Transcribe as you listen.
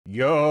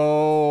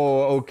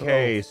Yo,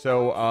 okay,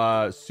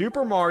 so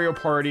Super Mario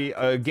Party,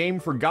 a game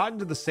forgotten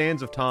to the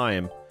sands of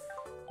time.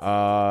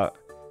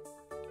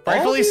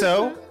 Rightfully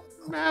so.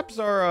 Maps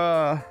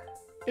are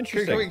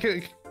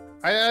interesting.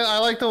 I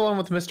like the one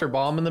with Mr.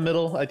 Bomb in the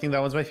middle. I think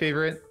that one's my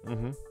favorite.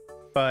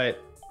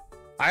 But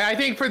I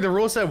think for the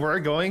rules that we're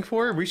going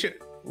for, we should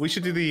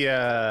do the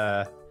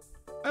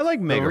I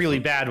like Mega really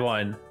bad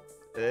one.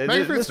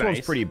 This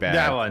one's pretty bad.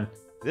 That one.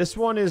 This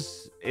one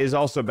is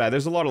also bad.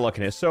 There's a lot of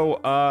luckiness.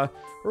 So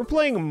we're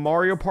playing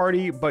Mario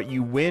Party, but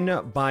you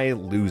win by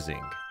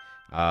losing.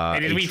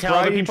 And did we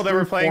tell the people that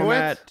we're playing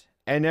with?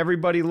 And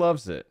everybody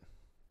loves it.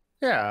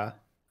 Yeah,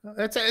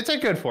 it's a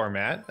good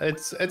format.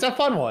 It's a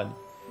fun one.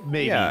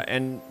 Maybe. Yeah,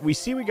 and we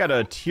got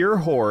a tier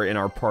whore in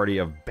our party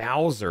of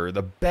Bowser,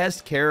 the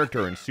best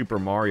character in Super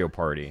Mario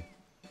Party.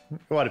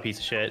 What a piece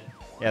of shit.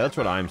 Yeah, that's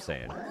what I'm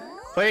saying.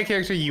 Play a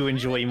character you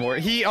enjoy more.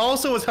 He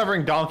also was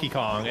hovering Donkey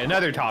Kong,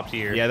 another top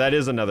tier. Yeah, that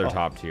is another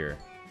top tier.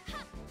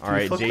 All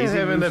right, Daisy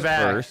him in the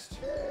back. First.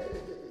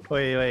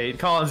 Wait,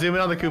 Colin, zoom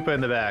in on the Koopa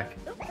in the back.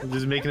 I'm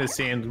just making a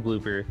sand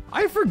blooper.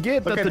 I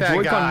forget that the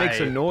Joy-Con makes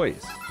a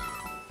noise.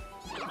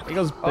 It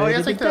goes. Oh,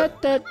 yes, like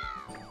that.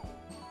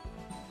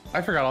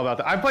 I forgot all about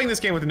that. I'm playing this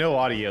game with no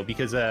audio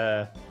because,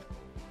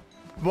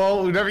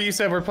 well, whenever you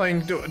said we're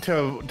playing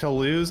to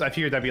lose, I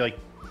figured that'd be like,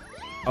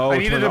 oh, I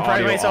needed to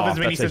deprive myself as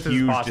many steps as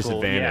possible. That's a huge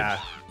disadvantage.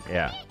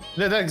 Yeah.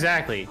 No,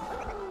 exactly.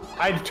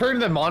 I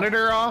turned the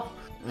monitor off.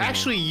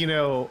 Actually, you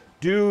know.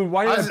 Dude,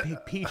 why did I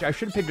pick Peach? I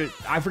should have picked it.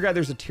 I forgot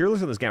there's a tier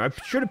list in this game. I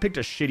should have picked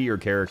a shittier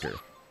character.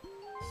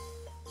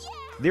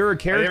 They're a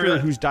character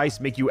whose dice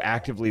make you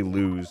actively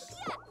lose,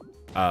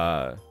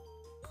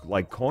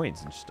 like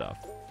coins and stuff.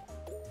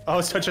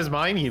 Oh, such as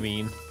mine, you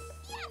mean?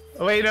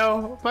 Oh, wait,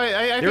 no.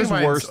 I There's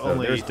think worse, though.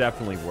 There's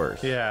definitely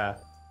worse. Yeah.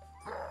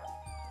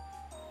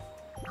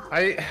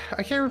 I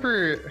can't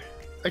remember.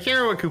 I can't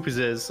remember what Koopa's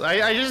is.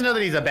 I just know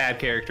that he's a bad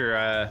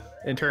character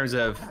in terms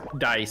of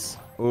dice.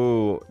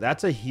 Ooh,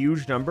 that's a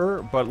huge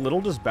number, but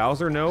little does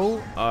Bowser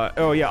know.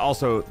 Oh yeah,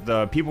 also,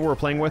 the people we're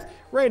playing with,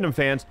 random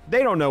fans,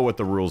 they don't know what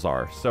the rules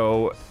are,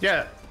 so...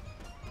 Yeah.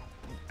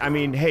 I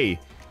mean, hey,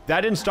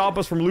 that didn't stop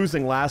us from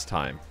losing last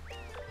time.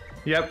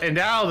 Yep, and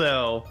now,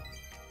 though,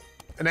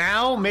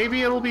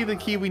 maybe it'll be the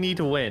key we need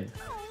to win.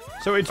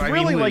 So it's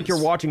really like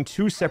you're watching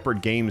two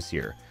separate games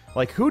here.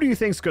 Like, who do you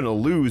think's gonna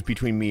lose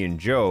between me and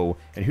Joe,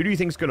 and who do you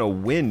think's gonna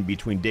win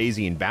between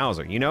Daisy and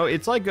Bowser? You know,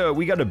 it's like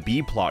we got a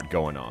B plot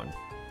going on.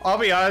 I'll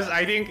be honest,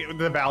 I think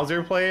the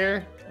Bowser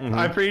player,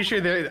 I'm pretty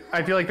sure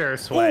I feel like they're a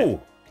sweat.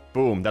 Ooh,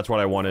 boom, that's what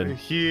I wanted.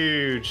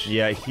 Huge.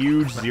 Yeah,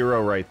 huge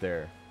 0 right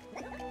there.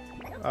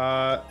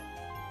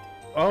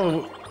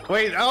 Oh,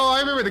 wait, I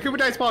remember the Koopa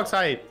Dice Box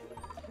height.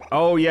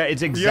 Oh yeah,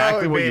 it's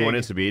exactly what you want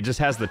it to be. It just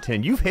has the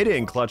 10. You've hit it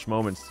in clutch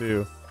moments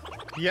too.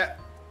 Yeah.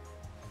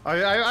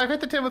 I've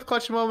hit the 10 with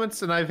clutch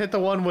moments, and I've hit the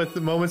 1 with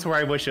the moments where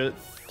I wish it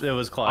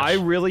was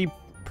clutch.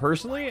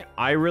 Personally,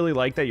 I really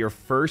like that your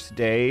first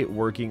day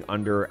working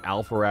under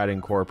Alpharad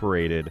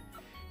Incorporated,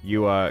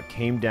 you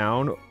came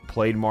down,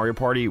 played Mario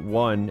Party,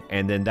 won,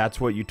 and then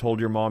that's what you told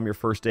your mom your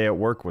first day at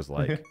work was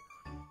like.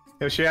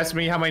 She asked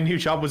me how my new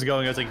job was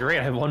going. I was like, great,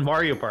 I have won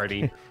Mario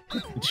Party.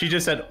 She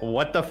just said,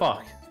 what the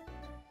fuck?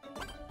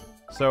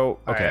 So,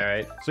 okay. All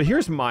right. So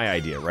here's my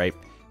idea, right?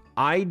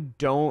 I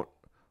don't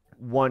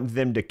want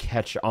them to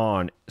catch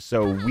on,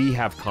 so we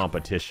have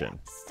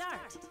competition.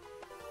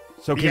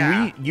 So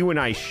can you and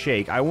I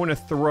shake? I want to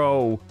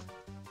throw,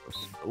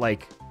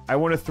 like,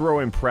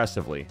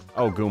 impressively.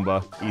 Oh,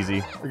 Goomba,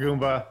 ezy.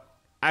 Goomba.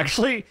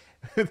 Actually,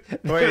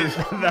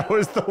 that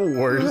was the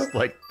worst.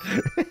 Like,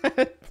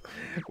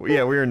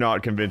 yeah, we are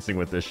not convincing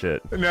with this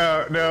shit.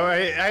 No.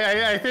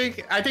 I think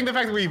the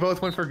fact that we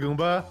both went for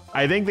Goomba.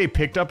 I think they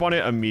picked up on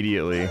it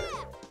immediately.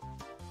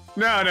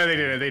 No, they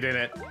didn't. They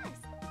didn't.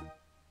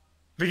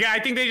 But yeah, I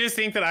think they just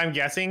think that I'm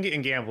guessing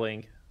and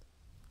gambling.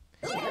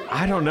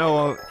 I don't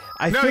know.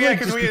 I feel like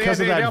just because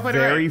of that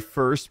very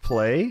first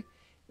play,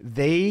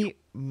 they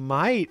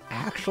might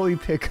actually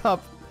pick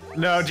up.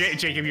 No,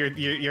 Jacob,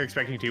 you're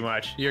expecting too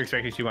much. You're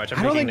expecting too much.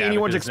 I don't think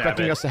anyone's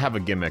expecting us to have a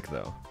gimmick,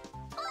 though.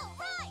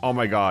 Oh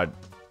my god.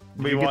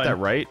 Did you get that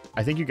right?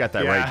 I think you got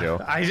that right, Joe.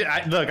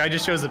 Look, I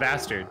just chose the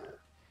bastard.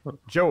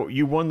 Joe,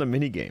 you won the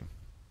minigame.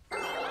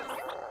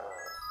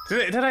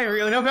 Did I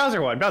really? No,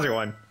 Bowser won. Bowser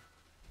won.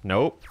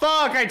 Nope.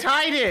 Fuck, I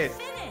tied it!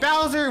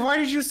 Bowser, why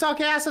did you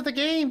suck ass at the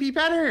game? Be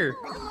better!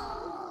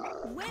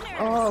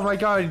 Oh my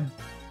god.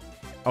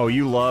 Oh,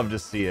 you love to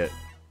see it.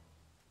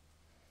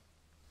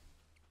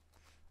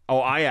 Oh,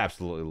 I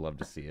absolutely love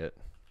to see it.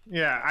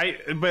 Yeah,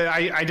 but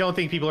I don't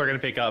think people are gonna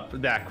pick up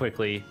that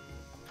quickly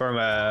from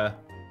a...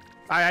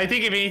 I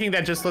think if anything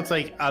that just looks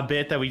like a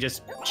bit that we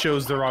just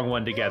chose the wrong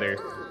one together.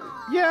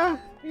 Yeah,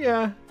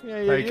 you're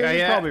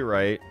probably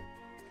right.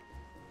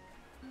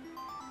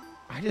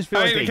 I just feel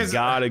like they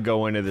gotta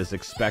go into this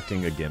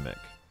expecting a gimmick.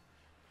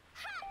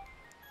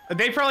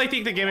 They probably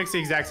think the gimmick's the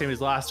exact same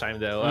as last time,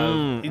 though.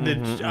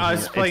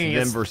 Us playing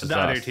against the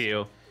other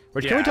two.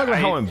 But can we talk about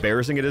how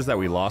embarrassing it is that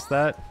we lost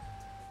that?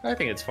 I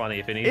think it's funny,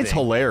 if anything. It's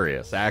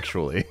hilarious,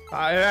 actually.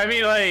 I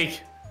mean, like,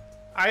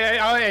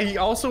 I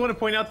also want to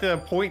point out the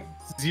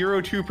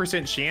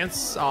 0.02%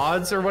 chance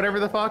odds or whatever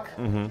the fuck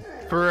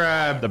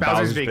for the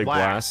Bowser's Big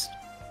Blast.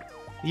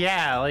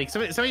 Yeah, like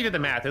somebody did the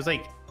math. It was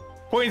like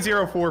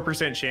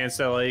 0.04% chance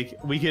that like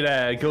we could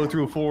go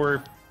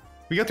through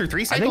we go through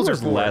 3 cycles. I think or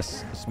there's 4?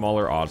 less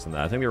smaller odds than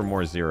that. I think there were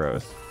more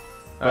zeros.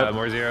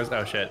 More zeros.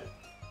 Oh shit.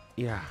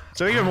 Yeah.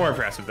 So even more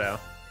impressive though.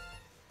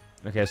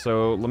 Okay,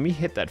 so let me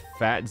hit that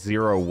fat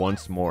 0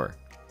 once more.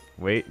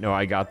 Wait, no,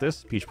 I got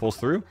this. Peach pulls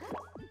through.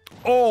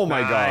 Oh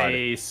my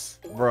nice.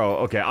 god. Bro,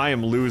 okay, I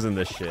am losing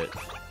this shit.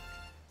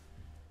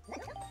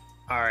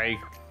 Alright.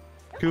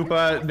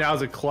 Koopa,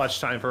 now's a clutch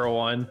time for a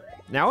 1.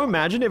 Now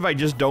imagine if I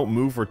just don't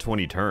move for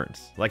 20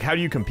 turns. Like, how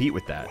do you compete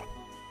with that?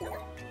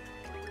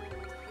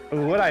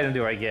 What item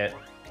do I get?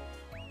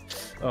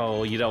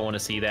 Oh, you don't want to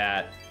see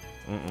that.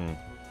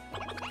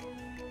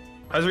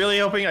 I was really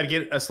hoping I'd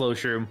get a slow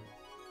shroom.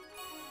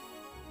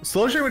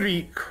 Slow shroom would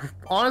be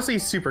honestly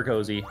super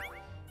cozy.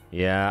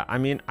 Yeah, I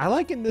mean, I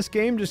like in this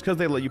game just because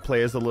they let you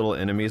play as the little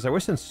enemies. I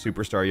wish in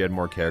Superstar you had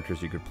more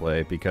characters you could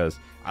play because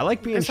I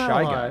like being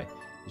Shy Guy.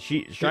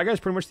 Shy Guy's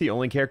pretty much the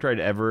only character I'd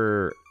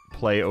ever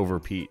play over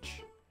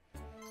Peach.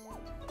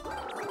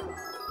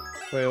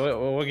 Wait,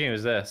 what game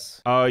is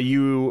this?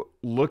 You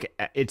look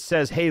at, it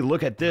says, hey,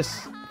 look at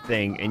this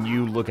thing, and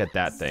you look at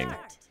that thing.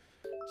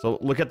 So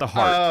look at the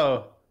heart.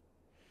 Oh.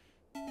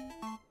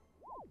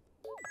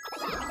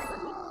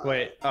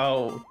 Wait,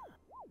 oh.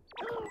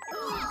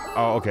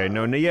 Oh, okay.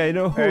 No, yeah,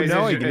 no. Hey,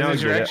 now I is get it.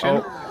 direction?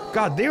 Oh,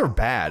 God, they're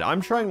bad. I'm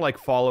trying to like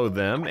follow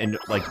them and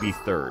like be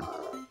third.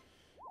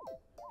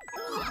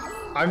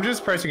 I'm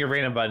just pressing a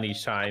random button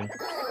each time.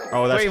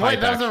 Oh, that's wait, hype,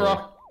 wait, that was a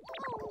actually.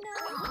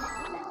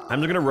 I'm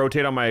just gonna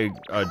rotate on my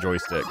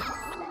joystick.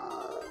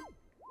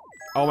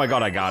 Oh my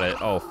god, I got it.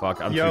 Oh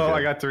fuck, I'm too good.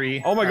 I got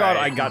 3. Oh my god,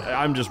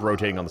 I'm just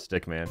rotating on the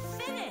stick, man.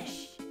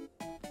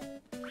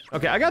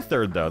 Okay, I got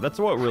third though. That's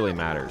what really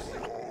matters.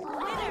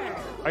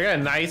 I got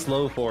a nice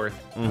low 4th.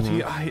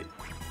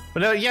 But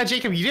no, yeah,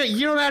 Jacob,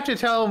 you don't have to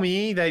tell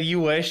me that you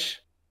wish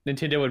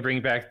Nintendo would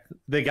bring back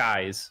the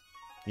guys.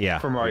 Yeah.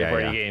 For Mario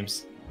Party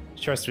games.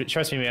 Trust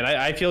me, man.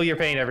 I feel your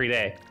pain every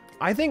day.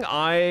 I think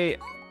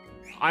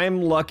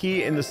I'm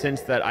lucky in the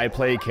sense that I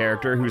play a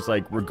character who's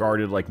like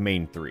regarded like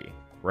main 3,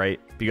 right?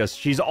 Because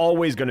she's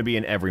always going to be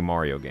in every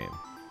Mario game.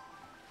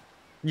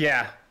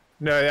 Yeah.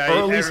 No, or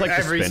at least like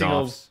the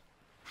spin-offs.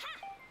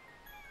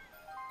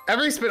 I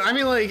mean,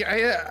 like,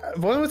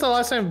 when was the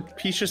last time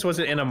Peach just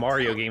wasn't in a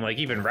Mario game, like,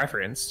 even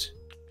referenced?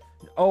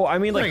 Oh, I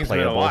mean, like,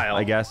 playable,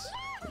 I guess.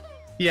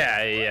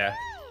 Yeah, yeah.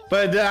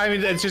 But, I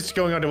mean, it's just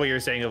going on to what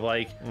you're saying of,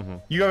 like,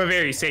 you have a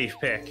very safe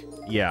pick.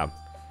 Yeah.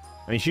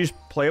 I mean, she's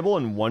playable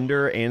in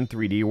Wonder and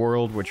 3D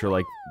World, which are,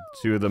 like,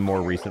 2 of the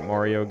more recent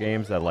Mario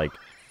games that, like...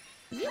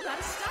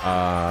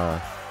 yeah,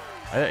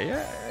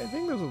 I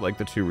think those are, like,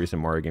 the 2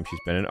 recent Mario games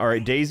she's been in.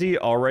 Alright, Daisy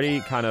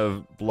already kind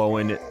of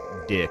blowing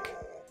dick.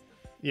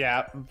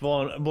 Yeah,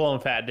 blowing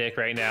fat dick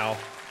right now.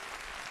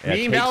 Yeah,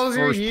 me, Bowser,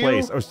 first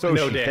place. Oh, so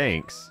no she dick.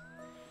 Thinks.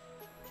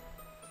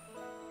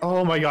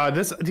 Oh my god,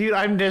 this dude!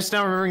 I'm just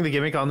now remembering the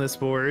gimmick on this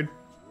board.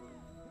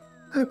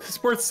 This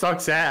board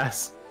sucks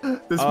ass.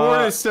 This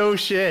board is so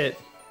shit.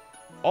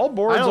 All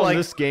boards on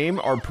this game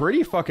are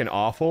pretty fucking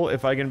awful,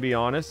 if I can be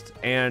honest.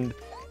 And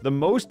the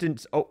most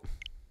insane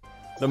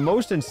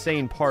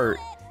part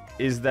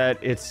is that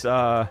it's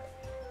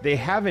they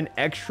have an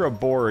extra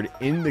board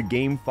in the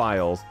game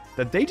files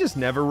that they just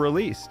never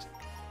released.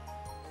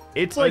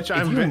 It's like,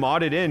 if you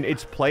mod it in,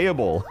 it's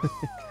playable.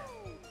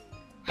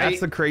 That's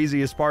the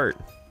craziest part.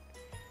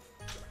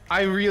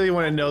 I really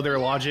want to know their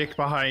logic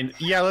behind,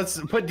 yeah,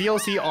 let's put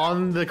DLC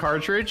on the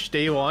cartridge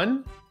day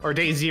 1 or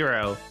day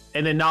 0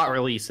 and then not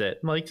release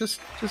it. Like,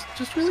 just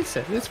release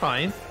it. It's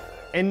fine.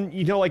 And,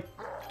 you know, like,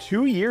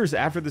 2 years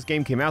after this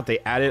game came out, they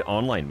added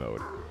online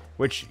mode.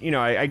 Which, you know,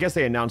 I guess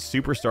they announced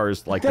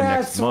Superstars, like, the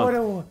next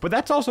month. But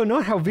that's also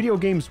not how video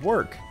games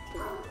work.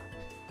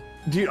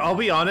 Dude, I'll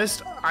be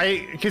honest,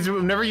 because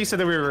whenever you said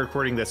that we were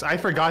recording this, I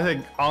forgot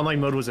that online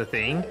mode was a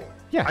thing.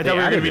 Yeah, I thought we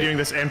were going to be doing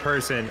this in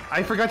person.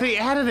 I forgot they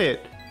added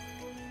it.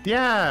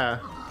 Yeah.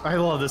 I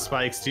love the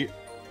spikes, dude.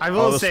 I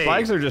will say... the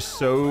spikes are just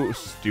so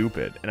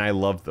stupid, and I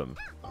love them.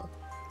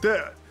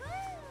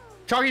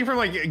 Talking from,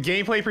 like, a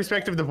gameplay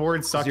perspective, the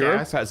board suck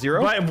ass. Pat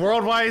 0? But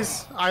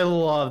world-wise, I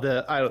love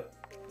the...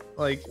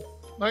 Like...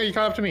 Oh, you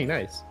caught up to me.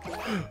 Nice.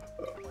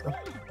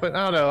 But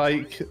I don't know,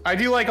 like, I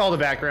do like all the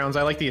backgrounds.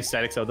 I like the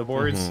aesthetics of the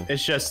boards.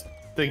 It's just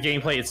the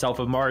gameplay itself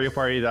of Mario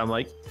Party that I'm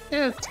like,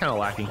 it's kind of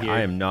lacking here.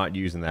 I am not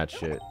using that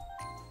shit.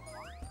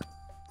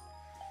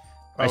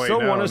 I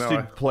still want us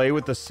to play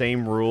with the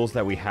same rules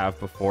that we have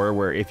before,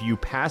 where if you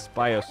pass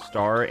by a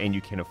star and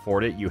you can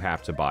afford it, you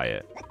have to buy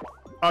it.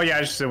 Oh yeah,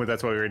 I just assumed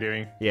that's what we were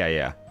doing. Yeah,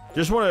 yeah.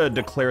 Just want to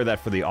declare that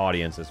for the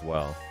audience as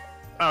well.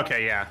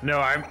 Okay, yeah. No,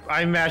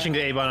 I'm mashing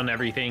the A button on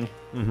everything.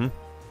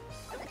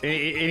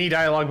 Any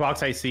dialogue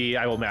box I see,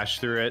 I will mash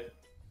through it.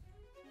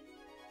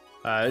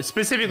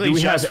 Specifically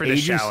just for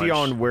this challenge. Do we have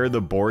agency on where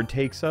the board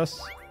takes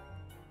us?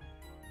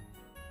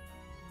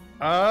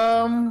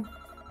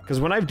 Because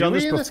when I've done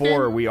this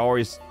before, we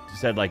always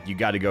said, like, you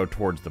got to go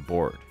towards the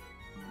board.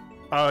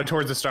 Oh,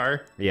 towards the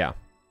star? Yeah.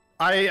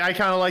 I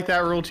kind of like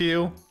that rule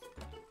too.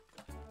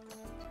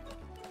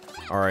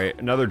 All right,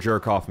 another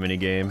jerk-off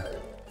minigame.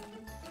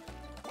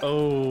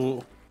 Oh.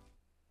 All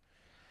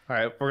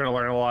right, we're gonna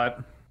learn a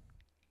lot.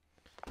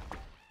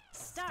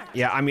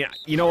 Yeah, I mean,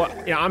 you know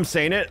what? Yeah, I'm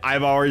saying it.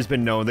 I've always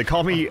been known. They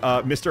call me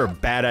Mr.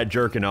 Bad at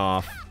Jerking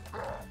Off.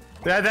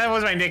 That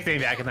was my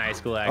nickname back in high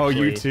school, actually. Oh,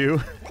 you too?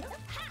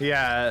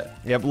 Yeah.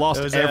 Yep,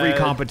 lost was, every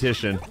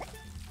competition.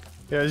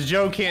 It was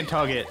Joe Can't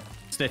Tug It.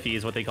 Sniffy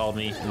is what they called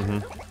me.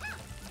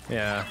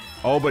 Yeah.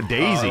 Oh, but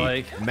Daisy,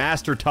 like...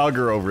 Master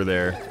Tugger over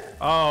there.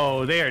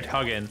 Oh, they are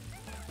tugging.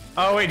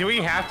 Oh, wait, do we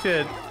have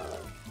to...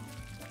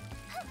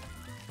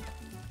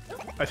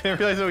 I didn't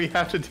realize that we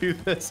have to do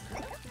this.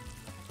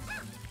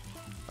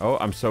 Oh,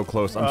 I'm so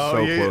close. I'm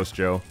so close,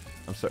 Joe.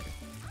 I'm so...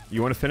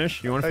 You want to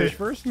finish? You want to finish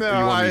first? No,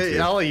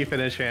 I'll let you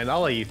finish, man.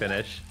 I'll let you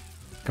finish.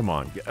 Come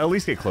on. At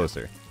least get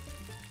closer.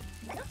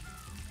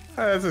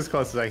 That's as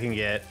close as I can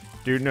get.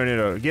 Dude,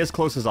 no. Get as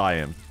close as I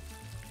am.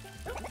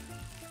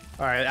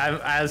 Alright, I'm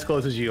as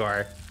close as you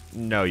are.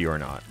 No, you are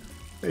not.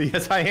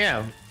 Yes, I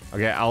am.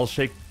 Okay, I'll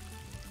shake...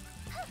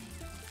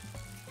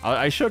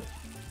 I shook.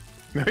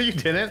 No, you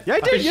didn't. Yeah, I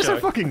did. Yes, I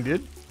fucking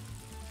did.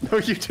 No,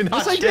 you did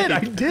not. Yes, I did. I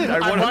did.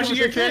 I'm watching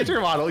your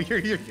character model.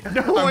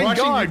 No, my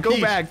God.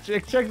 Go back.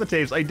 Check the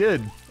tapes. I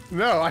did.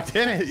 No, I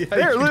didn't.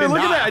 There, look at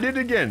that. I did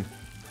it again.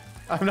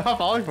 I'm not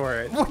falling for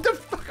it. What the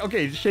fuck?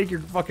 Okay, just shake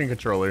your fucking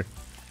controller.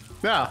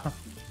 No,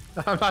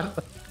 I'm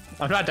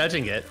not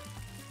touching it.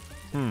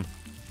 Hmm.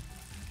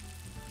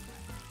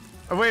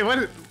 Oh, wait,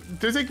 what?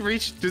 Does it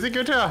reach? Does it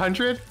go to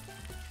 100? Do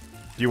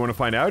you want to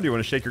find out? Or do you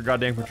want to shake your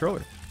goddamn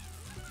controller?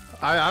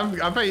 I'm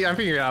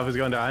figuring out if it's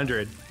going to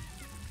 100.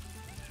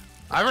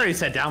 I've already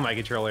set down my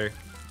controller.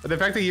 But the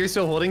fact that you're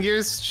still holding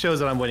yours shows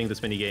that I'm winning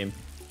this mini game.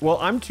 Well,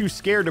 I'm too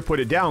scared to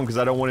put it down because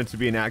I don't want it to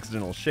be an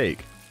accidental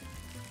shake.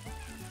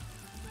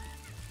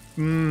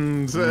 But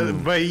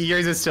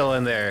yours is still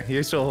in there.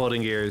 You're still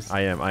holding yours.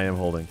 I am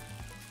holding.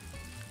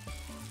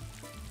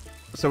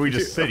 So we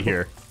just sit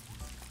here.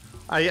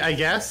 I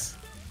guess.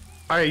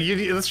 All right,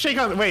 let's shake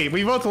on. Wait,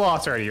 we both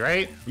lost already,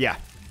 right? Yeah.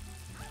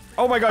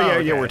 Oh my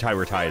God! Yeah, we're tied.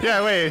 We're tied.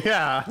 Yeah, wait,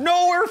 yeah.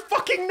 No, we're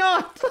fucking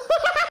not.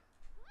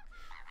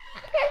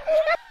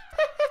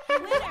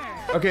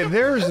 Okay,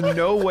 there's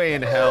no way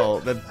in hell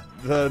that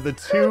the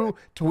two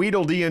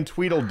Tweedledee and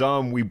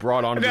Tweedledum we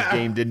brought onto this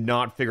game did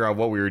not figure out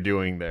what we were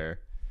doing there.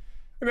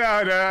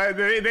 No,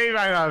 they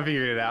might not have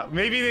figured it out.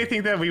 Maybe they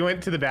think that we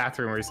went to the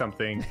bathroom or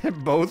something.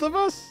 Both of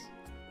us?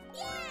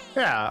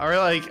 Yeah, or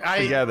like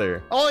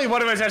together. Only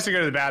one of us has to go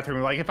to the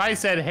bathroom. Like if I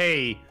said,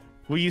 "Hey,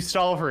 will you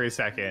stall for a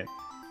second?"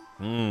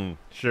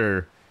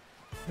 Sure.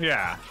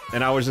 Yeah.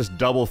 And I was just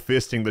double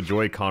fisting the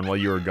Joy-Con while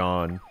you were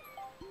gone.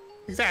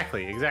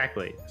 Exactly.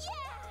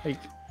 Like,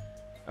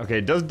 okay,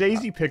 does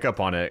Daisy pick up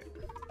on it?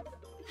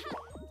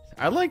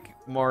 I like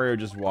Mario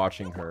just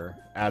watching her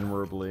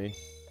admirably.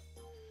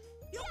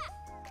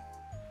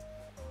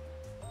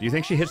 Do you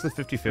think she hits the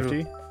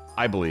 50-50?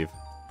 I believe.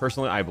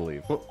 Personally, I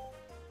believe.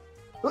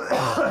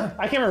 I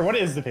can't remember what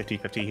is the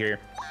 50-50 here.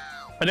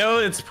 I know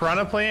it's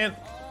Piranha Plant.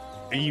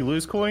 You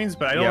lose coins,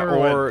 but I don't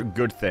remember or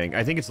Good Thing.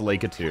 I think it's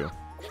Lakitu.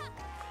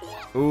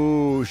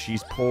 Ooh,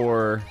 she's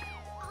poor.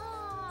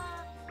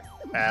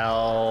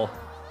 L.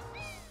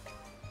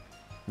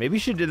 Maybe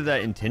she did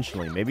that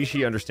intentionally. Maybe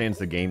she understands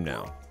the game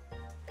now.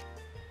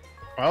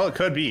 Well, it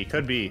could be.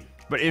 Could be.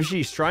 But if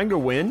she's trying to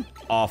win,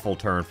 awful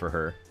turn for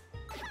her.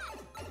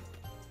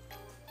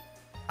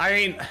 I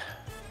mean,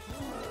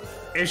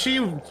 if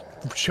she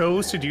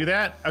chose to do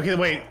that, okay.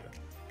 Wait.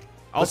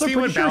 Also,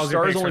 pretty sure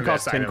stars only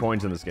cost 10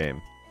 coins in this game.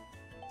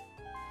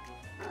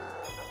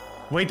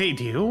 Wait, they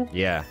do?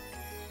 Yeah.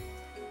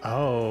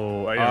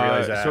 Oh, I didn't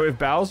realize that. So if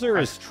Bowser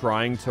is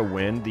trying to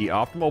win, the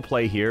optimal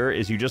play here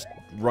is you just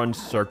run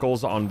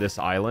circles on this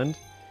island,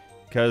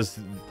 because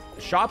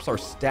shops are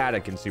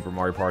static in Super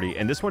Mario Party,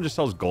 and this one just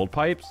sells gold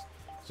pipes.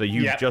 So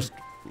you just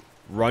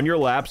run your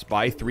laps,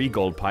 buy 3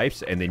 gold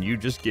pipes, and then you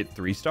just get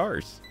 3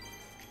 stars.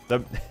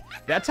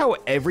 That's how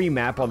every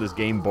map on this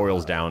game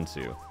boils down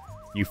to.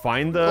 You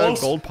find the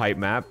gold pipe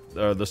map,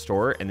 the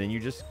store, and then you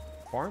just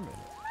farm it.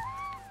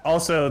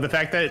 Also, the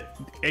fact that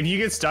if you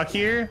get stuck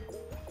here,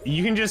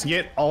 you can just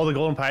get all the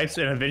golden pipes,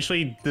 and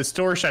eventually the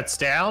store shuts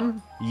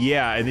down.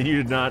 Yeah, and then you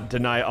did not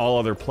deny all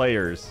other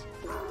players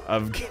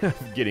of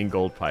getting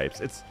gold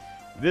pipes.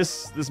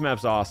 This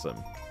map's awesome.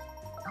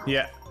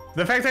 Yeah,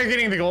 the fact that they're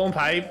getting the golden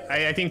pipe,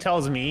 I think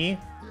tells me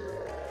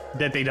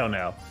that they don't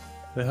know.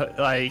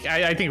 Like,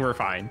 I think we're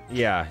fine.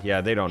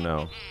 Yeah, they don't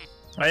know.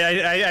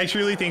 I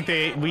truly think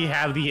we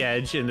have the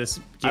edge in this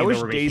game. I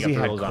wish Daisy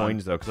had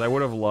coins though, because I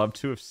would have loved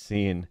to have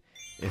seen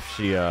if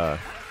she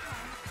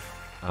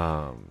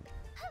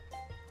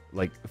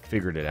like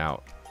figured it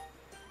out.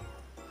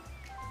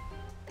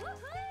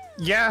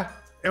 Yeah,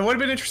 it would have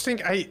been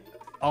interesting.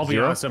 I'll be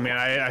honest,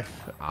 man.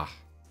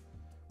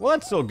 Well,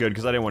 that's still good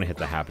because I didn't want to hit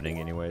the happening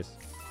anyways.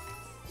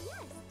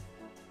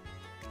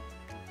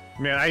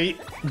 Man, I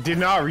did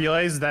not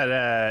realize that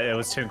it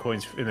was 10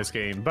 coins in this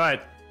game,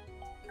 but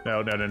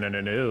no.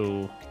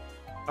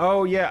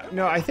 Oh, yeah.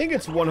 No, I think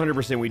it's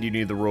 100% we do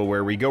need the rule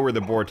where we go where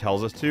the board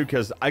tells us to,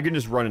 because I can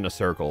just run in a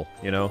circle,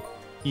 you know?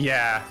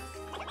 Yeah.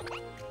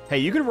 Hey,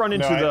 you could run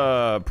into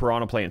the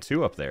Piranha Plant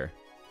 2 up there.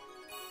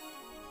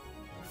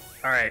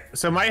 All right.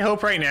 So my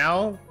hope right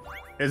now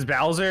is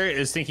Bowser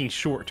is thinking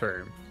short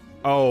term.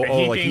 Oh,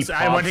 he like thinks he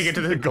I want to get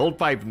to the gold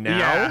pipe now?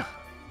 Yeah.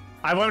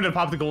 I want him to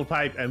pop the gold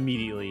pipe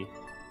immediately.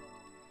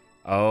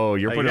 Oh,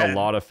 you're putting a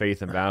lot of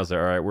faith in Bowser.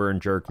 All right, we're in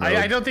jerk mode.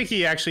 I don't think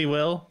he actually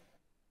will.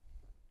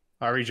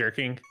 Are we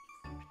jerking?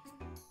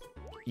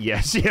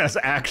 Yes,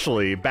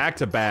 actually. Back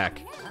to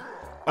back.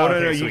 Oh,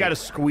 okay, no, you got to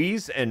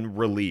squeeze and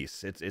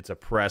release. It's a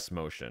press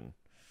motion.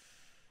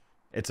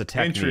 It's a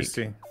technique.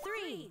 Interesting.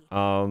 3, 2,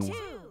 1.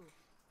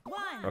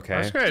 Okay.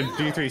 I'm just gonna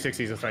do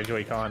 360s with my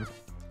Joy-Con.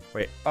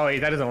 Wait. Oh wait,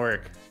 that doesn't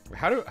work.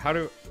 How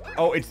do?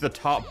 Oh, it's the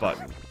top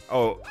button.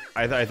 Oh,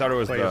 I thought it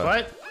was the.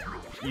 What?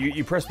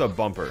 You press the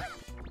bumper.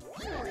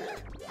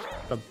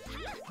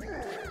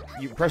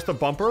 You press the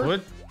bumper.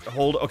 What?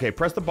 Hold. Okay,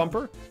 press the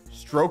bumper.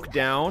 Stroke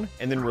down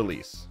and then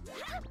release.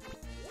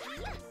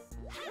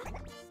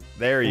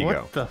 There you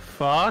go. What the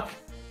fuck?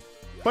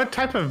 What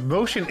type of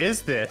motion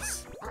is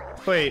this?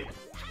 Wait.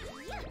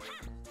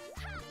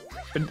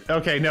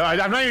 Okay, no,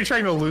 I'm not even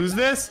trying to lose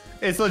this.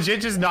 It's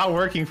legit just not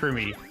working for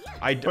me.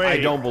 I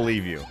don't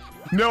believe you.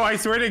 No, I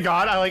swear to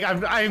God,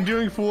 I'm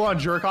doing full-on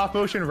jerk-off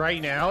motion right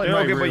now. No,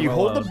 okay, but you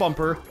hold the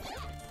bumper,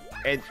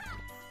 and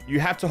you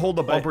have to hold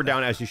the bumper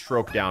down as you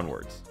stroke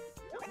downwards.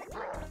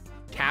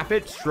 Tap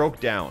it, stroke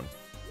down.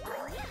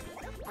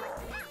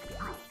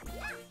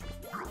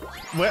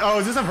 Wait, oh,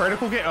 is this a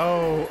vertical game?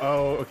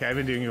 Oh, okay, I've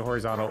been doing it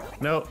horizontal.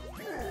 Nope.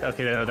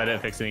 Okay, no, that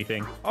didn't fix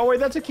anything. Oh, wait,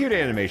 that's a cute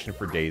animation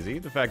for Daisy.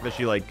 The fact that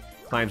she, like,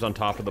 climbs on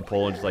top of the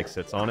pole and just, like,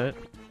 sits on it.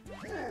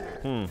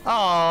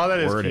 Oh, that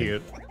is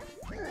cute.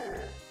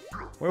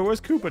 Wait,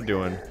 what's Koopa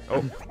doing?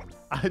 Oh.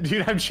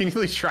 Dude, I'm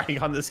genuinely trying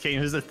on this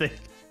game is the thing.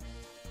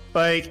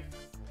 Like...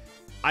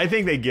 I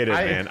think they get it,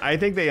 man. I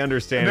think they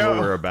understand what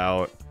we're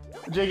about.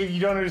 Jacob,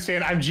 you don't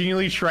understand. I'm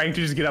genuinely trying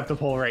to just get up the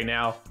pole right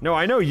now. No,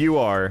 I know you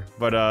are,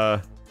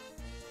 but,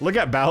 look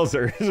at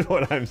Bowser is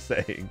what I'm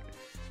saying.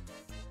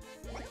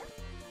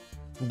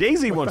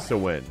 Daisy wants to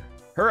win.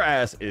 Her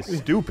ass is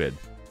stupid.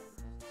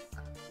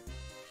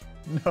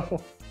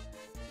 No.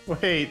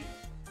 Wait.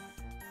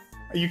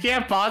 You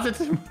can't pause it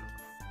to...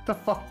 The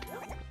fuck?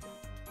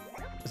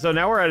 So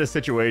now we're at a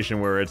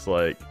situation where it's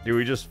like, do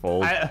we just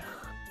fold?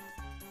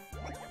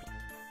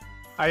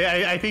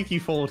 I think you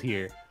fold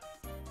here.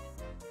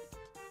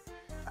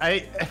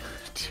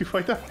 Dude,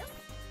 what the...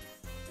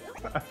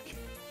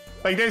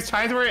 Like, there's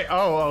times where...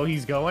 Oh,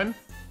 he's going?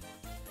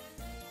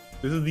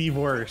 This is the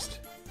worst.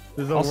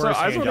 This is the worst.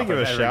 I just want to give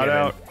a shout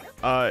out.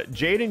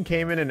 Jaden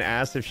came in and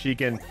asked if she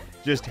can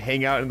just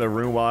hang out in the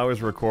room while I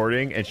was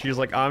recording, and she's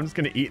like, I'm just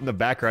gonna eat in the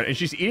background, and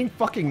she's eating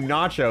fucking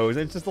nachos, and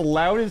it's just the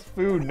loudest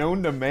food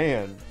known to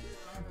man.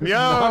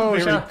 Yo,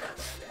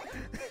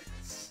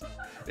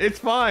 it's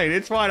fine,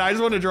 it's fine. I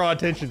just want to draw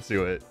attention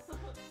to it.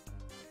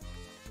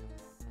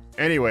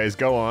 Anyways,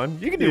 go on.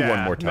 You can do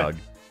one more tug.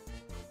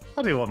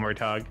 I'll do one more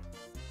tug.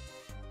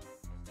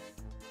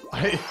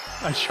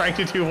 I'm trying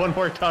to do one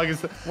more tug.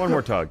 One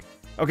more tug.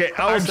 Okay,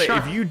 I will say,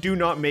 if you do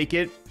not make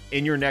it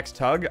in your next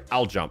tug,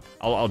 I'll jump.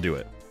 I'll do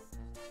it.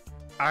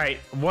 All right,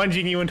 one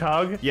genuine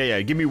tug. Yeah,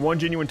 give me one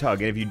genuine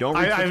tug, and if you don't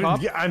reach the top,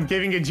 I'm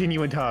giving a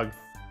genuine tug.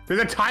 There's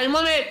a time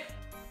limit.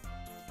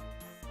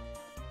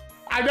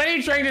 I'm not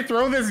even trying to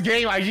throw this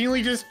game. I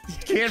genuinely just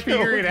can't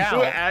figure it out.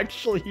 You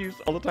actually use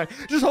all the time.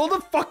 Just hold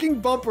the fucking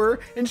bumper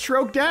and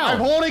stroke down. I'm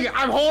holding it.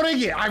 I'm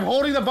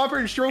holding the bumper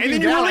and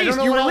stroking down. And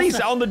then you release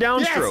on the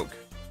downstroke.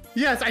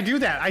 Yes, I do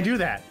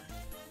that.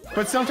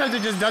 But sometimes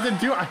it just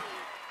doesn't do it.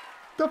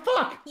 The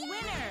fuck? Winner.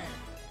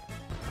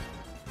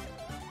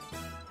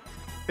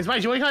 Is my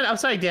Joy-Con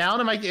upside down?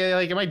 Am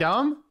I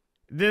dumb?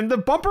 Then the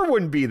bumper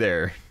wouldn't be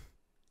there.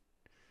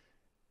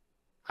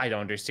 I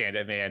don't understand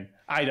it, man.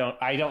 I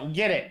don't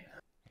get it.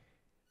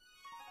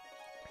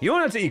 You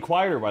don't have to eat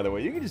quieter, by the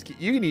way. You can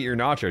eat your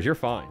nachos. You're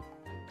fine.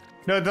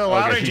 No, the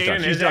louder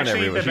Jaden is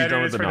actually the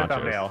better it is for the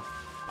thumbnail.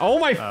 Oh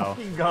my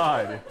fucking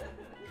god.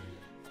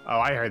 Oh,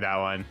 I heard that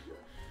one.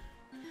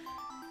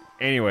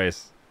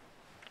 Anyways.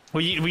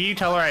 Will you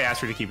tell her I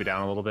asked her to keep it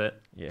down a little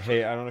bit? Yeah,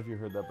 hey, I don't know if you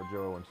heard that, but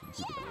Joe wants you to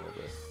keep it down a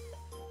little bit.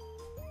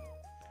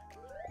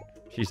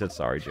 She said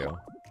sorry, Joe.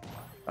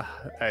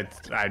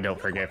 I don't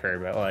forgive her,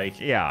 but like,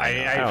 yeah, I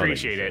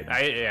appreciate it.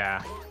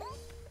 Yeah.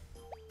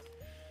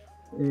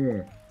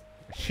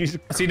 She's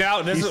see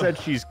now. She said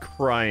she's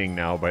crying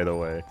now. By the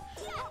way.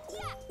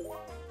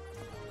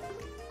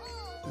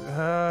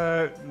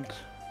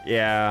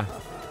 Yeah.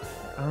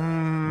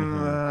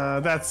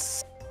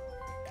 That's.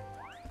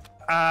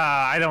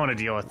 I don't want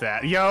to deal with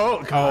that.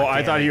 Yo. God,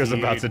 I thought he was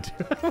about to do.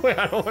 Wait,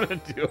 I don't want to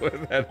deal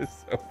with that.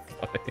 It's so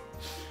funny.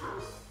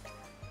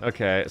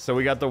 Okay, so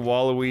we got the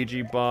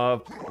Waluigi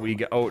buff. We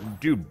got. Oh,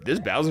 dude, this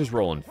Bowser's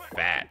rolling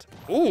fat.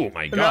 Oh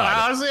my god. No,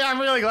 honestly, I'm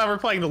really glad we're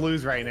playing to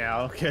lose right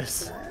now,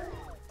 because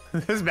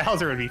this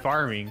Bowser would be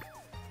farming.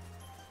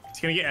 He's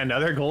gonna get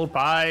another gold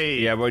pie.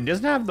 Yeah, but he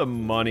doesn't have the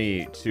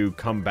money to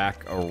come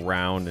back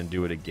around and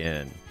do it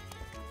again.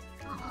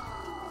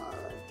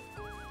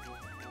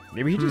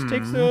 Maybe he just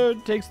takes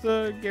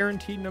the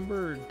guaranteed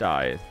number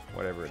die,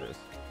 whatever it is.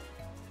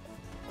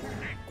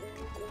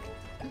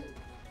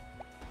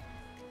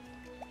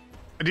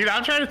 Dude,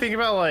 I'm trying to think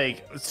about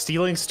like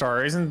stealing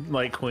stars and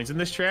like coins in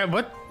this trap.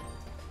 What?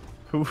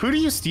 Who do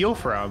you steal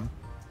from?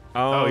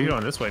 Oh, you're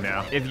going this way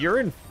now. If you're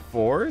in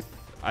 4th,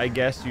 I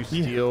guess you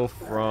steal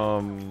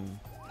from.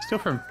 Steal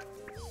from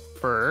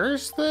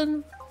 1st,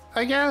 then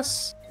I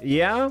guess.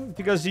 Yeah,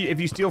 because if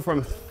you steal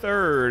from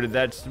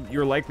 3rd,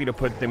 you're likely to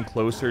put them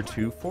closer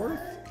to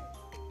 4th,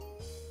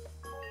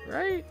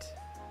 right?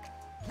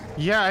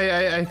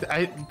 Yeah,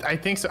 I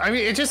think so. I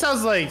mean, it just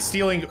sounds like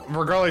stealing,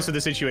 regardless of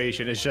the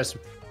situation, is just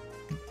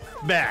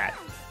bad.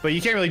 But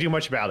you can't really do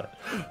much about it.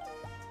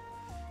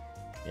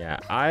 Yeah,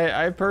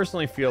 I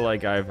personally feel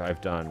like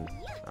I've done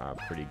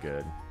pretty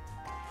good.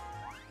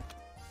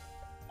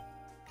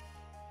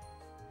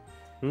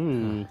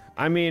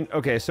 I mean,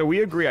 okay, so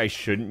we agree I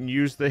shouldn't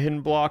use the hidden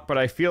block, but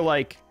I feel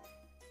like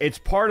it's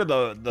part of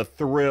the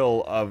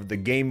thrill of the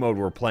game mode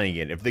we're playing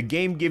in. If the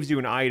game gives you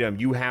an item,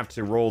 you have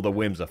to roll the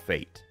whims of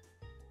fate.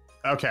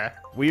 Okay.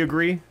 We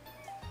agree?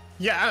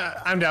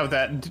 Yeah, I'm down with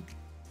that.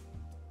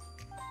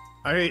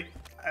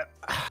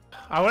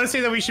 I want to say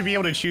that we should be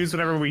able to choose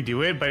whenever we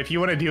do it, but if you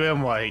want to do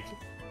them like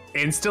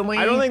instantly,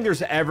 I don't think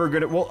there's ever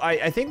gonna. Well,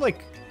 I think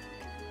like.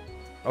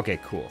 Okay,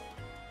 cool.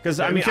 Because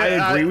I mean,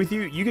 I agree with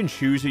you. You can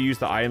choose to use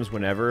the items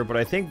whenever, but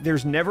I think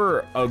there's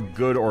never a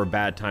good or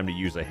bad time to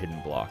use a hidden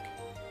block,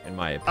 in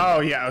my opinion. Oh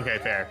yeah, okay,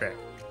 fair.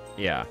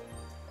 Yeah.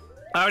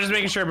 I was just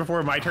making sure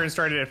before my turn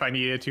started if I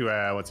needed to.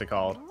 What's it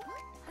called?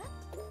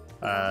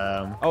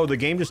 Oh, the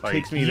game just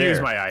takes me there.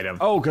 Use my item.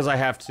 Oh, because I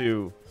have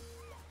to.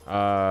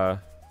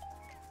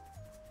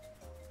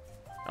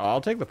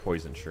 I'll take the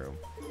poison shroom.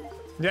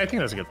 Yeah, I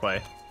think that's a good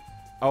play.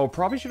 Oh,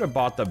 probably should have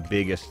bought the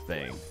biggest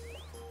thing.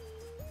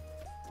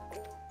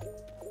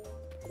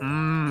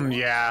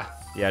 Yeah.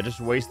 Yeah, just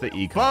waste the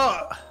econ.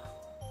 Well,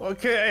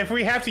 okay, if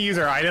we have to use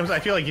our items, I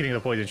feel like getting the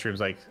poison shroom's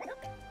like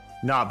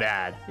not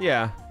bad.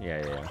 Yeah.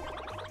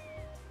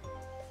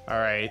 All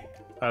right.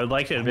 I would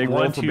like to big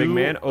roll for big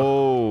man.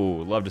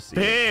 Oh, love to see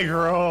big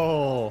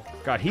roll.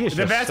 God, he is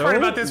the just best so part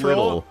about this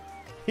little. roll.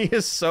 He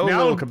is so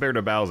little compared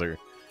to Bowser.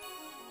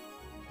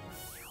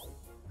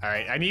 All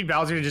right, I need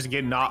Bowser to just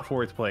get not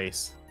 4th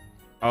place.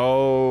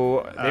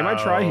 Oh, they might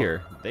try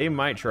here. They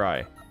might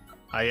try.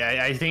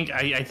 I think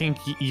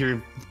you're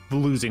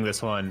losing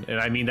this one, and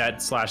I mean that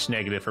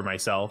 /negative for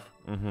myself.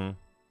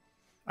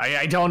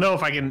 I don't know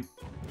if I can.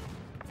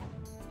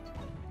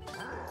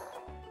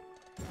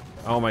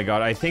 Oh my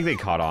God, I think they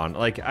caught on.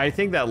 Like, I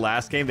think that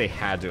last game they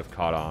had to have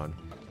caught on.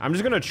 I'm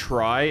just gonna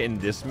try in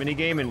this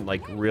minigame and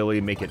like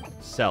really make it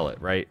sell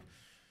it, right?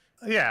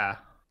 Yeah.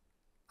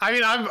 I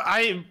mean,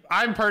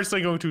 I'm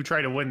personally going to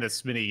try to win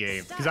this mini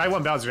game because I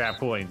want Bowser to have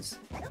coins.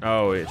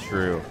 Oh, it's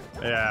true.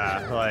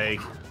 Yeah,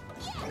 like.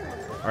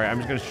 All right, I'm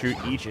just gonna shoot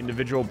each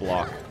individual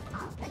block.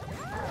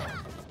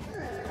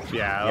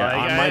 Yeah,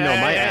 like,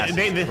 my ass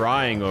is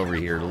crying over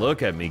here.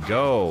 Look at me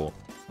go.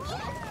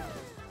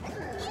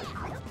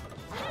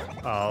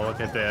 Oh, look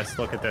at this!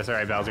 Look at this! All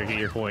right, Bowser, get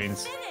your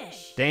coins.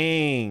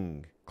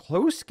 Dang,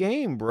 close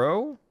game,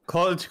 bro.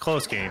 Close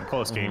game,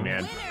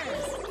 man.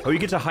 Oh, you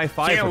get to high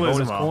five for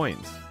bonus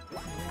coins.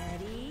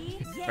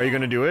 Are you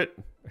gonna do it?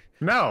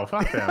 No,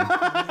 fuck them.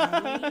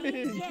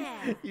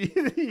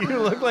 You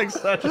look like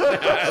such an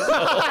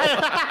asshole.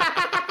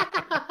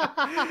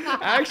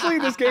 Actually,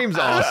 this game's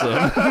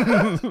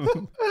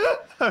awesome.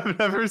 I've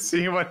never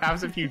seen what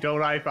happens if you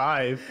don't high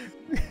five.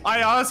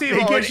 I honestly they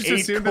always get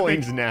just 8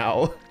 coins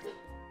now.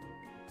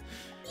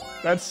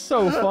 That's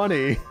so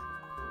funny.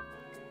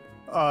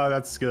 Oh,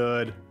 that's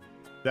good.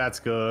 That's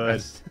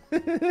good.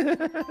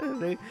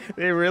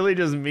 They really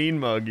just mean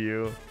mug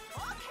you.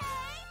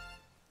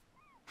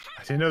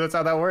 I didn't know that's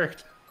how that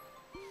worked.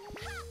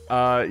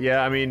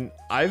 Yeah, I mean,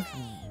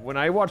 when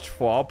I watched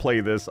Fall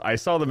play this, I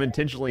saw them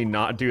intentionally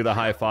not do the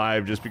high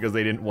five just because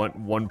they didn't want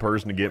one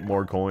person to get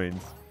more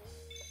coins.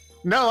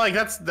 No, like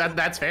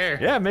that's fair.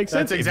 Yeah, it makes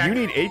sense. That's If you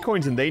need 8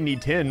 coins and they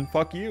need 10,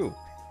 fuck you.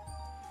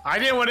 I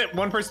didn't want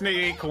one person to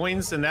get 8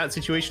 coins in that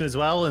situation as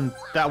well, and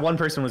that one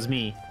person was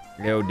me.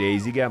 Yo,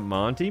 Daisy got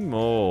Monty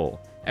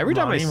Mole. Every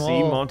time I see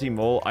Monty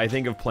Mole, I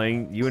think of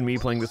you and me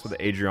playing this with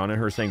Adriana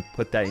and her saying,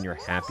 put that in your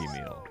Happy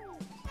Meal.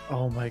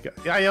 Oh my God.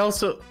 I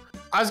was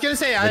gonna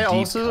say, I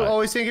also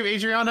always think of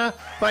Adriana,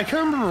 but I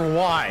can't remember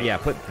why. Yeah,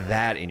 put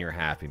that in your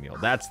Happy Meal.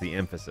 That's the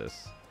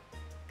emphasis.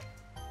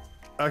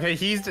 Okay,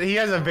 he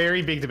has a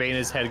very big debate in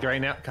his head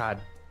right now. God.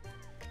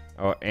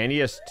 Oh, and he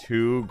has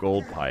 2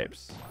 gold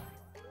pipes.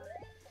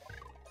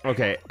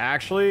 Okay,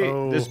 actually,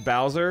 this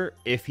Bowser,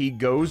 if he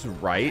goes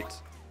right,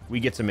 we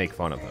get to make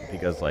fun of him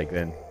because, like,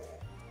 then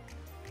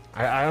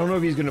I don't know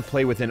if he's gonna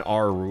play within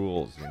our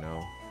rules, you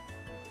know?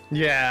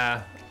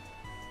 Yeah.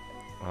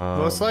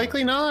 Most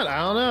likely not. I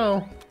don't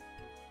know.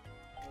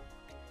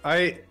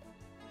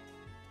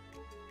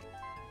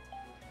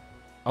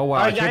 Oh wow!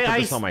 I can't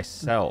put this on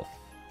myself.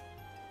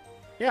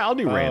 Yeah, I'll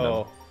do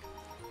random.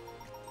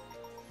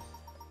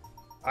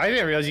 I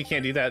didn't realize you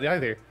can't do that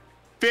either.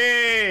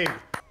 Big.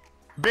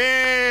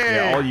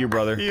 Yeah, all you,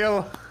 brother.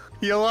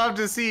 You'll love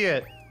to see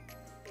it.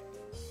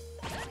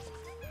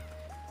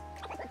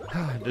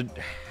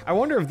 I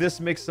wonder if this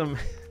makes some...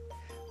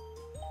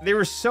 There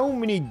were so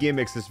many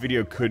gimmicks this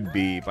video could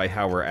be by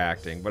how we're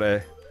acting,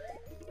 but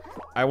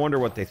I wonder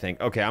what they think.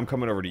 Okay, I'm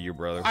coming over to you,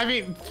 brother. I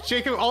mean,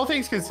 Jacob, all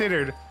things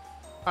considered,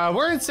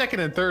 we're in second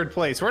and third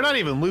place. We're not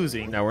even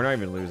losing. No, we're not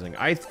even losing.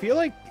 I feel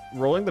like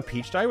rolling the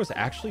peach die was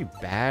actually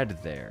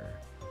bad there.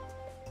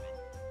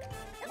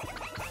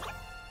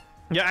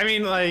 Yeah, I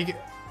mean, like...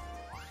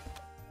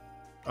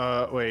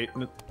 wait,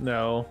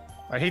 no.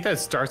 I hate that it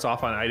starts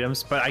off on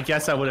items, but I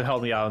guess that would have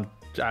helped me out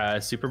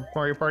on Super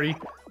Mario Party.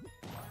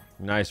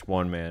 Nice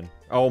one, man.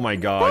 Oh my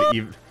god.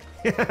 You'll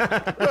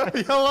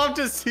love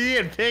to see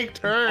it. Big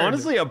turn.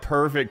 Honestly, a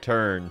perfect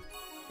turn.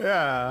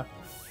 Yeah.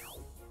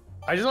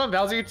 I just want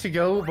Bowser to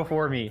go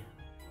before me.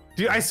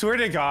 Dude, I swear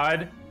to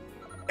God,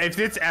 if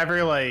it's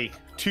ever like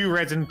 2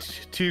 reds and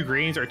 2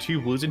 greens or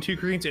 2 blues and 2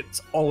 greens,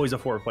 it's always a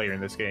 4-player in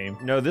this game.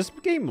 No, this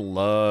game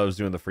loves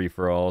doing the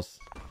free-for-alls.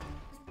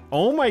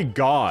 Oh my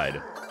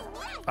god.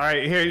 All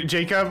right, here,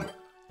 Jacob.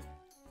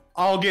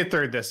 I'll get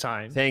third this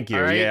time. Thank you.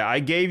 Right? Yeah, I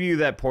gave you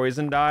that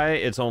poison die.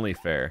 It's only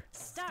fair.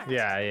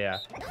 Yeah, yeah.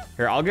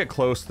 Here, I'll get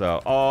close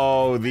though.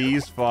 Oh,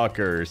 these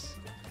fuckers.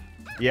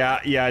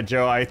 Yeah,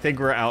 Joe, I think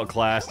we're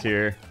outclassed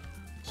here.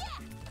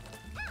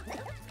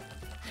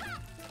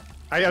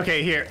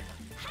 Okay, here.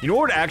 You know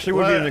what actually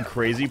would be a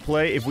crazy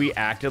play? If we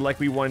acted like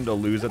we wanted to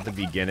lose at the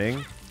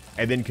beginning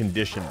and then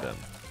conditioned them.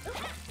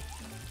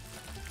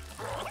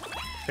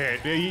 Here,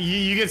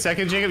 you get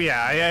second, Jacob?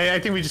 Yeah, I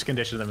think we just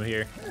conditioned them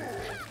here.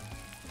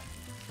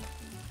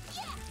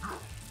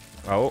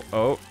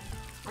 Oh,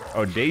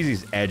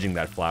 Daisy's edging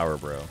that flower,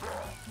 bro.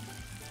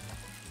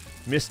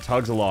 Miss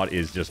Tugs-a-Lot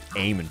is just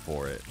aiming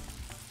for it.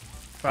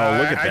 Oh,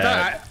 look at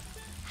that.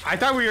 I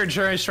thought we were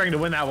just trying to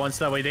win that one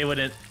so that way they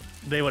wouldn't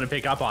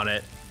pick up on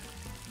it.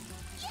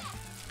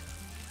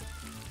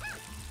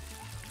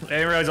 I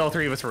didn't realize all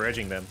 3 of us were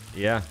edging them.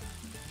 Yeah.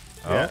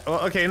 Oh. Yeah. Well,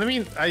 okay.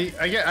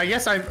 I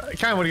guess I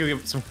kind of want to go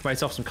give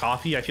myself some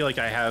coffee. I feel like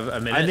I have a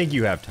minute. I think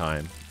you have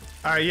time.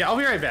 All right. Yeah, I'll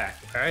be right back.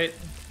 All right.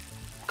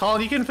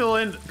 Colin, you can fill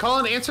in.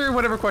 Colin, answer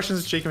whatever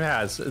questions Jacob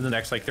has in the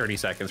next like 30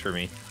 seconds for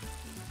me.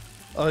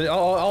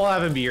 I'll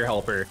have him be your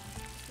helper.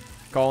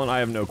 Colin, I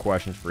have no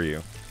questions for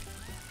you.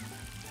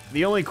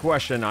 The only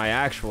question I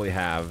actually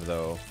have,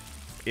 though,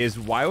 is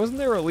why wasn't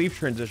there a leaf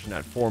transition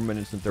at 4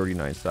 minutes and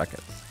 39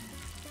 seconds?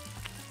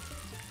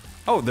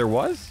 Oh, there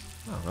was?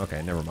 Oh,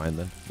 okay, never mind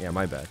then. Yeah,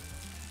 my bad.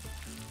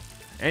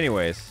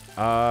 Anyways,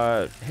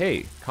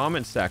 hey,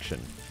 comment section.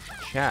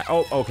 Chat.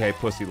 Oh, okay,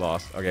 pussy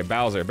lost. Okay,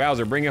 Bowser,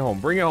 bring it home.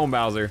 Bring it home,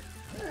 Bowser.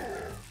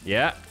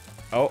 Yeah.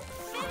 Oh,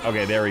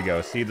 okay, there we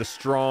go. See, the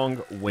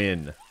strong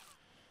win.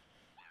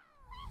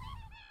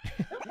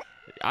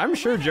 I'm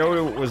sure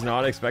Joe was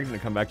not expecting to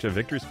come back to a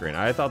victory screen.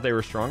 I thought they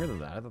were stronger than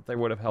that. I thought they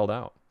would have held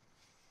out.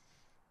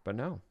 But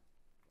no.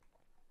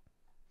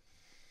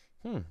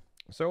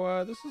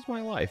 So, this is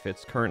my life.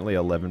 It's currently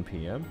 11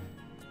 p.m.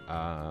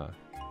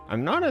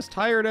 I'm not as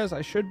tired as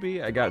I should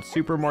be. I got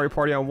Super Mario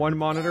Party on one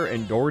monitor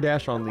and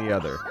DoorDash on the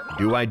other.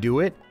 Do I do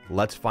it?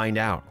 Let's find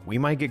out. We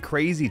might get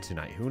crazy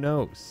tonight. Who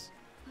knows?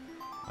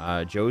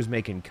 Joe's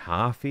making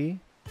coffee.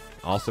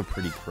 Also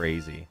pretty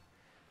crazy.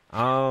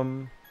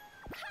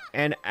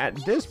 And at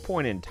this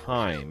point in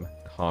time,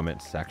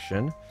 comment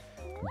section,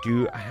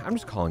 I'm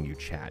just calling you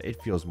chat.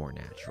 It feels more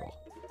natural.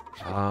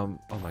 Oh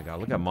my god,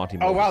 look at Monty.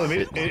 Oh wow,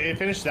 it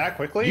finished that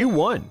quickly? You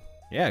won.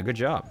 Yeah, good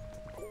job.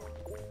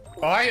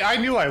 Oh, I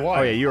knew I won.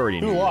 Oh yeah, you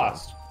already knew. Who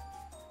lost?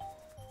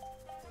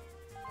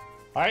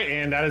 Alright,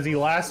 and that is the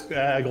last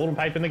golden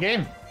pipe in the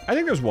game. I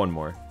think there's one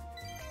more.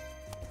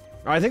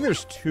 I think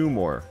there's 2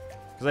 more.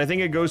 Because I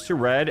think it goes to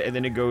red, and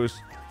then it goes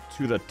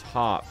to the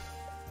top.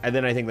 And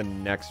then I think the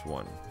next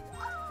one.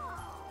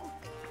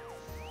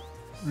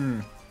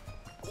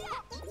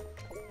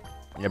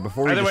 Yeah,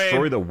 before we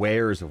destroy the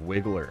wares of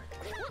Wiggler.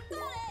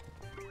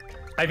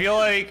 I feel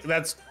like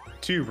that's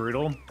too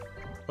brutal.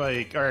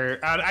 Like, or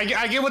I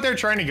get what they're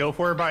trying to go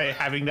for by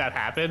having that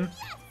happen.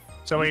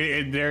 So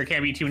there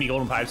can't be too many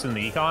golden pipes in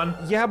the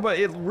econ. Yeah, but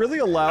it really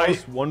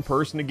allows one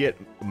person to get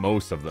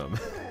most of them.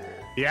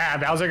 Yeah,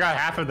 Bowser got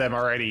half of them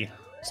already.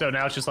 So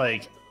now it's just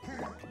like,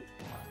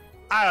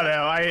 I don't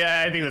know.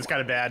 I think that's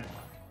kind of bad.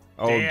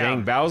 Oh,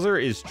 dang. Bowser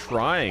is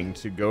trying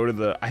to go to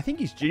the... I think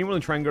he's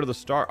genuinely trying to go to the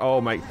star. Oh,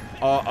 my...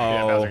 Uh-oh.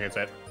 Yeah, Bowser gets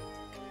it.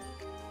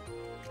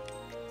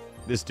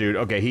 This dude.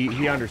 Okay,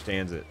 he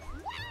understands it.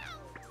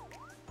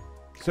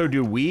 So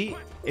do we...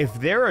 If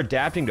they're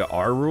adapting to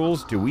our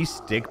rules, do we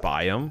stick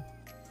by them?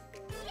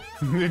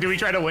 Do we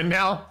try to win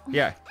now?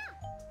 Yeah.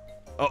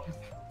 Oh.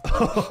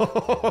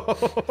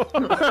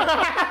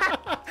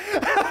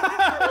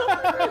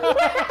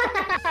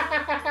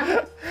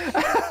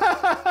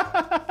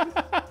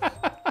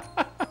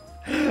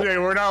 Hey,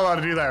 we're not allowed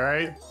to do that,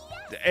 right?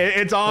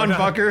 It's on,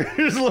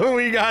 fuckers.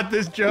 We got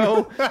this,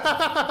 Joe.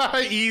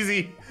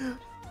 Easy.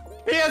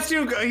 He has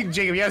 2,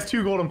 Jacob, he has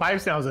 2 golden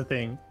pipes now as a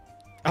thing.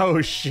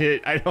 Oh,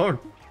 shit. I don't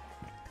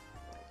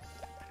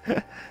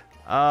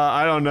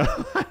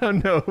know. I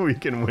don't know if we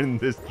can win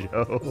this,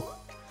 Joe.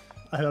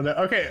 I don't know.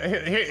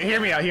 Okay, hear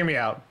me out. Hear me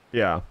out.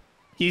 Yeah.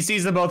 He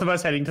sees the both of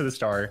us heading to the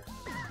star.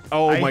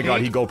 Oh my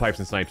god, he gold pipes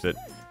and snipes it.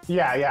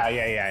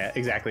 Yeah.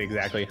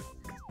 Exactly.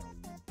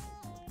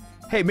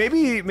 Hey,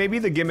 maybe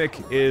the gimmick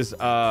is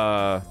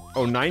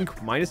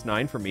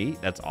 -9 for me.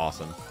 That's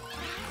awesome.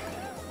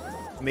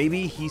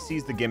 Maybe he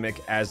sees the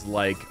gimmick as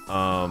like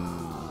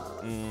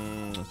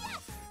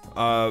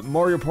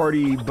Mario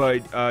Party,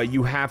 but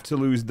you have to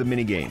lose the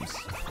mini games.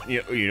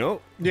 You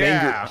know?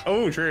 Yeah. Banger.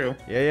 Oh, true.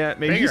 Yeah.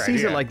 Maybe Banger he sees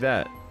idea. it like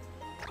that.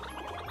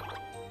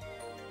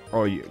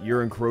 Oh,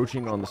 you're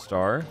encroaching on the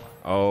star?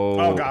 Oh.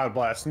 Oh, God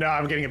bless. No,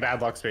 I'm getting a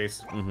bad luck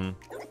space. Mm-hmm.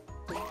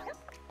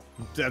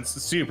 That's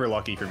super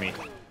lucky for me.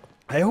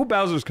 I hope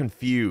Bowser's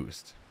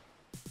confused.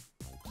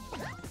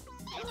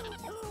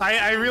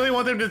 I really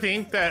want them to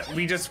think that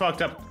we just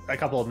fucked up a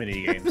couple of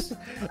mini games.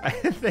 I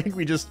think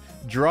we just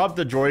dropped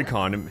the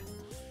Joy-Con.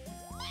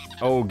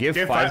 Oh, give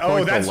 5 Oh,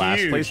 points to that's last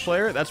huge. place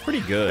player? That's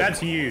pretty good. That's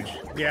huge.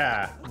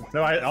 Yeah.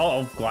 No,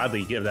 I'll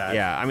gladly give that.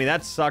 Yeah, I mean,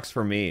 that sucks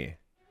for me.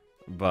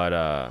 But,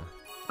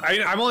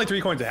 I'm only 3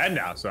 coins ahead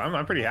now, so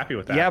I'm pretty happy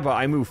with that. yeah, but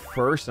I move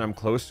first and I'm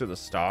close to the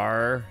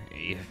star.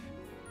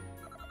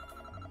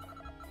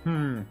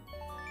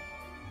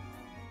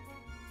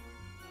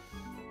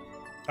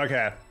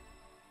 Okay.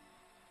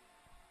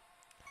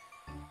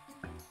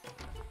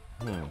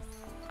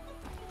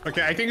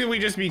 Okay, I think that we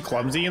just be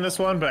clumsy in this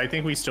one, but I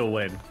think we still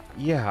win.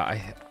 Yeah,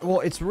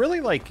 well, it's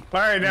really like, All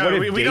right, no, what if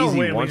we Daisy don't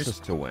win. wants us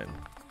to win?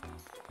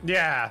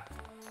 Yeah.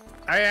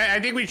 I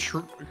think we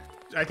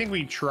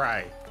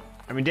try.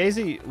 I mean,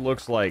 Daisy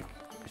looks like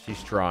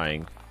she's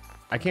trying.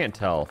 I can't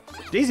tell.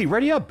 Daisy,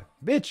 ready up,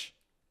 bitch.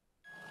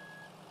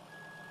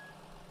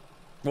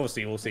 We'll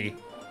see.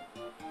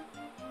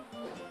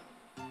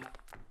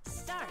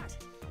 Start.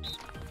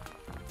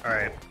 All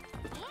right.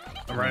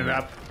 I'm running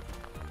up.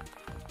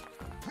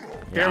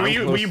 Yeah,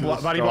 Here, will you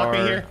body block me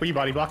here? Will you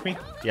body block me?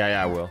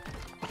 Yeah, I will.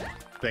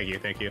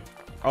 Thank you.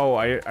 Oh,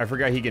 I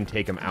forgot he can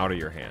take him out of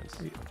your hands.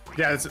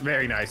 Yeah, that's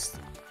very nice.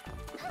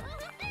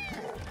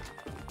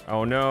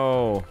 Oh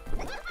no.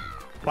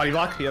 Body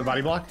block? Yeah,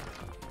 body block?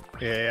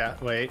 Yeah.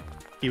 Wait.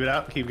 Keep it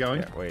up. Keep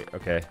going. Yeah, wait,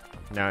 okay.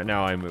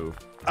 Now I move.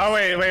 Oh,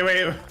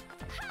 wait.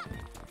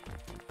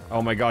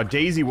 Oh my god,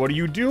 Daisy, what are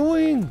you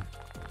doing?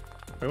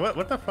 Wait,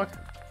 what the fuck?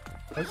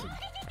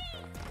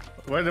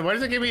 Why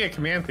does it give me a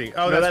command thing?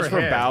 Oh, No, that's for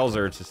for him.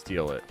 Bowser to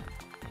steal it.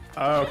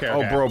 Oh, okay.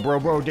 Oh, bro,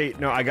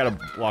 no, I gotta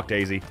block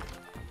Daisy.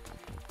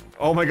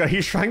 Oh my god,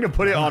 he's trying to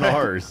put it on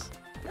ours.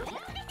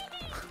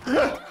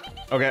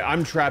 Okay,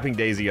 I'm trapping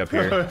Daisy up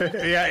here.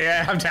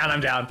 yeah, I'm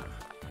down.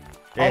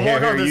 Yeah, I'll walk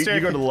here, on the you stair.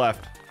 go to the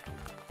left.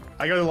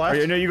 I go to the left?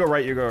 Oh, no, you go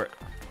right,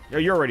 Yeah,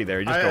 you're already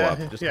there, just go up,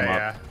 just come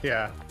up.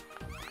 Yeah.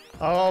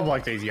 I'll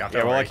block Daisy off.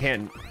 Yeah, well, I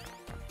can't.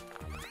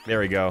 There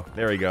we go.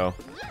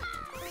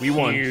 We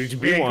won. Huge,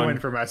 we big won. win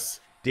from us.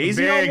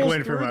 Daisy big almost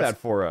win threw from us. that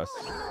for us.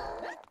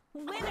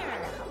 Winner.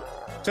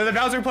 So the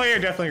Bowser player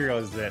definitely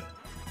realizes it.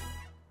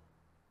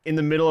 In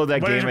the middle of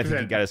that game, I think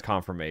he 100%. got his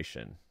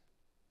confirmation.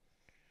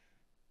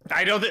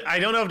 I don't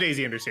know if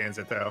Daisy understands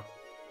it though.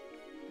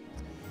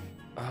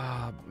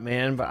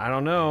 Man, but I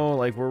don't know.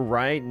 Like, we're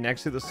right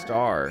next to the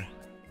star.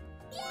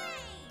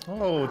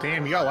 Oh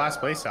damn, you got last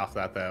place off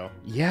that though.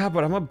 Yeah,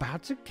 but I'm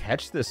about to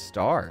catch this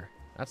star.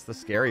 That's the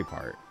scary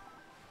part.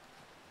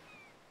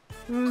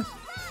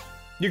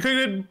 You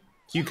could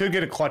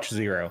get a clutch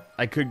 0.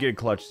 I could get a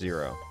clutch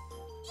 0.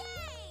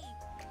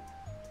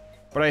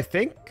 But I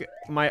think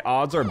my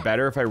odds are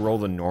better if I roll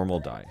the normal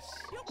dice.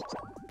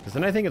 Because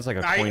then I think it's like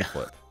a coin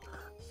flip.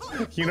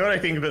 You know what I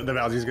think that the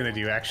Bowser's gonna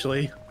do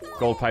actually?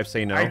 Gold pipe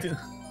say no.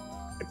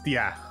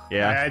 Yeah.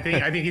 Yeah. I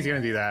think he's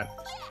gonna do that.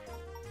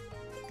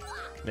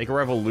 Make a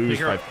rival lose Make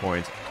a- 5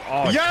 points.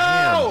 Oh, Yo!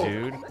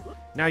 damn, dude.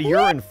 Now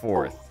you're in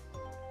 4th.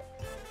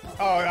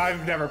 Oh,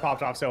 I've never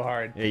popped off so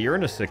hard. Yeah, you're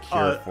in a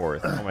secure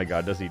 4th. Oh my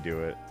god, does he do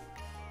it?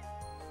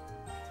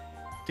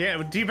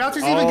 Damn, dude,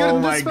 Bowser's even good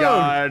in this mode. Oh my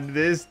god,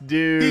 this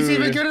dude. He's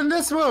even good in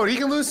this mode. He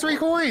can lose 3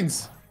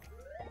 coins.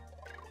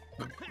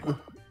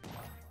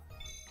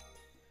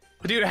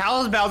 Dude, how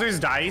is Bowser's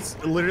dice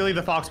literally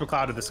the Fox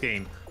McCloud of this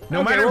game?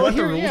 No matter what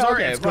the rules are,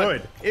 it's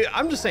good.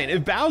 I'm just saying,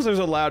 if Bowser's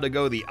allowed to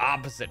go the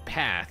opposite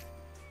path,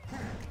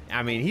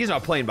 I mean, he's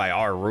not playing by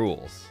our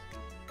rules.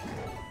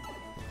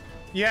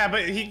 Yeah,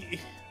 but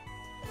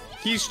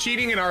he's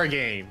cheating in our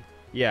game.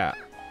 Yeah.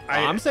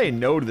 I'm saying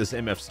no to this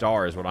MF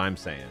star is what I'm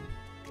saying.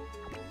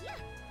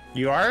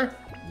 You are?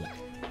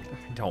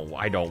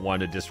 I don't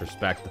want to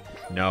disrespect.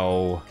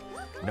 No,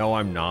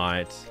 I'm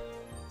not.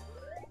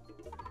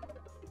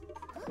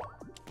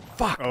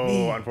 Fuck me.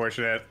 Oh,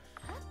 unfortunate.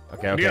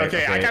 Okay. Dude,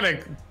 okay, I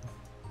gotta.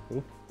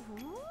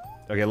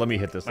 Okay, let me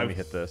hit this.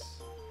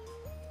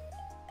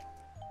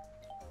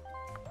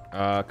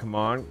 Come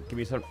on, give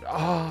me some.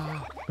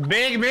 Ah,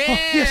 Big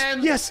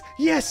man! Yes!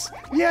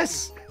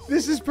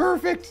 This is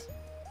perfect.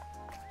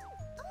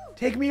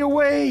 Take me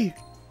away.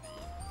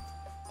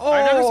 Oh,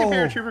 I never seen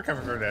Paratrooper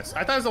coming from this.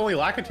 I thought it was only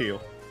Lakitu.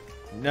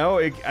 No,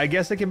 I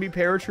guess it can be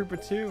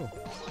Paratrooper too.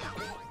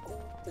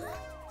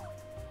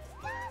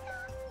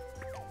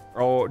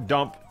 Oh,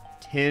 dump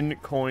 10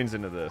 coins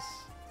into this.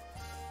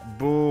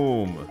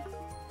 Boom.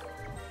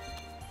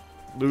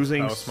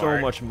 Losing so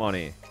much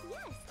money.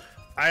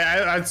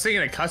 I was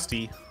thinking a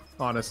custy,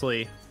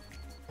 honestly.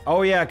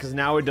 Oh yeah, because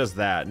now it does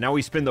that. Now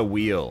we spin the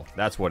wheel.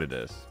 That's what it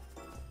is.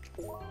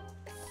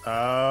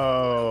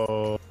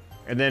 Oh.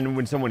 And then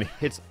when someone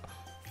hits...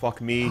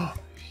 Fuck me.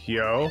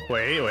 Yo,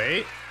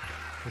 wait.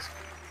 This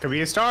could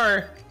be a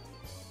star.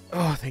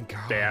 Oh, thank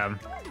God. Damn.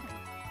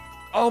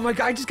 Oh my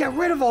God, I just got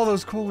rid of all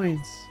those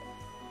coins.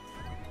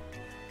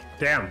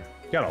 Damn.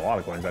 You got a lot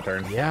of coins that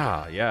turn.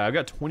 Yeah, I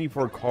got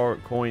 24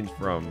 coins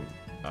from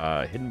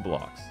hidden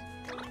blocks.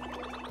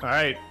 All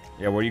right.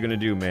 Yeah, what are you gonna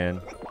do, man?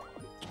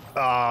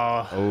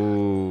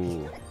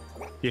 Oh.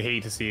 You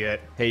hate to see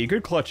it. Hey, you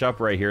could clutch up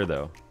right here,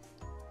 though.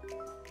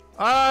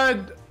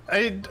 I'd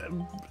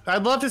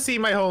love to see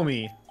my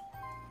homie.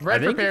 I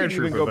think you can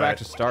even go back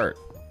to start.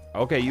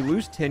 Okay, you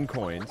lose 10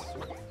 coins.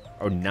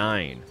 Oh,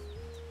 9.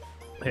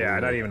 Yeah,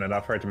 not even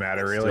enough for it to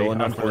matter, really. Still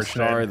enough for the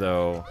star,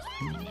 though.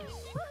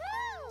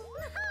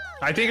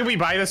 I think if we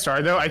buy the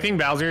star, though, I think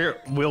Bowser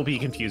will be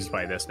confused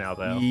by this now,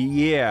 though.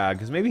 Yeah,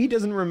 because maybe he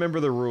doesn't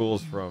remember the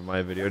rules from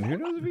my video, and who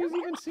knows if he's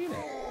even seen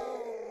it.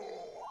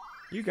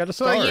 You got a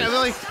star. So, yeah,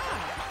 like...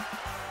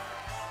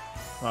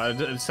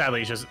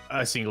 sadly, it's just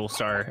a single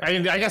star. I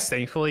guess,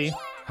 thankfully.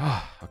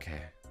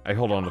 Okay. I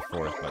hold on to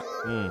 4th, but...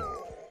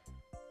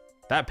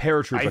 That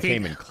paratrooper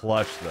came in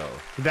clutch, though.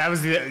 That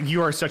was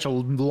you are such a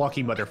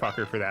lucky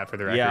motherfucker for that, for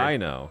the record. Yeah, I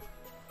know.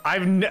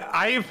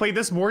 I have played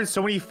this board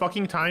so many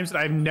fucking times that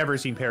I've never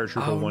seen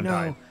paratrooper one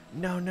time.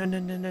 No.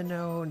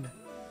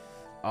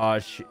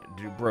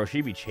 Dude, bro,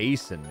 she be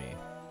chasing me.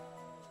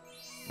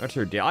 That's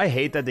her deal. I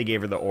hate that they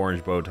gave her the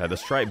orange bow tie. The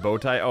striped bow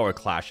tie, oh, it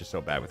clashes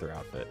so bad with her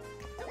outfit.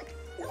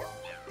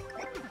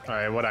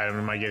 Alright, what item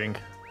am I getting?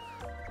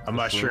 A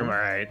mushroom,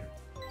 alright.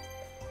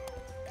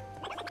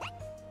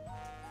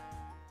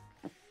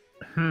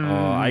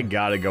 Oh, I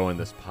gotta go in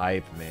this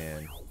pipe,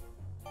 man.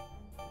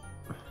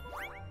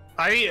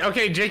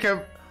 Okay,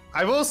 Jacob,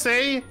 I will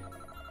say,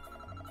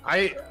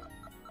 I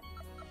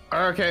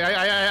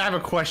have a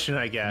question,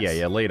 I guess.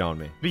 Yeah, lay it on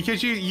me.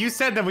 Because you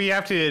said that we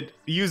have to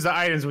use the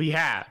items we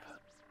have.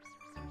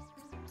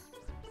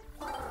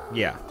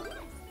 Yeah.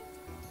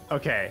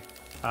 Okay.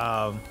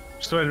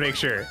 Just wanted to make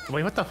sure.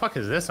 Wait, what the fuck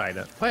is this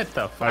item? What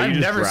the fuck? Oh, I've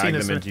never seen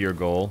this them into your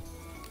goal.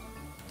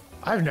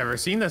 I've never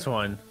seen this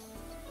one.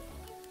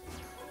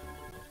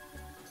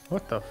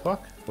 What the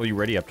fuck? Well, you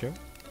ready up to?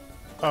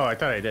 Oh, I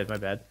thought I did. My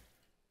bad.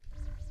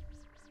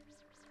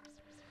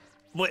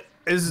 What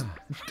is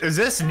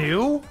this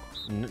new?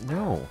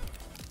 No.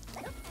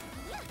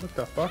 What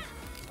the fuck?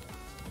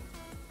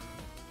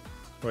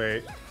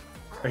 Wait.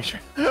 Are you sure?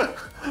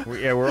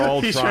 Yeah, we're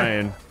all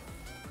trying.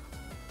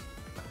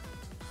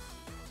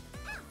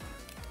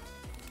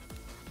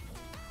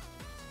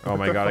 Oh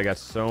my God, I got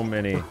so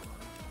many.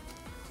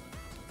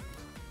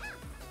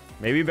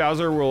 Maybe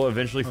Bowser will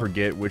eventually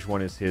forget which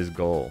one is his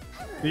goal.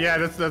 Yeah,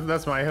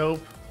 that's my hope.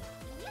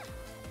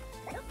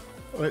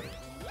 What?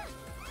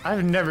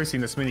 I've never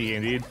seen this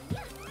minigame, dude.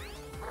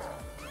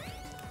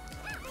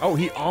 Oh,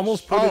 he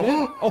almost put it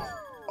in.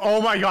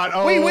 Oh my God.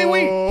 Oh.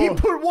 Wait. He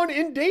put one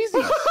in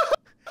Daisy.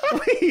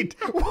 Wait.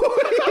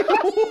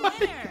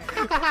 What?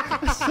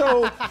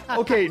 So,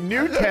 okay,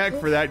 new tag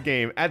for that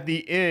game. At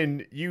the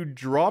end, you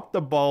drop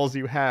the balls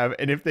you have,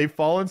 and if they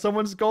fall in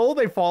someone's goal,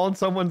 they fall in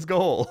someone's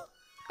goal.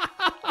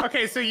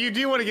 Okay, so you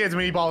do want to get as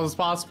many balls as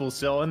possible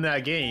still in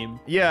that game.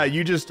 Yeah,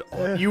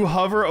 you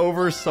hover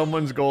over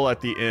someone's goal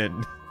at the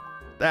end.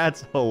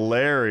 That's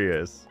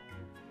hilarious.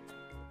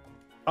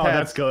 Oh,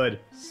 that's good.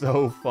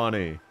 So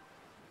funny.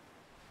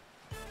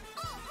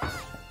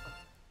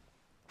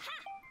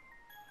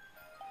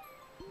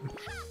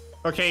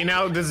 Okay,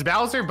 now does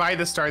Bowser buy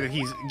the star that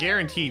he's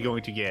guaranteed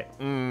going to get?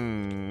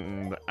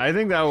 I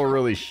think that will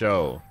really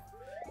show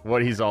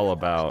what he's all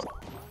about.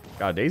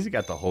 God, Daisy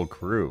got the whole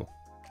crew.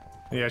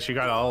 Yeah, she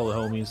got all the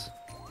homies.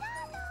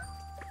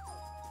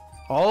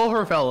 All of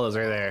her fellows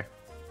are there.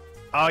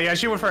 Oh yeah,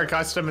 she went for a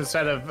custom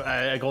instead of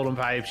a golden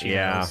pipe.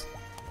 Yeah.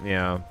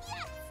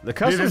 The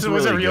custom's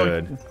really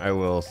good, I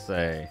will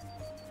say.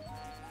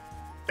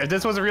 If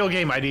this was a real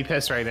game, I'd be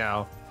pissed right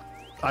now.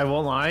 I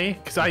won't lie,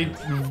 because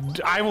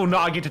I will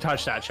not get to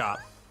touch that shop.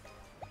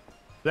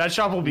 That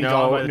shop will be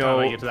gone by the time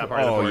I get to that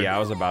part of the board. Oh yeah, I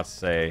was about to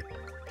say,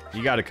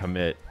 you got to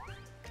commit.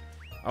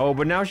 Oh,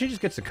 but now she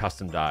just gets a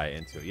custom die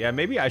into it. Yeah,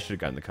 maybe I should have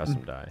gotten the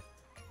custom die.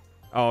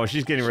 Oh,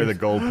 she's getting rid of the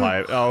gold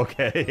pipe. Oh,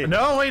 okay.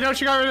 No, wait, no,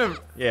 she got rid of.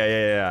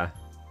 Yeah.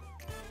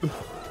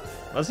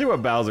 Let's see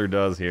what Bowser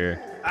does here.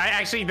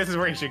 Actually, this is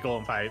where he should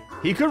golden pipe.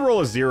 He could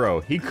roll a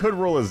 0. He could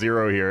roll a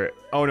 0 here.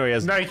 Oh no, he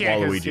has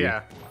Waluigi.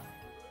 Yeah.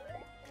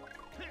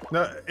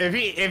 No,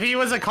 if he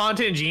was a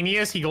content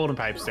genius, he golden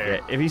pipes there.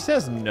 Yeah, if he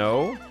says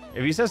no,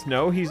 he's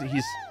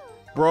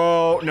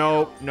bro,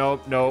 nope.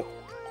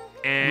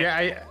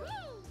 Yeah,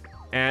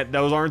 and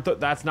those aren't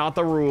that's not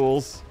the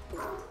rules.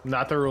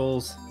 Not the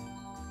rules.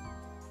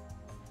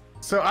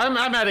 So I'm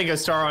adding a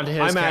star onto his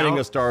count. I'm adding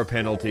a star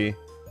penalty.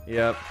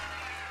 Yep.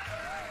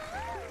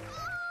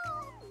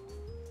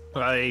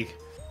 Like,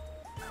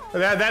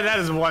 That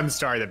is 1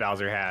 star that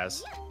Bowser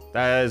has.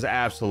 That is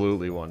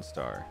absolutely 1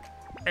 star.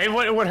 And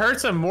what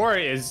hurts him more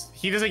is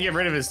he doesn't get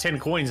rid of his 10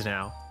 coins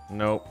now.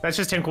 Nope. That's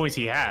just 10 coins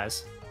he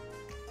has.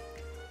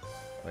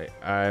 Wait,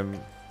 I'm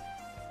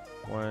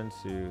 1,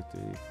 2, 3, 4,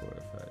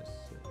 5,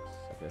 6.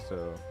 Okay,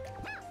 so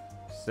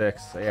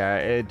 6. Yeah,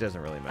 it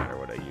doesn't really matter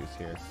what I use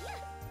here.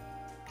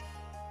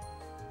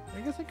 I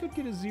guess I could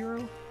get a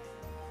 0.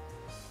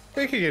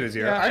 They could get a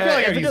 0. Yeah, I feel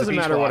like if it doesn't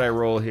matter what I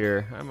roll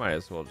here, I might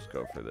as well just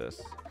go for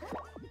this.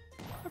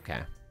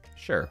 Okay,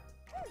 sure.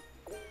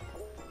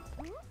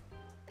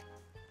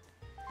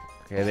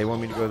 Okay, they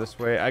want me to go this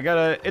way.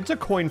 It's a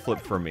coin flip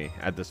for me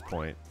at this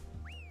point.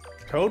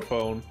 Code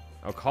phone.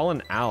 I'll call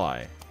an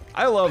ally.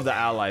 I love the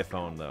ally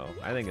phone though.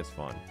 I think it's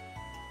fun.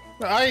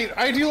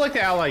 I do like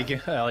the ally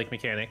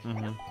mechanic.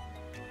 Mm-hmm.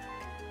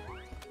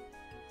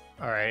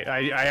 All right,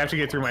 I have to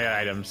get through my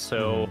items,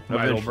 so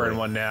I will burn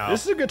one now.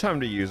 This is a good time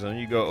to use them.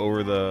 You go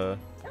over the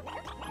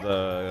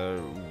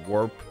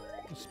warp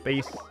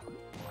space.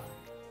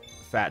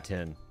 Fat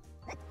tin.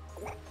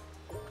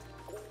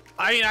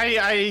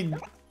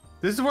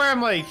 This is where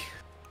I'm like,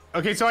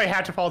 okay, so I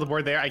have to follow the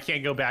board there. I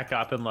can't go back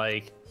up and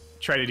like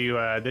try to do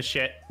this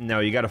shit. No,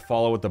 you got to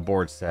follow what the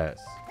board says.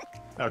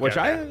 Okay, Which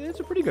it's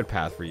a pretty good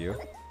path for you.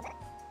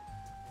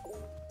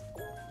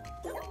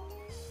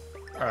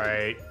 All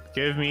right,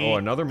 give me. Oh,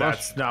 another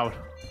mush. That's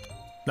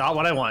not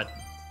what I want.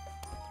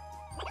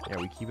 Yeah,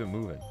 we keep it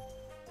moving.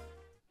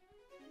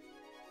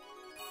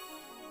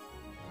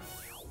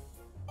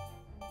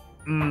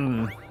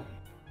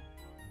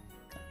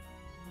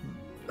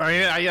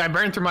 I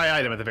burned through my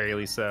item at the very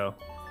least, so.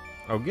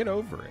 Oh, get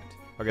over it.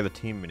 Okay, the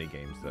team mini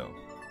games though.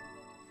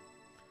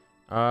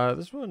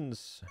 This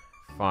one's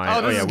fine.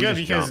 Oh, this is we good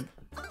just because. jump.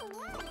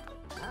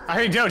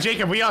 I know,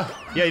 Jacob. We all.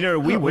 Yeah, you know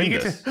we win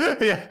this.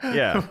 Yeah.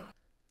 Yeah.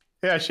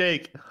 Yeah,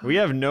 shake. We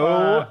have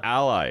no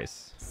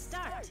allies.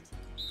 Start.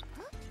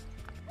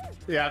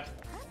 Yeah.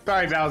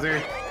 Sorry,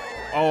 Bowser.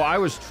 Oh, I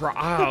was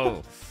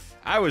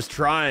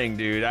trying,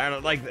 dude. I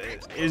don't like.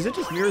 Is it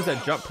just mirrors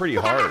that jump pretty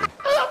hard?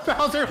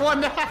 Bowser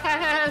won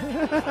that.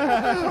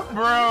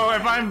 Bro,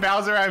 if I'm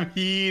Bowser, I'm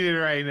heated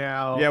right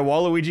now. Yeah,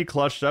 Waluigi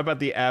clutched up at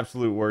the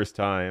absolute worst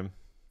time.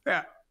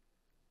 Yeah.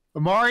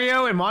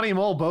 Mario and Monty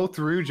Mole both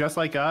threw just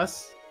like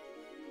us.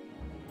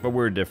 But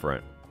we're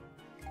different.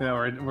 No,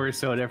 we're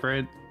so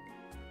different.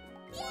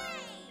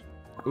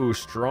 Ooh,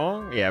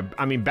 strong? Yeah,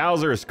 I mean,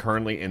 Bowser is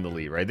currently in the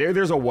lead, right?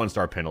 There's a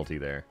 1-star penalty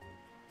there.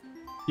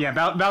 Yeah,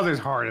 Bowser's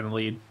hard in the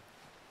lead.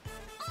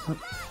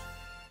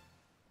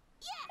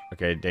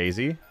 Okay,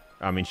 Daisy.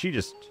 I mean, she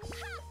just...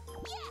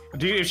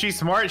 Dude, if she's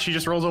smart, she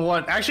just rolls a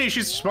 1. Actually, if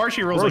she's smart,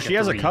 she rolls Bro, like she a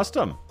has 3. a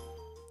custom.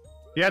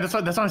 Yeah, that's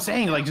what I'm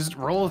saying. Like, just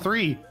roll a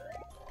 3.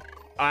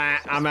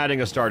 I'm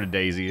adding a star to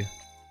Daisy.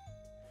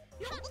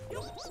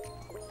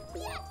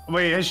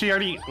 Wait, has she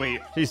already...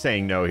 Wait. She's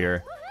saying no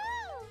here.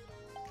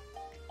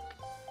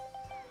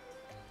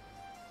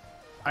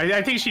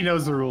 I think she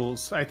knows the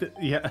rules.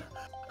 Yeah.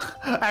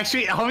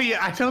 Actually,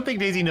 I don't think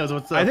Daisy knows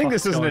what's. I think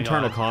this is an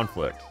internal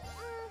conflict.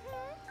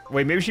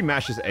 Wait, maybe she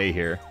mashes A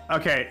here.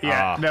 Okay.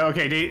 Yeah. No.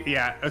 Okay.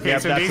 Yeah. Okay.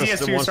 Yep, so that's Daisy has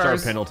the 2 1-star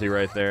stars. penalty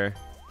right there.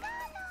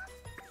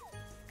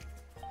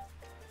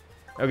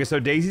 Okay, so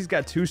Daisy's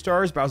got 2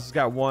 stars. Bowser's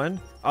got 1.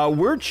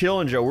 We're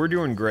chilling, Joe. We're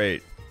doing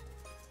great.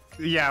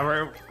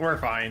 Yeah, we're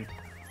fine.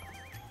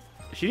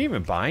 She didn't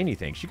even buy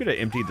anything. She could have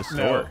emptied the store.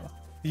 No.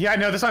 Yeah.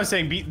 No. That's what I'm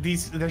saying.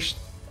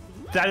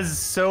 That is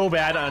so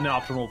bad an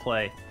optimal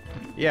play.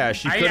 Yeah,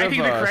 she I could think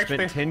the have correct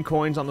spent 10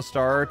 coins on the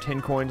star,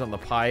 10 coins on the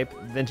pipe,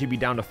 then she'd be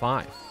down to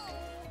 5.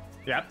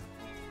 Yep.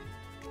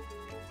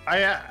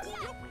 I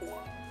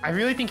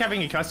really think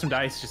having a custom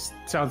dice just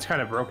sounds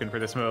kind of broken for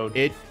this mode.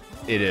 It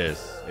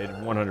is. It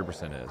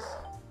 100% is.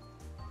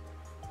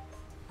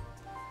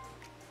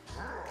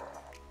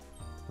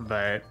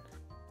 But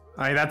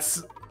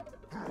that's.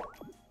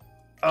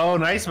 Oh,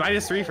 nice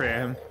 -3 for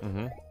him.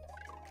 Mm-hmm.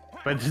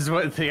 But this is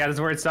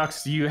where it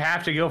sucks. You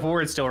have to go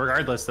forward still,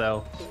 regardless,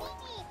 though.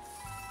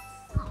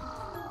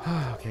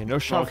 Okay, no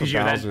shot for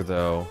Bowser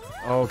though.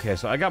 Okay,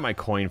 so I got my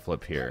coin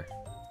flip here.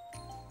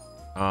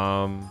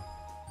 Yeah,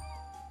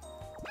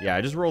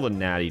 I just rolled a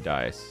natty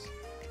dice.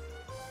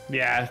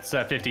 Yeah, it's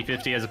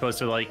 50-50 as opposed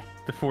to like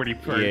the 40.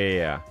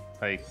 Yeah.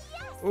 Like.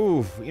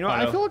 Oof, you know,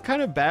 I feel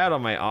kind of bad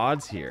on my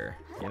odds here.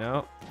 You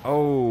know?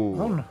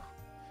 Oh.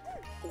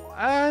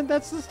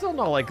 That's still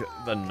not like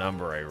the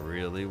number I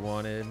really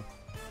wanted.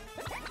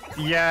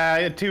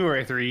 Yeah, 2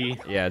 or 3.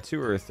 Yeah,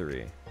 2 or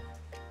 3.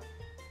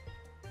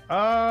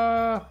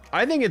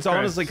 I think it's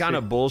honestly kind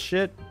of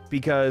bullshit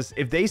because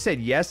if they said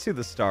yes to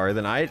the star,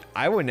 then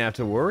I wouldn't have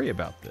to worry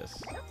about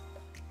this.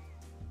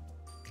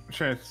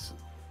 Sure.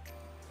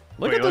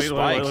 Look at the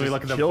spikes. Let me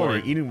look at the chilling,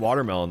 board. eating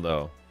watermelon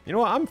though. You know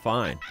what? I'm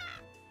fine.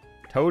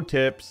 Toad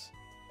tips.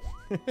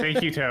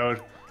 Thank you,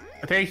 Toad.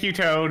 Thank you,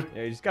 Toad.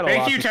 Yeah, you just got a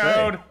lot to say.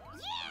 Toad.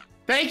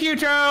 Thank you,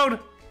 Toad.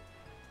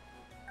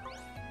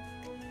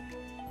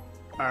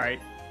 All right,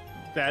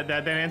 that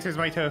answers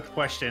my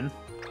question.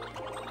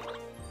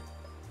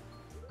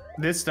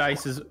 This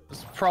dice is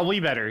probably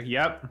better.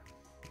 Yep.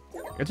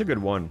 It's a good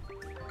one.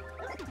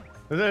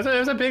 It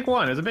was a big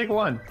one. It was a big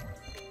one.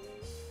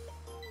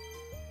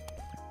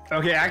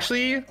 Okay,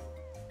 actually,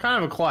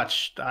 kind of a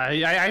clutch. I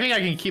think I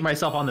can keep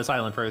myself on this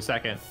island for a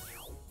second.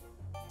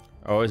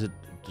 Oh, is it?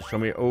 Just show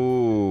me.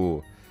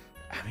 Oh,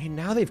 I mean,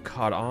 now they've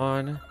caught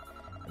on.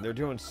 And they're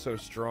doing so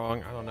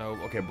strong. I don't know.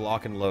 Okay,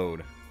 block and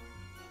load.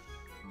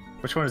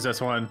 Which one is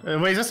this one?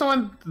 Wait, is this the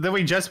one that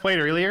we just played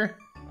earlier?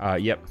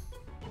 Yep.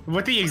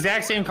 With the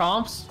exact same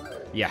comps?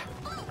 Yeah.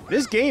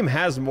 This game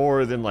has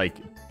more than like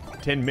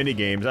 10 mini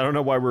games. I don't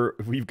know why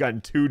we've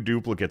gotten 2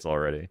 duplicates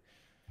already.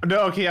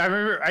 No, okay, I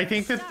remember. I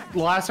think that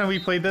last time we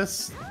played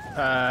this,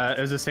 it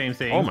was the same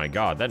thing. Oh my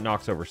god, that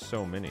knocks over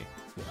so many.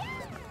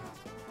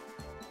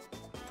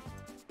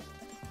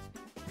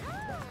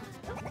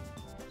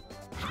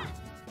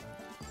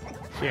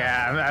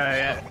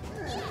 Yeah,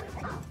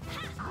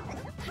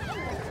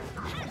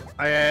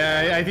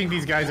 I think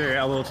these guys are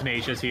a little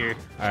tenacious here.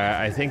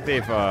 I think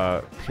they've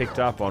picked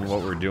up on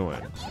what we're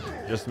doing.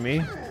 Just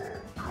me?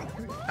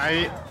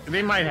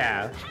 They might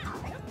have.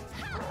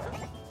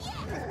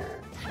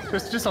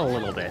 Just a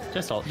little bit.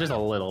 Just a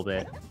little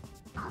bit.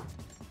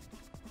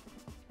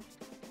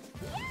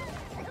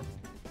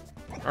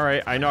 All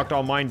right, I knocked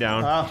all mine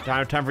down.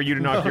 Time for you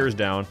to knock yours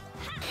down.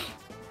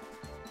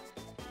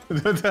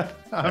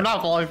 I'm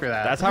not falling for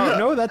that. That's how.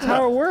 No, that's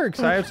how it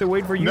works. I have to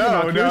wait for you to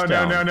knock yours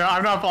down. No.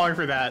 I'm not falling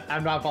for that.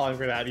 I'm not falling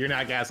for that. You're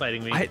not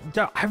gaslighting me.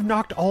 I've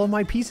knocked all of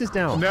my pieces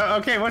down. No.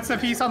 Okay. What's the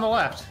piece on the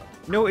left?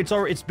 No,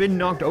 it's been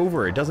knocked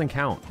over. It doesn't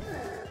count.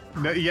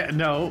 No. Yeah.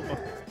 No.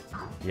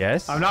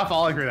 Yes. I'm not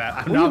falling for that.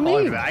 I'm not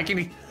falling for that.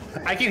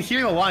 I can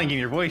hear the lying in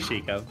your voice,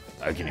 Jacob.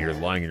 I can hear the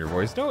lying in your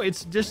voice. No,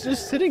 it's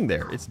just sitting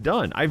there. It's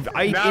done. It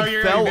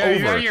you're, fell no,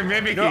 over. You're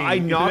mimicking. No, I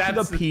knocked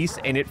the piece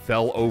and it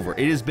fell over.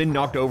 It has been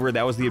knocked over.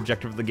 That was the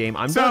objective of the game.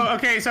 I'm done.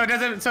 Okay, so it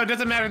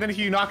doesn't matter then if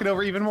you knock it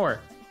over even more.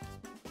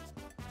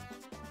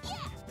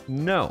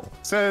 No.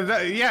 So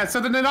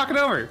then knock it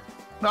over.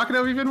 Knock it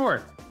over even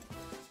more.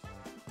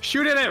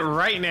 Shoot at it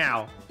right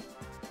now.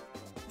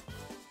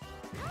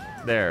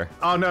 There.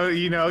 Oh no,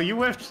 you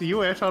whiffed.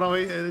 Hold on,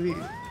 wait.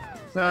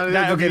 No,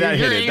 that hit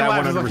it.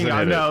 That 100% hit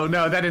it.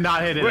 No, that did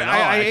not hit it. Wait, at all,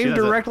 I aimed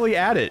directly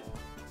at it.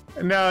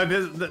 No,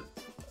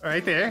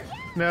 right there.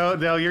 No,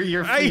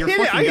 you're I hit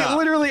it. I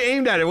literally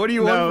aimed at it. What do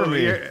you want from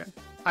me?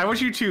 I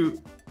want you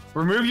to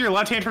remove your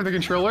left hand from the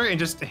controller and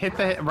just hit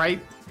the right.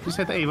 Just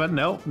hit the A button.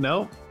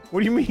 No.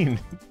 What do you mean?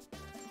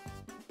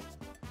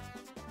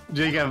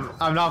 Jacob,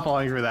 I'm not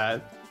falling for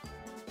that.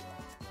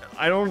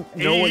 I don't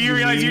know what you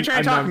realize mean. You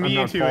tried talking me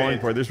into it. I'm not falling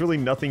for it. There's really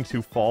nothing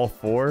to fall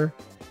for.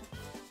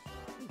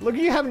 Look,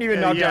 you haven't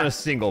even knocked down a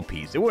single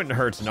piece. It wouldn't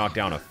hurt to knock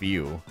down a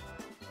few.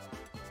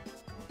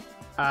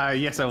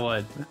 Yes, I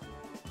would.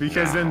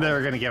 Because then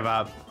they're gonna give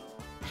up.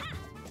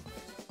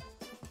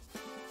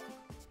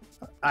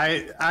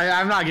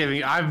 I'm not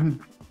giving.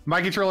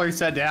 My controller is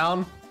set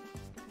down.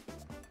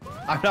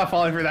 I'm not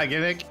falling for that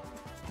gimmick.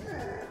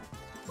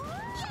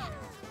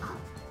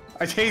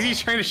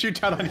 Daisy's trying to shoot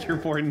down on your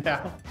board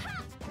now.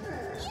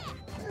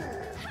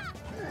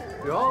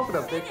 You all open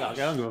up TikTok. I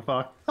don't give a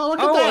fuck. Oh, look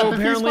at that.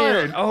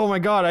 Apparently. Oh my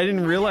god, I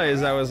didn't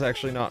realize I was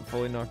actually not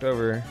fully knocked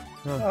over.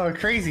 Oh,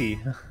 crazy.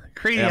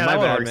 Crazy how that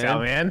works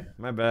out, man.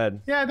 My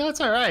bad. Yeah, no, it's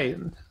alright.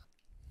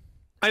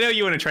 I know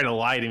you want to try to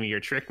lie to me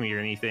or trick me or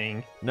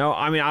anything. No,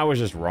 I mean, I was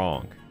just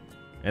wrong.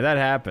 And that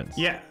happens.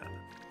 Yeah.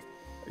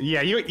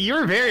 Yeah, you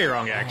were very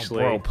wrong,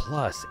 actually. Oh,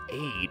 bro,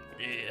 +8.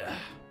 Yeah.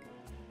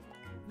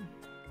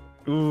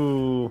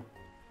 Ooh.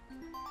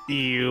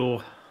 Ew.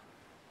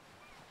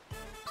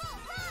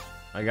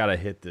 I gotta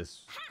hit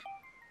this.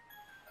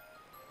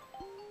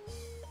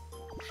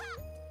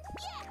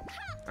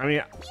 I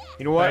mean,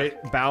 you know what?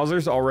 Right.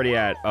 Bowser's already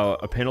at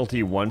a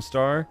penalty 1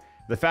 star.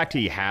 The fact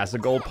he has a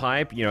gold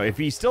pipe, if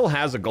he still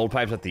has a gold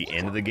pipe at the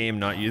end of the game,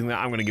 not using that,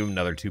 I'm gonna give him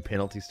another 2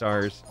 penalty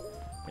stars.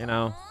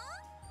 Yeah.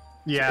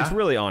 It's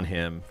really on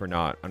him for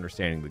not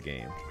understanding the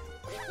game.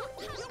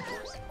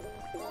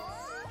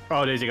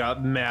 Oh, Daisy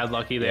got mad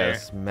lucky there.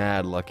 Yes,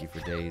 mad lucky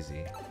for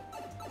Daisy.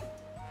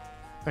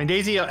 I mean,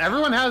 Daisy,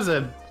 everyone has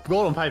a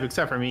golden pipe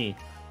except for me.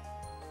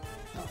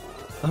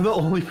 I'm the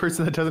only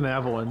person that doesn't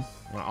have one.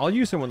 Well, I'll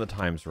use him when the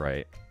time's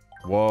right.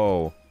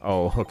 Whoa.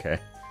 Oh, okay.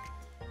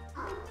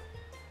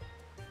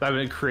 That would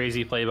be a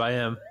crazy play by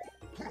him.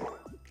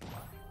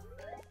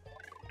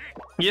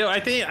 I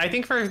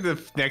think for the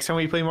next time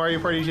we play Mario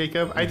Party,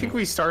 Jacob, I think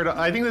this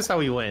is how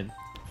we win.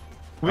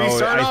 We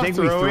start off we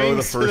throw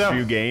the first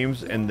few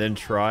games and then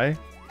try.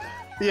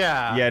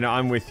 Yeah. Yeah, no,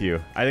 I'm with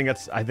you. I think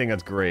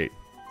that's great.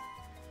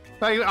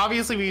 Like,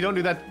 obviously, we don't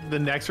do that the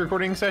next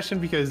recording session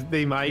because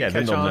they might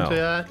catch on to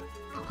that.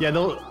 Yeah,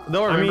 they'll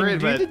remember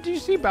it. But did you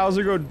see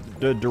Bowser go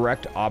the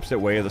direct opposite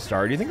way of the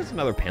star? Do you think it's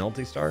another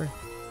penalty star?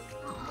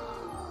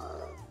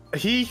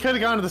 He could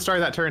have gone to the star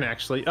that turn,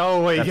 actually.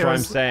 Oh wait, that's what I'm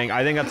saying.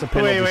 I think that's a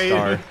penalty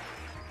star.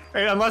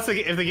 Wait, unless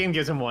if the game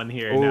gives him one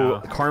here. Oh,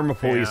 no. Karma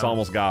Police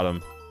almost got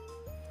him.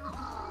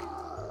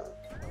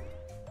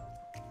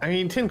 I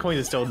mean, 10 coins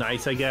is still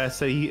nice, I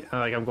guess.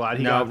 I'm glad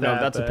he got that.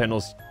 No, that's a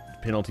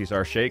penalty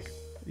star. Shake.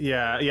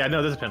 Yeah,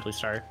 no, this is a penalty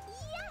star.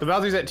 The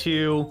Bowser's at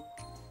 2.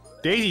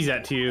 Daisy's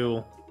at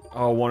 2.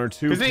 Oh, 1 or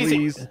 2,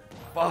 please.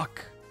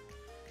 Fuck.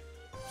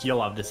 You'll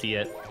love to see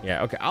it.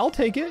 Yeah, okay, I'll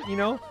take it, you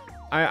know.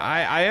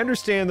 I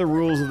understand the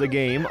rules of the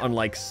game,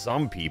 unlike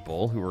some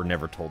people who were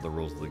never told the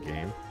rules of the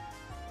game.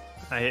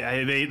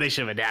 They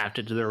should have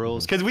adapted to the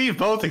rules, because we've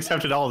both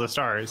accepted all the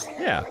stars.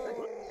 Yeah.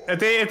 If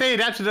they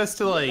adapted us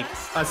to, like,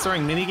 us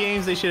throwing mini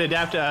games, they should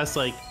adapt to us,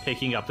 like,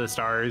 picking up the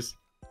stars.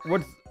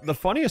 What the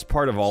funniest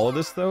part of all of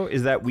this, though,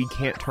 is that we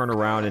can't turn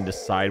around and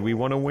decide we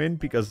want to win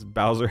because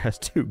Bowser has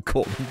 2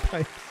 golden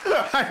pipes.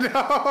 I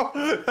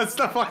know! That's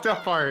the fucked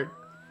up part.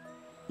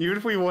 Even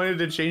if we wanted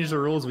to change the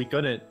rules, we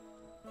couldn't.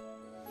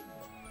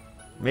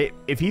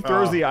 If he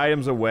throws the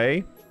items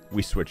away,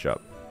 we switch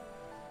up.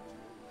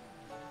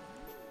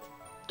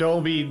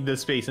 Don't be the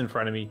space in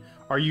front of me.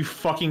 Are you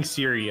fucking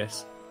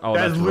serious? Oh,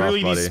 that's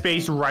literally rough, the buddy.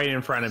 space right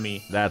in front of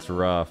me. That's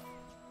rough.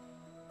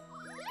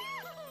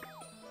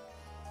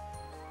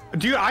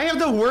 Dude, I have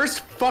the worst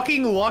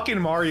fucking luck in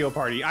Mario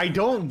Party. I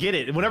don't get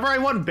it. Whenever I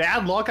want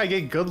bad luck, I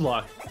get good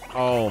luck.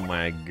 Oh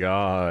my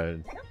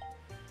god.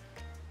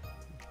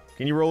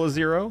 Can you roll a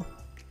 0?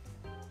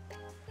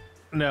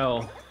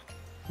 No.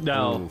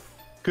 No. Oof.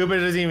 Koopa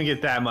doesn't even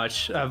get that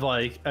much of,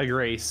 like, a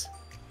grace.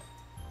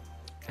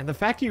 And the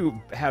fact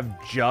you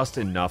have just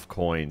enough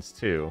coins,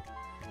 too.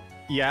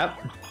 Yep.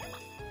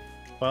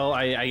 Well,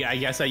 I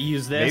guess I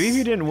use this. Maybe if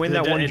you didn't win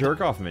that one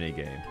jerk-off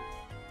minigame.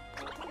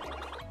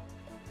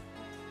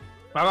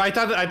 I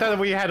thought that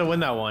we had to win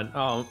that one.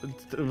 Oh,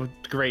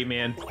 great,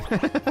 man.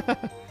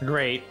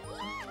 Great.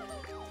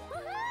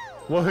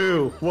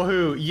 Woohoo!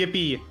 Woohoo!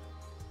 Yippee!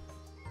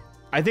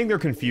 I think they're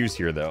confused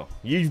here, though.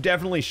 You've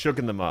definitely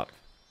shooken them up.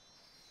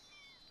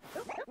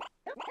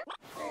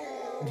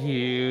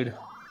 Dude.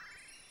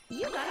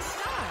 You got a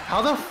star.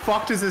 How the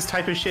fuck does this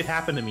type of shit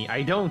happen to me?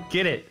 I don't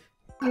get it.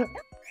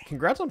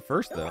 Congrats on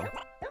first, though.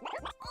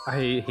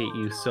 I hate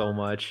you so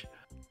much.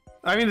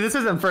 I mean, this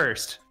isn't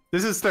first.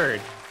 This is third,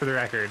 for the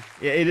record.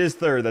 Yeah, it is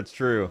third, that's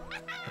true.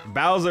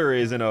 Bowser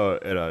is in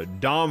a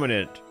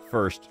dominant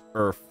first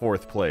or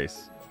fourth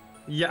place.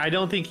 Yeah, I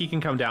don't think he can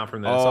come down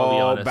from this, I'll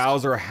be honest.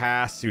 Bowser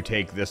has to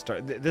take this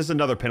star. This is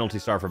another penalty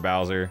star for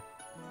Bowser.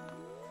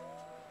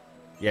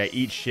 Yeah,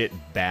 eat shit,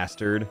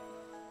 bastard.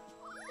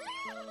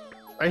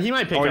 He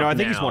might pick up no, I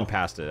think now. he's one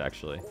past it,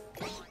 actually.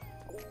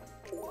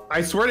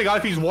 I swear to God,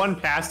 if he's one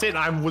past it and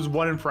I was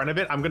one in front of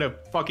it, I'm gonna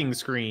fucking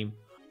scream.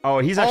 Oh,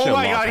 he's actually Oh a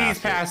my lot God, he's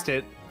past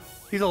it.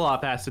 He's a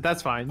lot past it.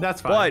 That's fine.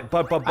 That's fine.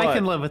 But I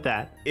can live with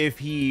that. If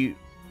he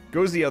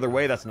goes the other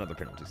way, that's another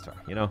penalty star,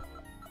 you know?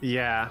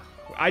 Yeah.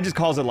 I just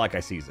calls it like I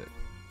sees it.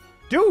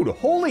 Dude,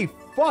 holy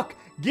fuck!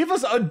 Give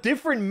us a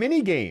different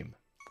minigame!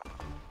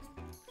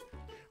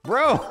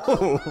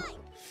 Bro!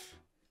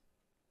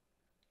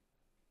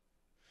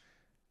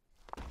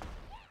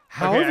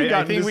 How have you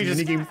gotten this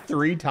minigame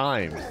 3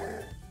 times?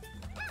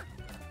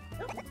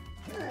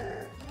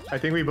 I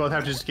think we both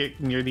have to just get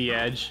near the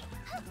edge.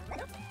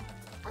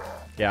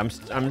 Yeah,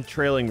 I'm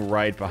trailing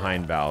right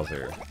behind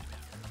Bowser.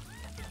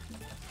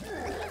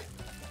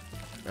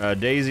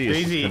 Daisy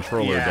is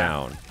controller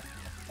down.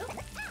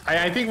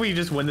 I think we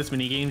just win this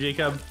minigame,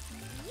 Jacob.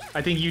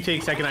 I think you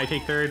take second, I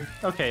take third.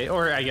 Okay,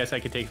 or I guess I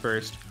could take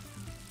first.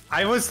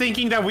 I was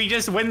thinking that we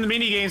just win the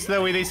minigames so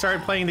that way they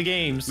start playing the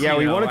games. Yeah,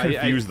 we want to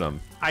confuse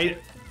them.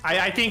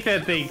 I think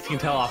that they can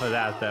tell off of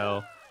that,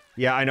 though.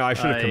 Yeah, I know. I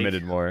should have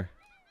committed more.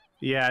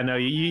 Yeah, no,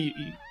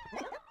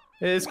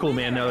 it's cool,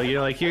 man. No,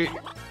 you're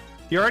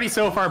already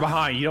so far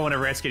behind. You don't want to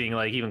risk getting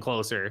like even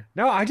closer.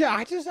 No, I just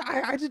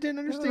didn't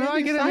understand. No,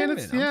 I get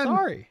it, man. I'm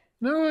sorry.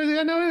 No,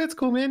 it's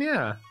cool, man.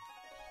 Yeah.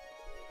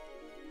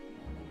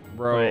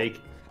 Bro, like,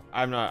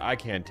 I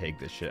can't take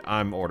this shit.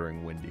 I'm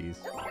ordering Wendy's.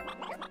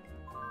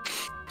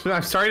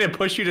 I'm sorry to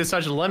push you to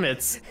such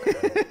limits.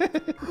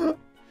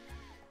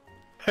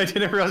 I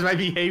didn't realize my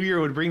behavior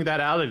would bring that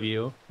out of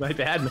you. My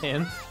bad,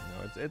 man.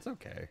 No, it's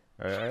okay.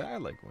 I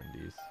like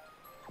Wendy's.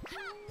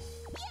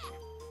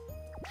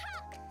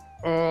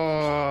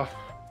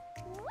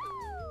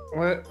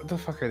 What the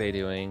fuck are they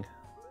doing?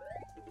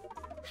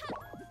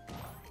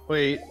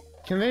 Wait,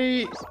 can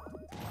they...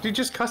 Dude,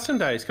 just custom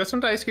dice. Custom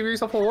dice, give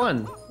yourself a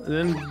 1.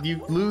 Then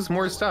you lose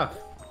more stuff.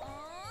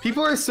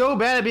 People are so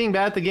bad at being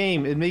bad at the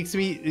game. It makes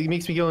me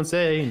go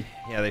insane.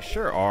 Yeah, they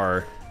sure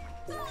are.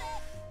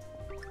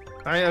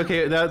 Alright,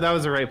 okay, that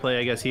was the right play,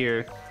 I guess,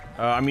 here.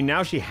 I mean,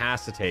 now she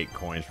has to take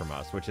coins from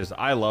us, which is...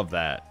 I love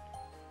that.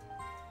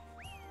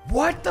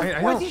 What the...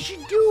 What is she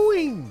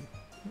doing?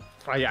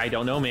 I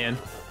don't know, man.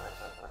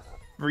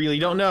 Really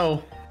don't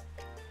know.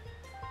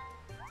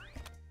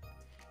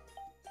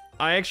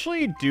 I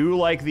actually do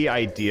like the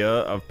idea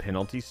of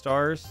penalty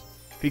stars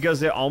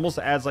because it almost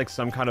adds like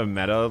some kind of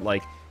meta.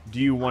 Like, do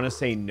you want to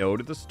say no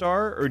to the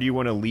star or do you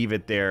want to leave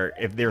it there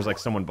if there's like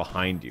someone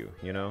behind you,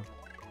 you know?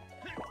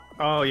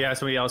 Oh yeah,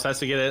 somebody else has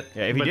to get it.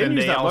 Yeah, if he didn't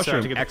use that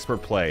mushroom,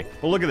 expert play.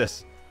 Well, look at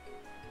this.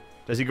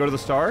 Does he go to the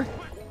star?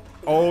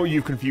 Oh,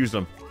 you confused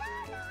him.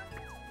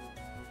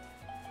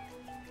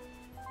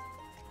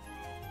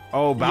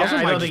 Oh, Bowser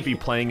might just be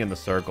playing in the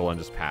circle and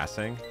just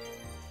passing.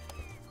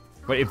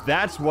 But if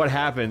that's what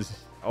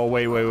happens, Oh,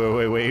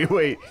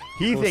 wait.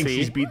 He thinks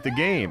he's beat the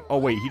game. Oh,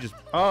 wait, he just...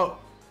 Oh.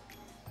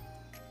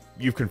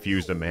 You've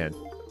confused him, man.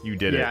 You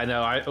did it. Yeah,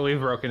 no, we've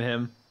broken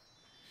him.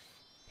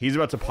 He's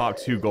about to pop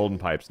 2 golden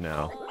pipes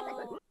now.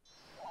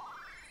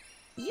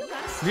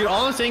 Dude,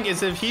 all I'm saying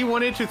is if he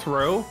wanted to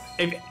throw...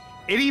 If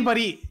any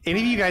of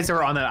you guys that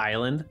were on that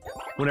island,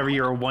 whenever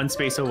you were 1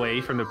 space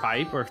away from the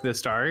pipe or the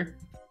star,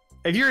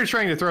 if you were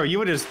trying to throw, you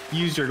would just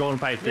use your golden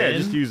pipe Yeah,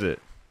 just use it.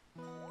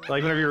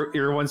 Like whenever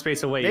you're 1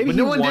 space away. Maybe but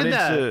no one one did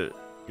that. to...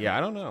 Yeah,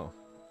 I don't know.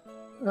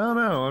 I don't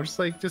know. I'm just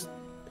like,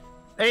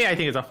 A, I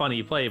think it's a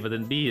funny play, but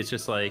then B, it's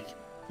just like...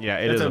 Yeah,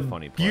 it is a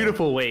funny play.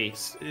 Beautiful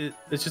waste.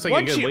 It's just like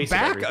what, a good waste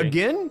back of everything.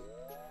 again?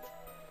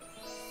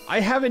 I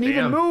haven't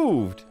even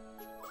moved.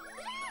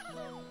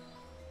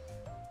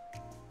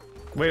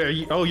 Wait, are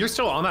you... Oh, you're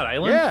still on that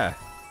island? Yeah.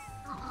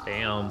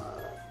 Damn.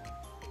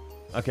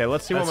 Okay,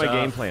 let's see what my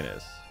game plan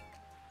is.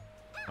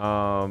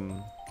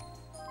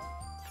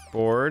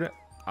 Board.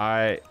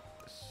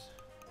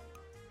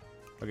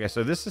 Okay,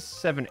 so this is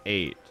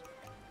 7-8.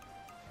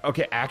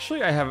 Okay,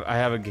 actually, I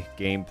have a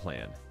game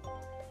plan.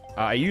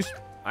 I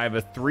have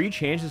a 3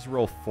 chances to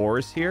roll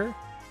 4s here.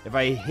 If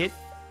I hit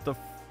the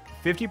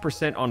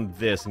 50% on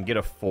this and get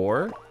a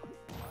 4,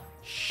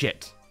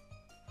 shit.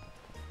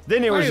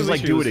 Then it was just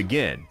like do it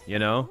again, you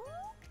know?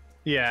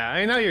 Yeah,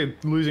 I know you're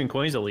losing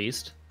coins at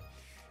least.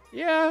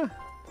 Yeah.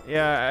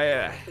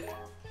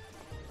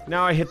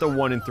 Now I hit the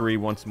 1 and 3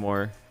 once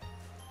more.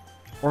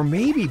 Or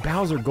maybe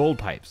Bowser Gold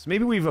Pipes.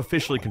 Maybe we've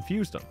officially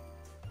confused them.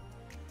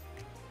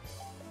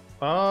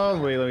 Oh,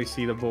 wait, let me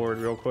see the board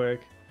real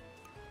quick.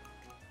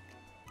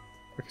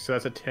 Okay, so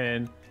that's a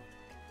 10.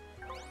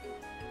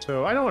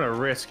 So I don't want to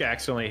risk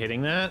accidentally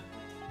hitting that.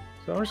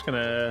 So I'm just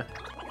gonna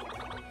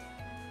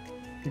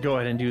go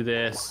ahead and do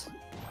this.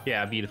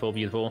 Yeah, beautiful,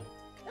 beautiful.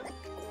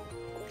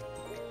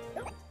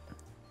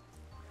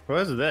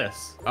 What is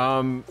this?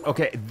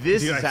 Okay,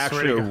 this is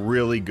actually a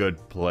really good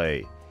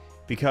play.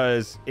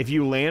 Because if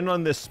you land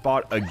on this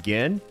spot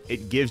again,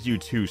 it gives you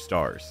 2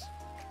 stars.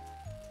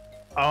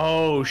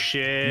 Oh,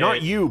 shit.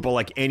 Not you, but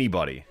like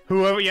anybody.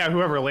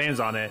 Whoever lands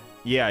on it.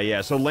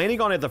 Yeah. So landing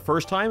on it the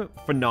first time,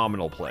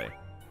 phenomenal play.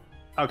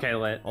 Okay,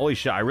 lit. Holy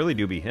shit, I really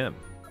do beat him.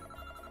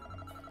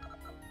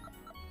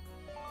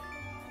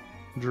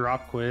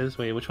 Drop quiz.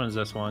 Wait, which one is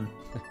this one?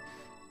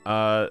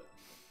 I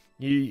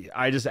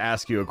just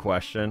ask you a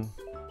question.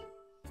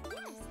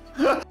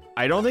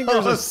 I don't think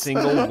there's a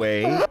single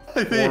way for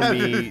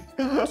me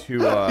to...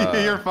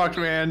 You're fucked,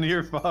 man.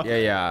 You're fucked.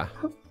 Yeah.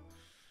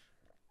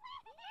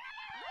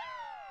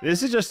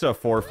 This is just a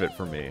forfeit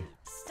for me.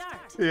 Start.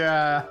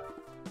 Yeah.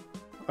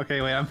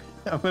 Okay, wait. I'm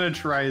gonna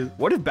try.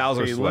 What if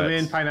Bowser sweats?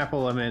 Lemon,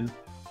 pineapple, lemon.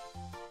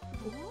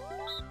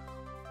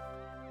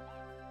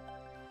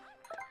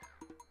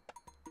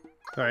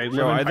 All right,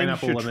 lemon, I think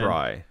pineapple, you should lemon.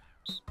 try.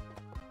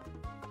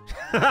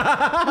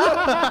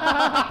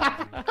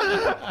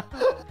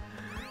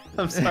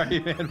 I'm sorry,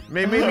 man.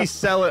 Maybe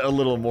sell it a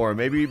little more.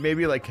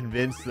 Maybe like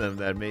convince them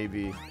that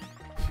maybe.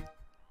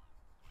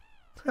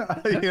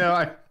 You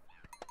know,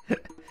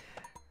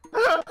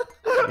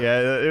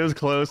 Yeah, it was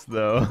close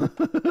though.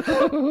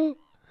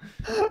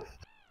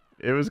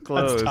 It was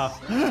close. That's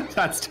tough.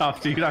 That's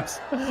tough, dude. I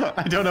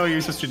don't know what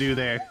you're supposed to do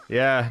there.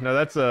 Yeah, no,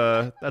 that's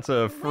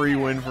a free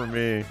win for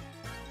me.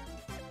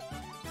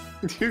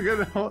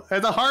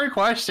 It's a hard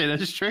question.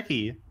 It's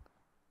tricky.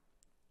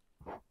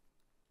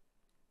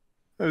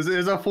 It was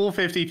a full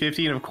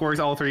 50-50, and of course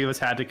all 3 of us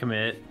had to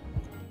commit.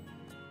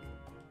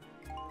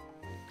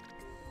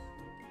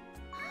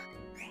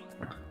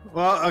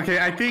 Well, okay,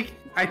 I think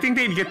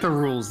they'd get the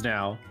rules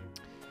now.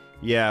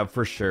 Yeah,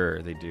 for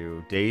sure they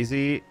do.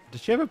 Daisy,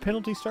 does she have a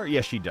penalty star?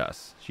 Yes, she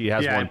does. She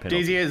has 1 penalty.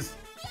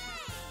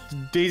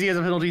 Daisy has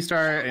a penalty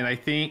star, and I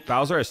think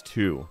Bowser has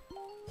 2.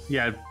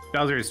 Yeah,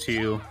 Bowser has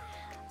 2.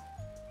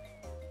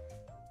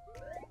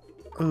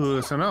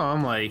 Ooh, so now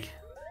I'm like,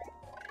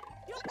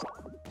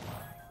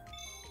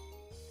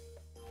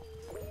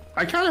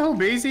 I kind of hope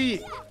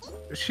Daisy,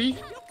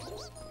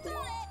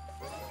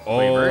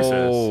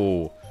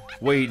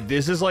 Wait,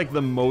 this is like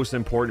the most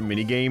important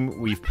minigame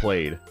we've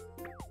played.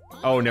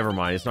 Oh, never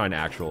mind. It's not an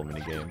actual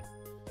minigame.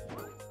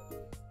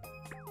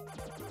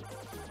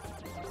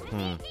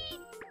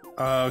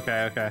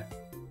 Okay.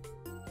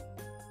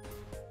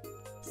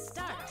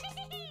 Start.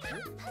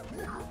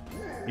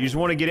 You just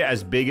want to get it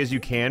as big as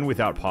you can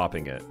without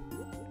popping it.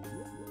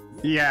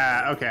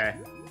 Yeah, okay.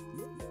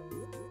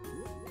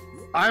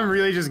 I'm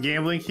really just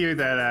gambling here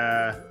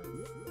that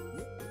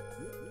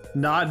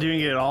not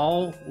doing it at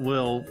all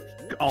will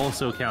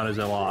also count as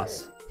a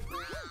loss.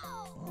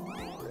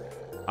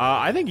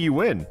 I think you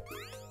win.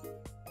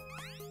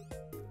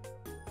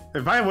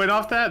 If I win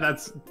off that,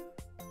 that's...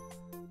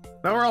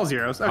 No, we're all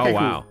zeros. Okay, oh,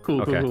 wow.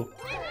 Cool.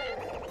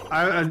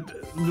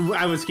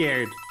 I was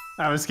scared.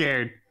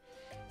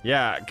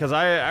 Yeah, because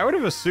I would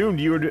have assumed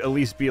you would at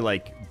least be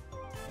like...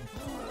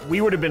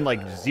 We would have been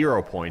like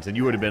 0 points, and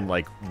you would have been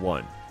like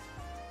 1.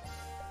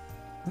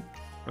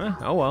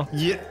 Oh well.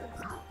 Yeah.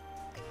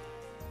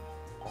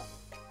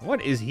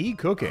 What is he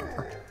cooking?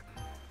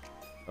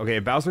 Okay,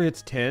 Bowser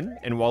hits 10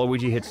 and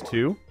Waluigi hits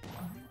 2.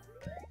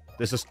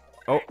 This is...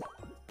 Oh,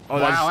 wow,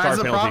 that's a star as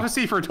a penalty.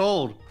 prophecy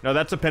foretold. No,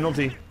 that's a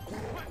penalty.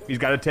 He's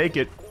got to take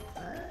it.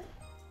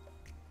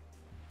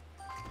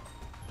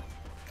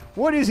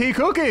 What is he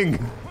cooking?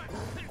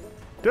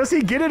 Does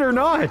he get it or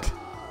not?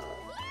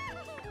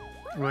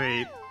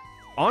 Wait.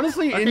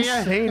 Honestly, Okay,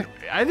 insane.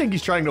 yeah. I think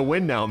he's trying to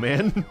win now,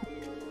 man.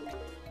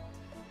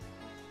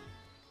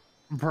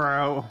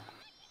 Bro.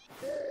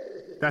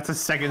 That's a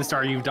second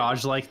star you've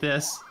dodged like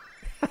this.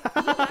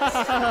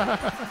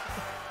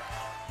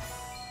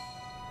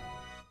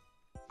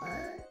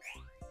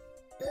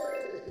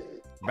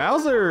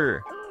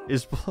 Bowser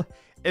is...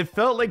 It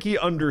felt like he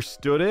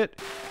understood it,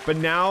 but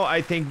now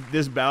I think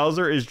this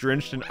Bowser is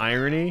drenched in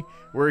irony,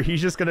 where he's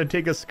just gonna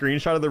take a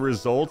screenshot of the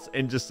results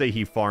and just say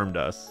he farmed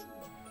us.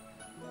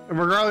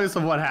 Regardless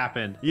of what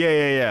happened.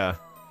 Yeah.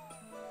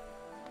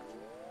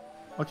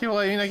 Okay, well,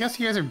 I mean, I guess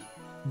you guys are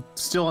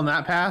still on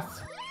that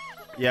path.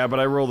 Yeah,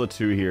 but I rolled a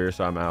 2 here,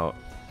 so I'm out.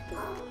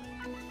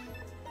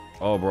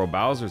 Oh, bro,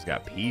 Bowser's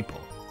got people.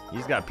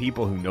 He's got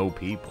people who know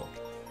people.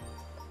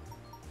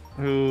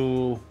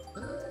 Who...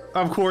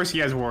 Of course he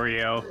has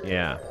Wario.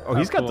 Yeah. Oh,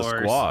 he's got the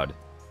squad.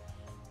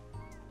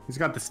 He's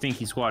got the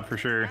stinky squad for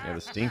sure. Yeah, the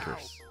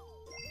stinkers.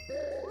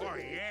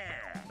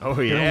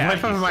 Oh, yeah. What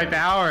from my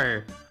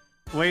power?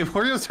 Wait,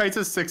 Wario's tights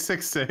is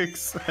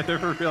 666. I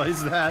never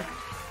realized that.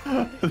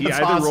 He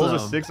That's either rolls a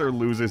awesome. 6 or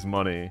loses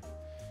money.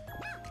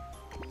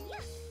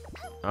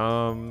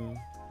 My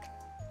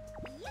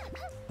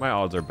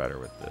odds are better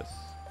with this.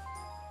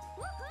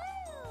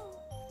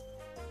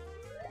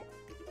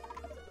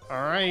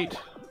 All right.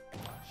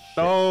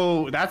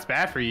 Oh, that's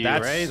bad for you,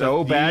 That's right?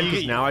 so bad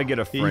because now I get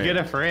a friend. You get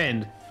a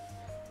friend.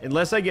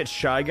 Unless I get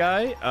Shy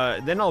Guy,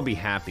 then I'll be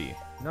happy.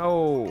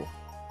 No.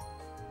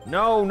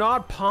 No,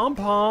 not Pom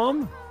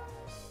Pom.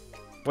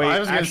 Wait, I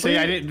was gonna actually, say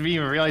I didn't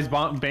even realize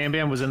Bam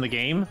Bam was in the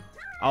game.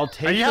 I'll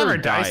take you have her her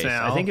dice dice.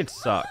 now. I think it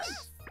sucks.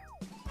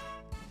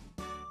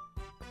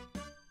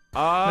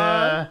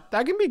 Nah,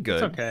 that can be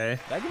good. it's okay.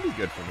 That can be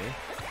good for me.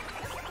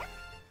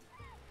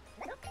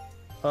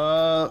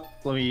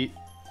 Let me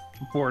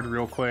board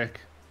real quick.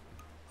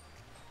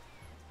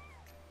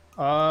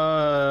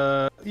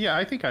 Yeah,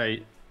 I think I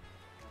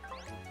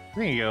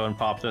can go and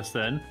pop this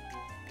then.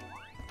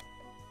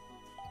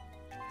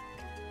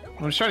 I'm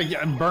gonna try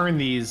to burn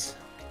these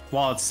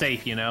while it's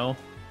safe, you know?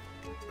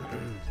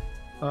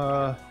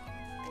 Yeah,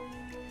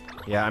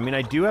 I mean,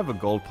 I do have a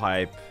gold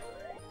pipe.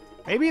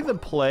 Maybe the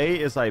play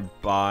is I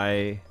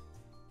buy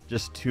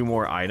just 2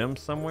 more items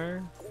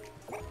somewhere.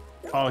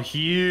 Oh,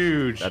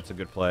 huge. That's a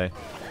good play.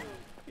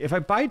 If I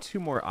buy 2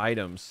 more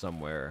items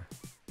somewhere,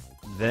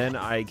 then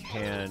I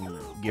can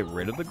get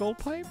rid of the gold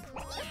pipe.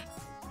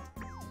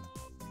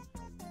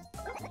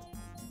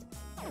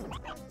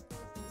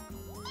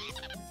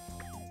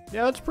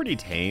 Yeah, that's pretty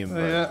tame,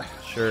 but Yeah.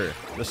 sure.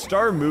 The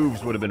star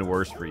moves would have been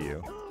worse for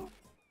you.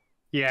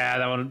 Yeah,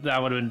 that would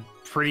have been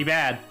pretty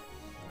bad.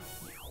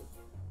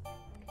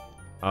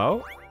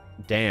 Oh?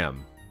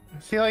 Damn.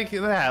 See, like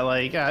that,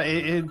 like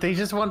they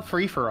just want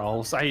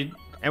free-for-alls. And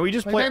we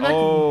just Like, play... they're not-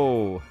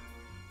 Oh!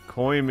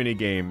 Coin mini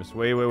games.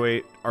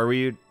 Wait. Are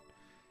we...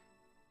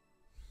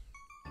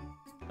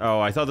 Oh,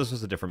 I thought this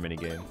was a different mini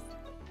game.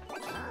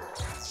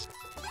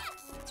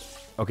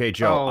 Okay,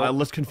 Joe,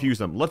 let's confuse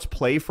them. Let's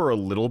play for a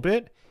little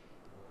bit,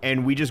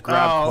 and we just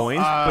grab coins,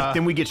 but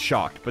then we get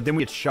shocked. But then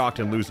we get shocked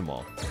and lose them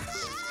all.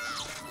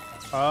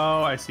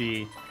 Oh, I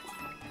see.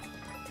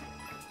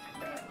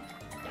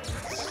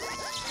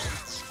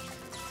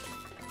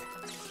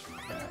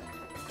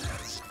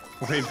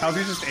 Wait,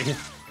 Bowser just ate. Can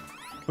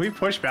we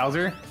push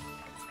Bowser?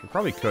 We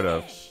probably could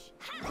have.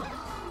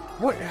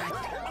 What?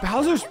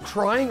 Bowser's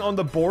trying on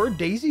the board?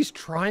 Daisy's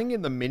trying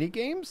in the mini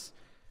games?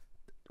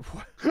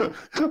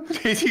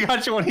 Daisy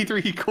got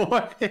 23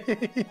 coins.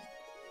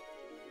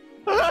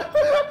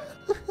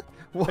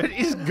 What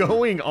is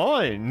going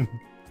on?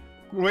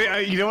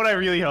 Wait, you know what I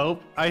really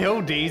hope? I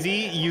hope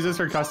Daisy uses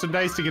her custom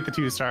dice to get the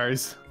 2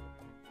 stars.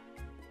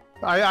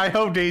 I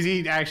hope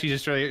Daisy actually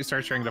just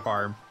starts trying to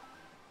farm.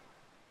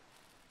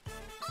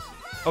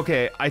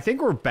 Okay, I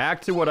think we're back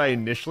to what I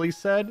initially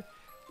said,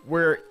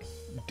 where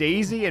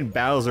Daisy and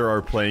Bowser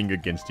are playing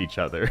against each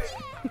other.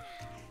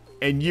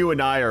 And you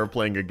and I are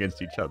playing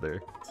against each other.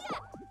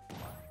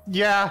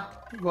 Yeah,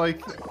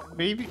 like,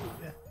 maybe...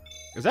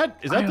 Is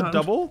that the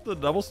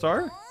double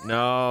star?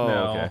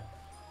 No. Okay.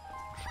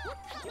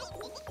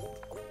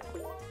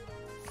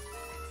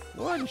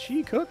 What is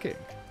she cooking?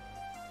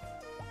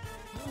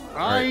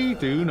 I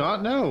do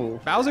not know.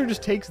 Bowser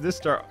just takes this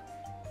star.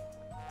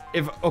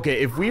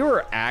 If we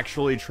were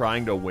actually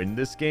trying to win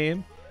this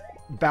game,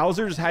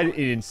 Bowser just had an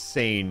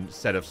insane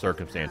set of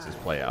circumstances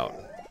play out.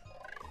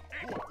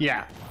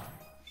 Yeah.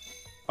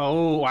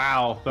 Oh,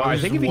 wow. I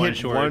think if he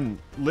hit one,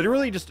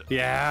 literally just...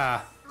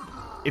 Yeah.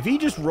 If he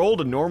just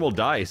rolled a normal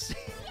dice,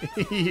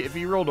 if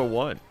he rolled a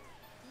 1.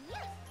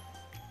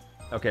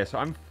 Okay, so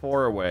I'm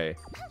 4 away.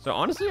 So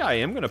honestly, I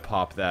am going to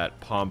pop that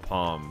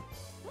pom-pom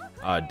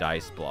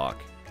dice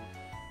block.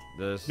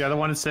 The other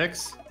one is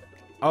 6?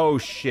 Oh,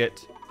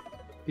 shit.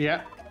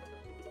 Yeah.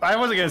 I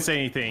wasn't gonna say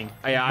anything.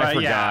 Yeah, I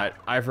forgot.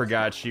 I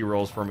forgot she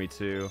rolls for me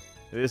too.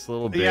 This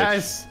little bitch.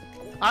 Yes.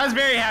 I was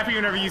very happy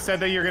whenever you said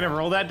that you're gonna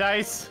roll that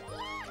dice.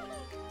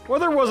 Well,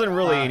 there wasn't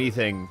really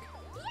anything.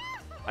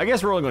 I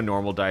guess rolling on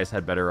normal dice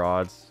had better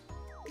odds.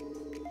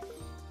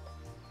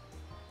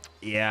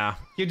 Yeah.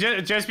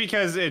 Just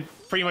because it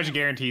pretty much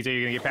guarantees that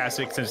you're gonna get past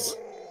it, since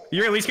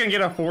you're at least gonna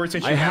get a 4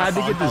 since you I have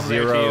had to get the pom-pom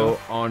there, 0 too.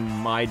 on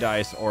my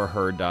dice or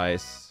her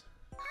dice.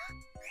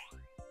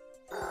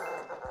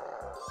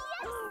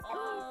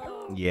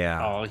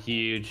 Yeah. Oh,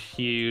 huge,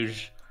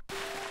 huge.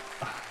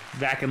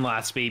 Back in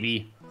last,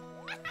 baby.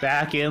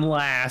 Back in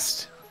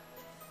last.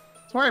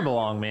 It's where I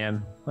belong,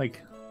 man.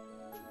 Like,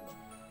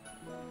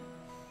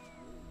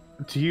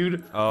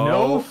 dude. Oh.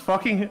 No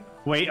fucking.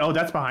 Wait. Oh,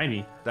 that's behind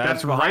me.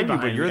 That's behind you,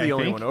 but you're the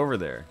only one over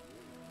there.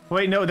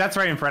 Wait, no, that's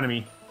right in front of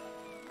me.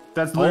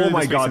 That's Oh literally my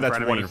the space god, in that's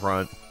front of one me. in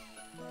front.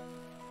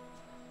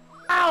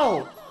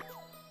 Ow!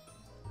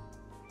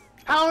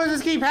 How does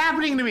this keep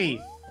happening to me?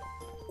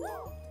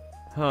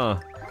 Huh.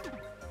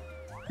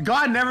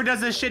 God never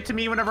does this shit to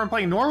me whenever I'm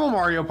playing normal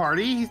Mario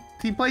Party.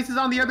 He places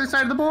on the other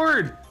side of the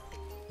board.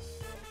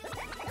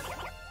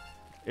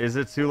 Is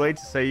it too late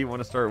to say you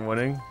want to start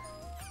winning?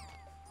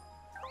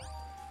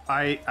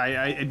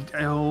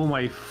 Oh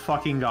my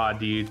fucking god,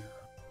 dude.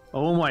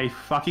 Oh my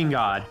fucking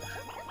god.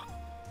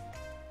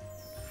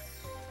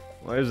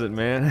 What is it,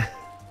 man?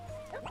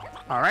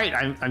 All right,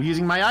 I'm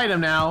using my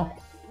item now.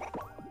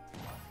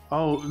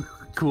 Oh,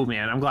 cool,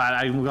 man. I'm glad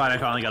I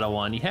finally got a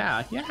 1.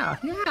 Yeah.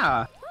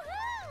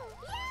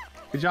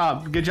 Good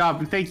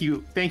job. Thank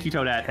you,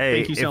 Toadette. Hey,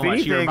 thank you so if much.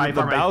 anything, You're by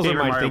the far my Bowser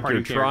favorite might Mario think Party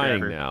you're character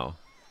trying ever. now.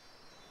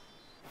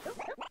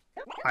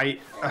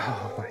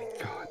 Oh my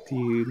god,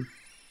 dude.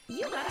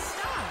 You got a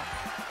star.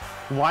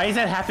 Why has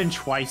that happened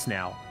twice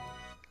now?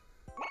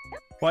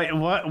 Why?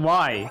 What?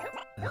 Why?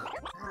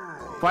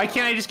 Why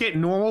can't I just get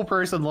normal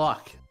person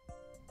luck?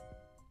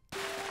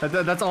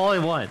 That's all I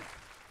want.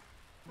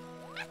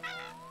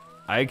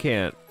 I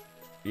can't.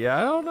 Yeah,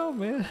 I don't know,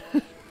 man.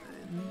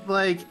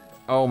 Like.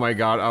 Oh my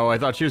god. Oh, I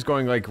thought she was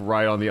going like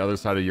right on the other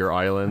side of your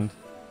island.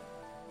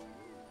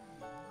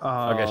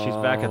 Okay, she's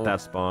back at that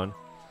spawn.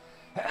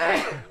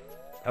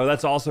 Oh,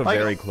 that's also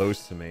very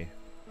close to me.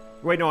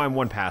 Wait, no, I'm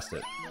one past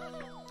it.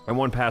 I'm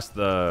one past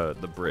the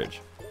bridge.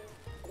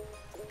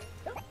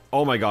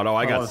 Oh my god, oh,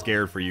 I got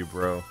scared for you,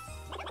 bro.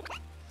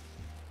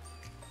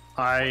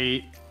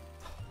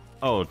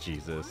 Oh,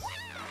 Jesus.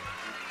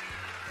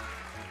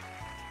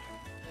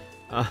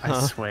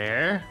 I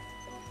swear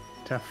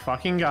to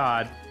fucking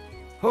god.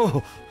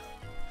 Oh,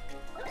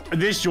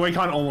 This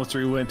Joy-Con almost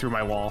went through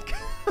my wall.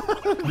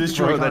 This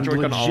bro, Joy-Con that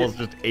Joy-Con legit. almost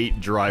just ate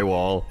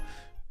drywall.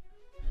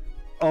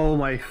 Oh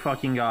my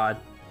fucking god.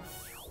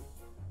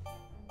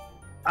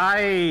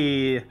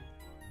 I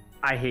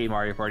hate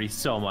Mario Party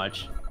so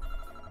much.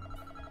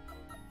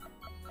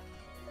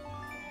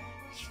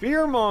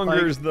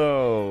 Spheremongers,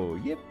 though.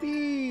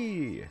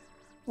 Yippee!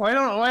 Why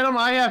don't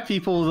I have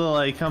people to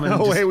like come and?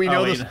 No way, we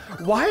know wait. this.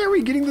 Why are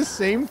we getting the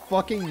same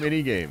fucking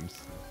mini games?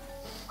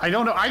 I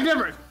don't know.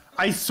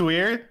 I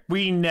swear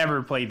we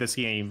never played this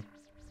game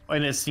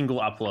in a single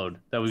upload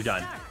that we've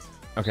done.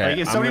 Okay. Like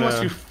if somebody wants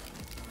to.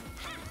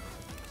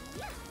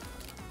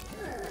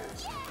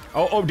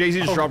 Oh,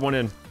 Daisy just dropped one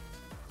in.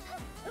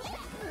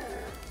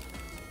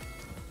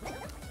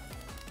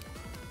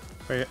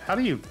 Wait, how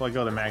do you let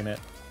go of the magnet?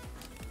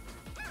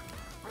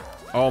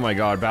 Oh my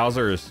god,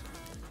 Bowser is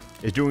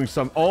doing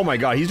some. Oh my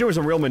god, he's doing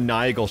some real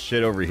maniacal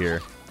shit over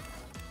here.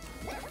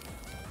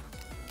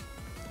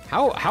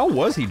 How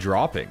was he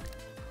dropping?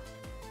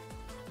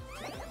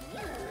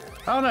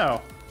 I don't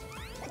know.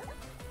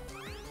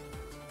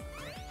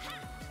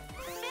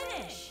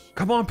 Finish.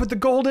 Come on, put the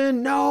gold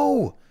in.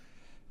 No.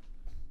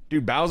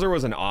 Dude, Bowser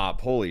was an op.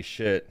 Holy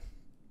shit.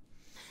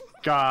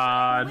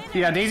 God.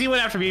 Yeah, Daisy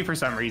went after me for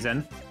some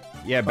reason.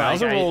 Yeah,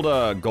 Bowser rolled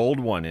a gold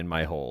one in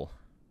my hole.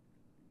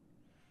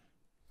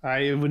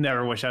 I would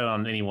never wish that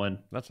on anyone.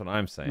 That's what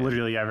I'm saying.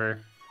 Literally ever.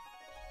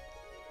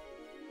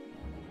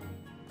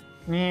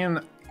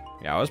 Man.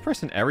 Yeah, I was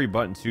pressing every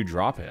button to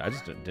drop it. I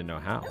just didn't know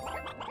how.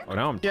 Oh,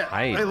 now I'm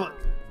tight.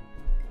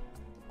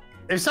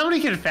 If somebody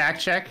could fact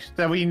check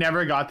that we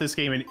never got this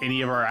game in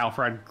any of our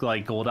Alpharad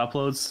like gold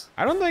uploads.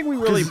 I don't think we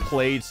really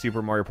played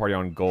Super Mario Party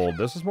on gold.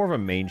 This is more of a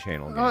main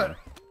channel game.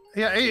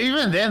 Yeah,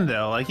 even then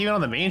though, like even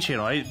on the main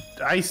channel,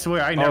 I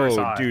swear I never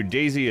saw it. Oh, dude,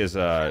 Daisy is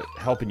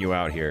helping you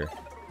out here.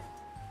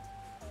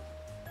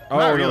 Oh,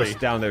 Not no, really. it's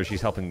down there.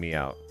 She's helping me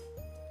out.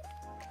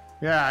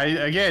 Yeah,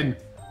 again.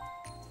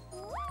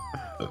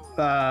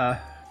 Not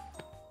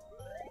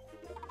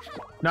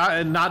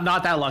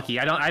that lucky.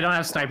 I don't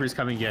have snipers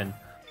coming in.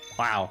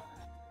 Wow.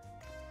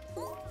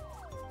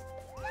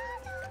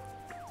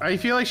 I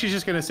feel like she's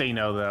just gonna say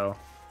no though.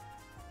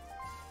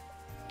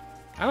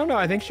 I don't know.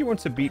 I think she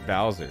wants to beat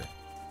Bowser.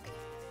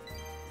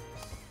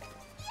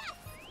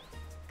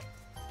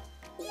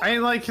 I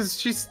like, cause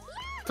she's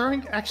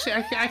throwing. Actually,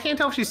 I can't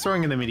tell if she's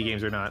throwing in the mini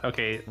games or not.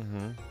 Okay.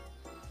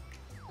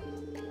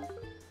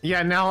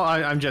 Yeah. Now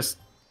I'm just.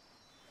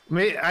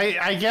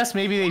 I guess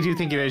maybe they do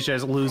think it is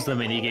just lose the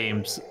mini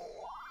games.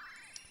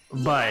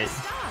 But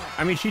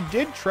I mean, she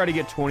did try to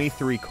get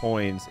 23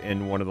 coins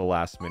in one of the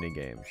last mini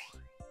games,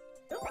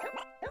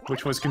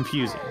 which was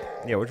confusing.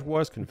 Yeah, which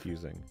was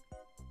confusing.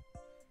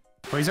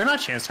 Wait, is there not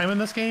chance time in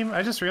this game?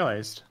 I just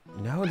realized.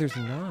 No, there's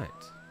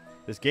not.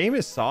 This game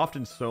is soft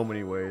in so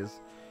many ways.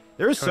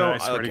 There's so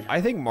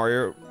I think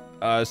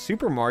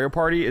Super Mario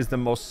Party is the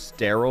most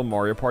sterile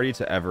Mario Party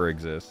to ever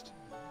exist.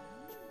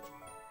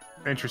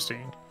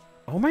 Interesting.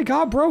 Oh my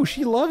god, bro,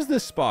 she loves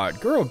this spot.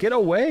 Girl, get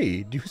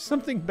away. Do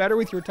something better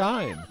with your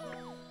time.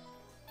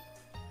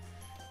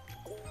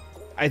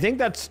 I think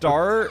that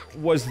star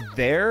was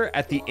there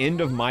at the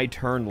end of my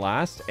turn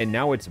last, and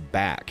now it's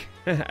back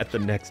at the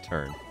next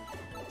turn.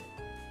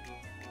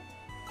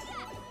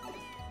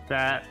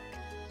 That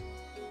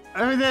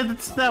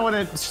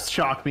wouldn't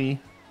shock me.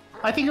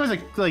 I think it was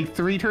like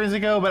 3 turns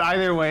ago, but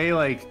either way,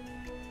 like,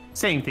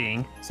 same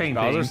thing. Same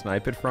thing. Bowser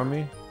snipe it from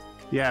me?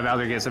 Yeah,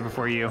 Bowser gets it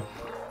before you.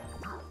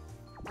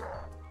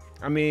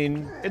 I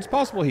mean, it's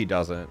possible he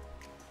doesn't.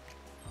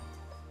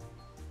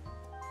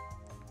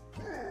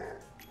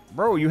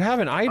 Bro, you have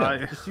an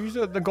item. Just use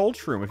the gold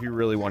shroom if you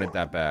really want it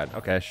that bad.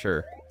 Okay,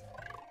 sure.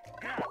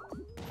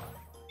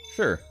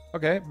 Sure.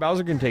 Okay,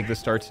 Bowser can take this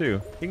star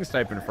too. He can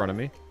snipe in front of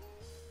me.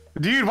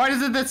 Dude, why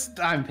does it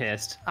I'm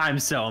pissed. I'm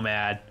so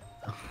mad.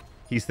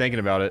 He's thinking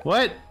about it.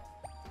 What?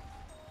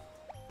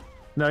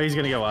 No, he's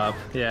gonna go up.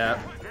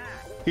 Yeah.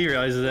 He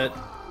realizes it.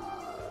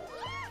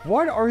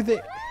 What are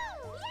they?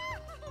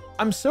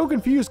 I'm so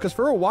confused because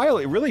for a while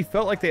it really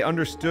felt like they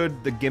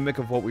understood the gimmick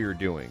of what we were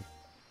doing.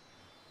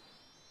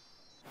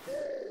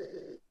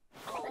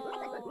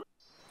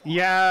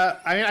 Yeah,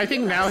 I mean, I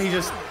think now he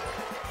just...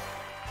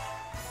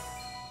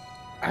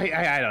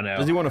 I don't know.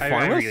 Does he want to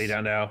farm us? I really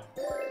don't know.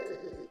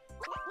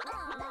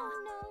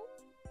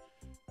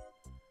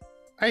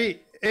 I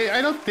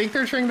don't think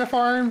they're trying to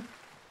farm.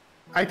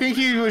 I think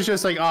he was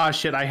just like, oh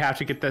shit, I have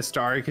to get this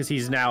star because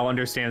he's now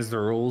understands the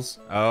rules.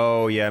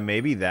 Oh yeah,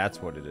 maybe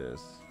that's what it is.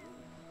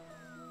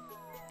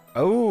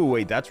 Oh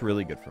wait, that's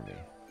really good for me.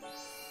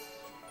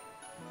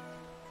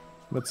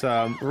 What's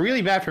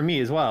really bad for me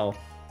as well,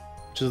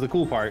 which is the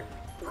cool part.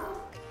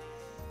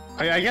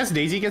 I guess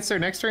Daisy gets there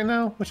next turn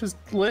though, which is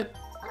lit.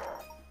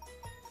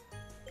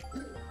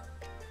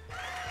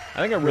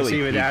 I think I really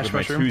peaked with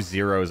my 2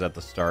 zeros at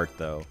the start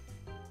though.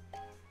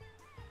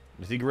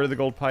 Does he get rid of the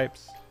gold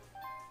pipes?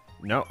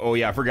 No. Oh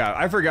yeah, I forgot.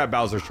 I forgot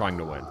Bowser's trying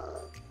to win.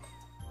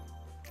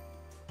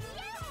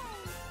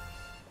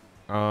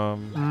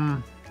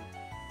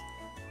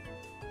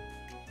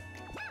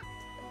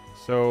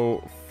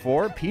 So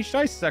 4 Peach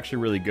Dice is actually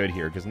really good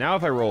here because now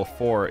if I roll a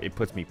 4, it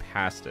puts me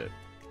past it.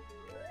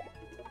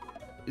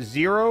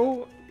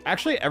 0.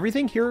 Actually,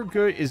 everything here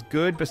is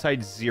good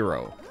besides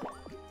 0.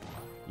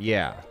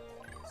 Yeah.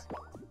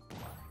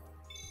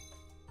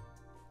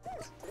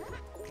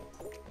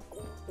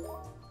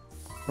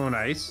 Oh,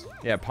 nice.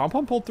 Yeah, Pom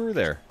Pom pulled through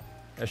there.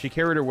 She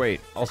carried her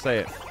weight. I'll say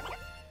it.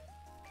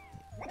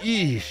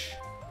 Eesh.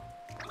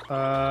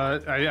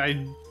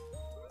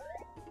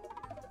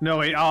 No,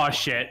 wait. Oh,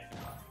 shit.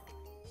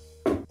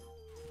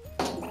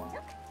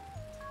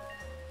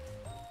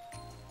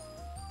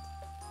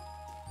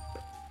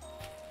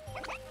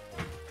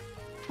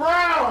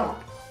 Bro!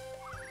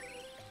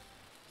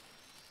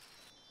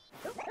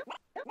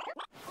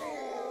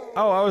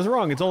 Oh, I was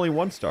wrong. It's only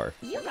 1 star.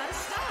 You got a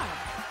star.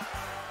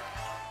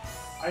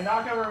 I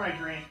knocked over my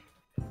drink.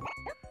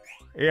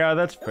 Yeah,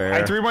 that's fair.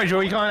 I threw my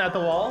Joy-Con at the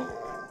wall.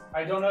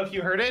 I don't know if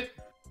you heard it.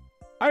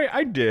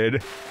 I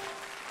did.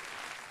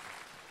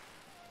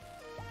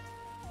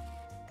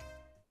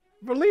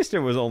 But at least it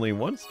was only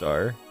 1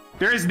 star.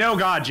 There is no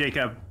God,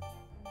 Jacob.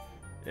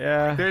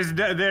 Yeah.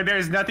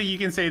 There's nothing you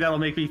can say that'll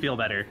make me feel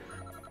better.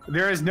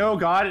 There is no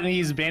God, and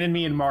he's abandoned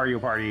me in Mario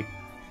Party.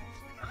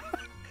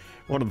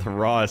 One of the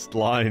rawest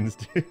lines,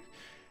 dude.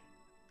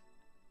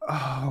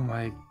 Oh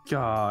my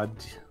God.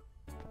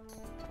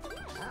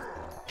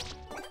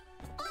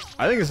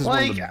 I think this is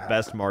one of the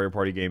best Mario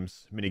Party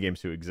mini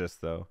games to exist,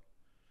 though.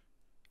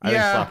 I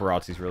think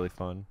Slapperazzi's really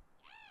fun.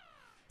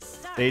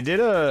 They did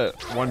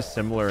one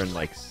similar in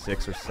like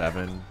 6 or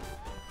 7.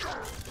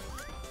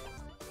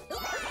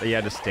 That you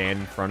had to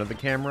stand in front of the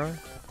camera.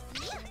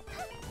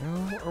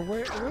 No, or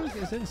where is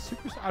it in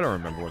Super? I don't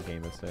remember what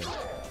game it's in.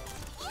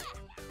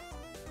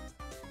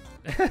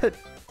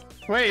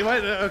 Wait,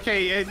 what?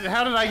 Okay,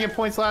 how did I get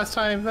points last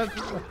time? I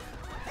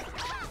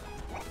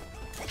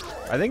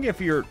think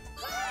if you're...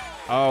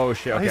 Oh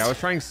shit, okay, I was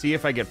trying to see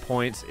if I get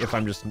points if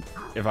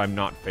I'm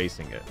not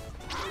facing it.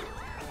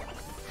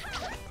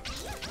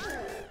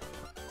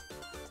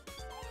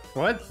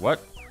 What?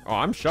 What? Oh,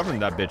 I'm shoving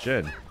that bitch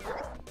in.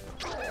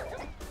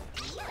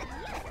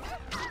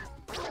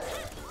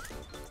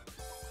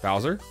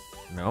 Bowser?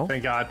 No?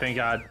 Thank God, thank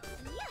God.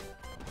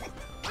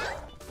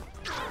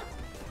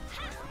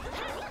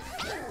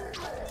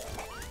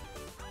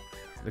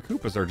 The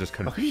Koopas are just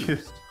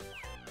confused.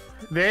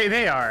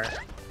 They are.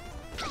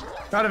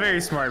 Not a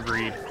very smart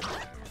breed.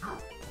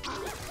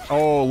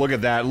 Oh, look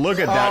at that. Look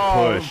at that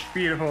push.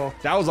 Beautiful.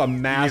 That was a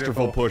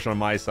masterful push on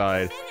my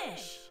side.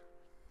 Finish.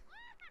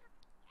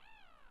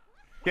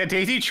 Yeah,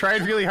 Daisy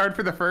tried really hard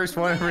for the first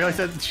one and realized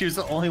that she was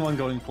the only one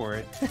going for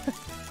it.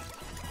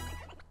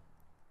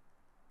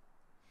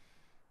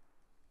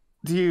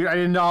 Dude, I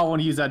did not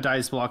want to use that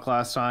dice block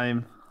last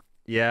time.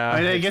 Yeah,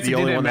 I guess the it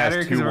only didn't one that matter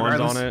has 2 because ones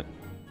regardless, on it.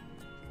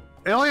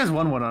 It only has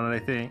one on it, I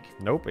think.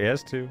 Nope, it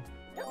has 2.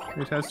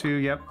 It has 2,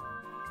 yep.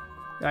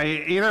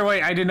 Either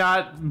way, I did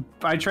not.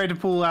 I tried to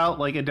pull out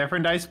like a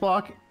different dice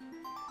block,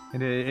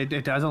 and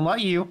it doesn't let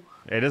you.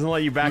 It doesn't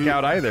let you back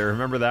out either.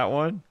 Remember that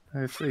one?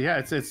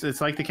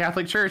 It's like the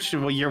Catholic Church.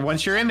 Well,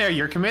 once you're in there,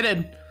 you're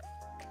committed.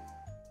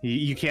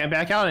 You can't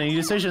back out any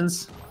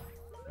decisions.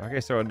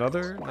 Okay, so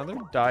another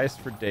dice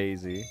for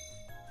Daisy.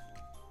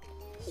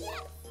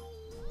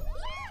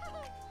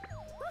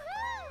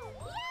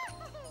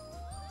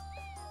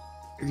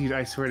 Dude,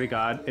 I swear to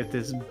God, if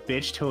this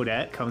bitch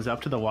Toadette comes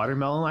up to the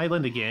Watermelon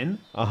Island again,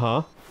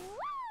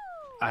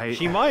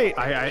 she might.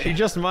 She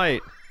just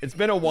might. It's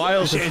been a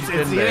while since she's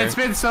been there. It's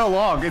been so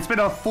long. It's been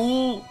a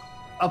full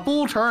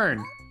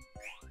turn.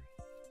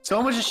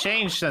 So much has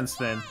changed since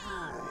then.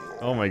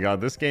 Oh my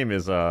God, this game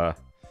is it's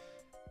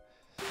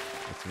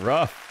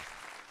rough.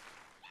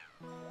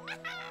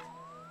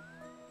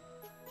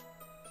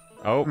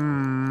 Oh,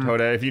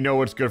 Toadette, if you know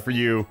what's good for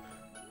you.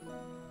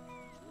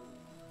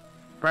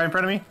 Right in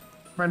front of me.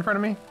 Right in front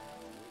of me.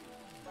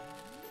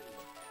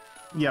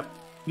 Yep,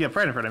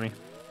 right in front of me.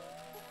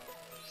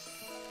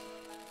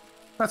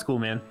 That's cool,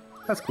 man.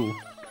 That's cool.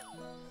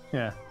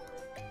 Yeah.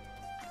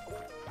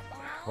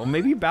 Well,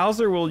 maybe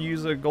Bowser will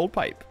use a gold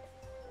pipe.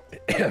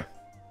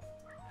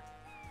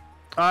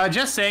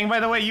 Just saying, by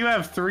the way, you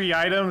have 3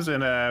 items,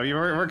 and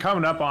we're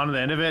coming up on the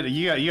end of it.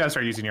 You gotta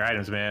start using your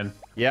items, man.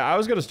 Yeah, I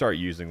was gonna start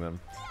using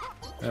them.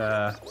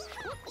 Because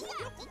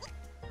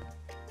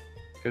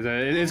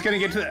it's gonna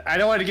get to. I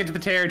don't want to get to the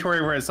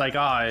territory where it's like, oh,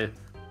 I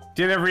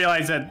didn't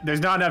realize that there's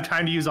not enough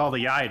time to use all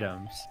the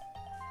items.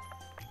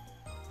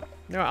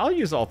 No, I'll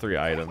use all 3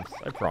 items.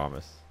 I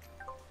promise.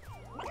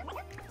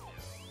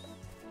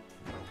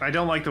 I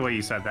don't like the way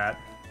you said that.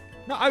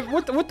 No,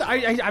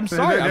 I'm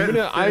sorry.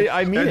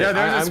 I mean it.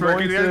 I'm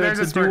going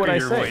to do what I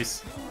say.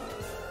 Voice.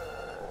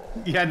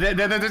 Yeah,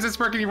 there's a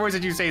smirk in your voice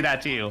that you say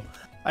that too.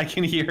 I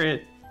can hear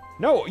it.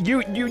 No,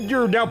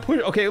 you're now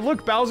okay,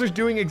 look, Bowser's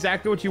doing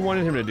exactly what you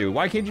wanted him to do.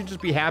 Why can't you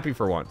just be happy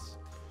for once?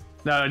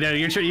 No,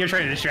 you're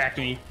trying to distract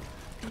me.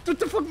 What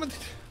the fuck?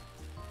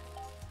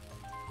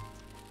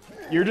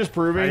 You're just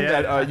proving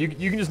that you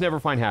can just never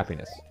find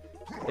happiness.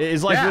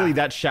 Is like really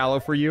that shallow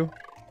for you?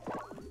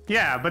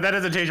 Yeah, but that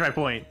doesn't change my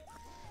point.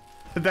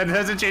 That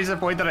doesn't change the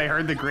point that I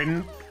heard the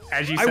grin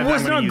as you said. I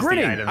was not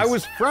grinning. I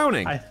was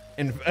frowning.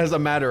 As a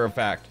matter of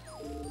fact.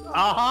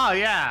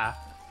 Yeah.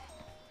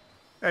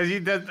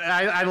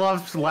 I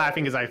love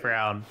laughing as I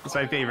frown. It's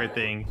my favorite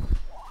thing.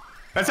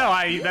 That's how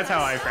I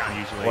frown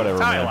usually. Whatever.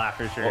 That's how man. I laugh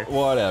for sure.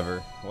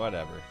 Whatever.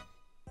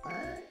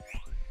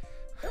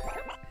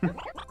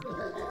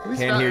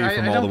 Can't hear you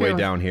from all the way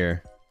down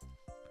here.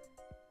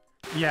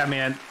 Yeah,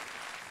 man.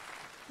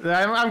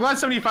 I'm glad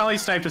somebody finally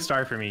sniped a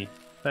star for me.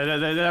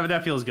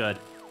 That feels good.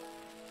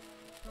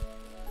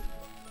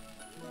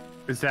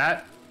 Is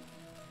that?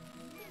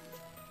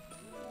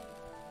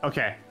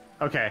 Okay.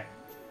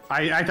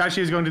 I thought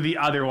she was going to the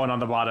other one on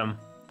the bottom.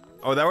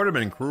 Oh, that would have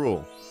been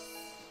cruel.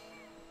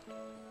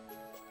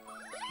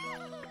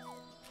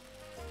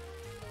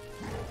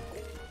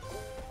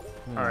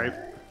 Alright.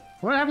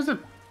 What happens if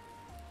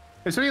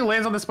somebody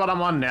lands on the spot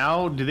I'm on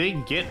now, do they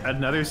get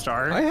another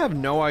star? I have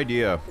no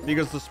idea,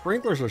 because the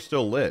sprinklers are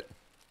still lit.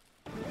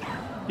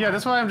 Yeah,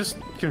 that's why I'm just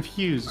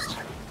confused.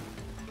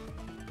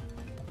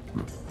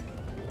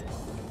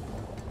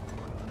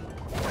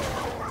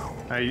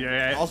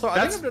 Also,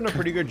 I think I've done a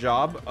pretty good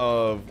job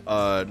of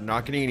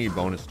not getting any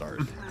bonus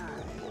stars.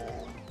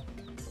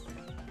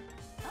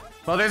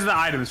 Well, there's the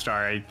item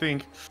star, I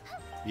think.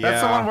 Yeah.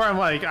 That's the one where I'm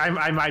like,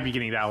 I might be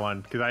getting that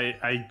one, because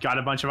I got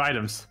a bunch of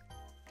items.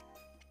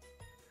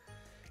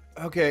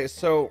 Okay,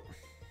 so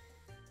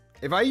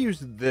if I use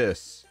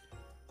this,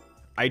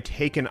 I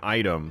take an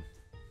item,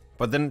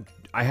 but then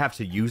I have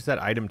to use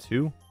that item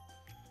too?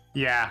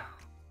 Yeah.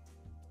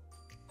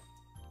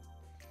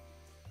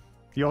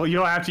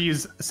 You'll have to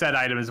use said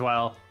item as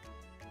well.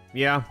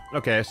 Yeah,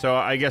 okay, so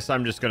I guess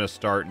I'm just gonna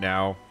start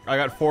now. I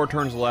got 4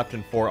 turns left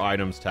and 4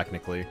 items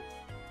technically.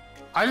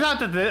 I thought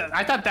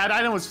that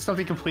item was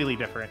something completely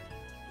different.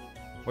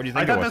 What do you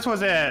think?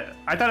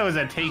 I thought it was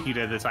a take you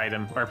to this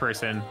item or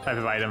person type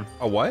of item.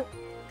 A what?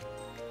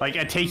 Like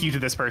a take you to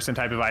this person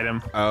type of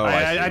item. Oh,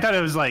 I thought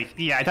it was like,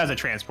 yeah, I thought it was a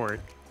transport.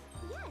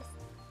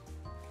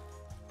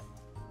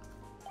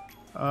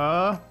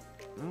 I'm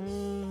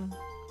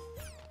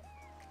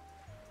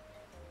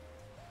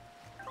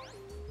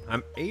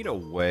 8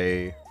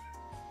 away.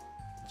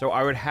 So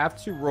I would have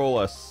to roll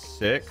a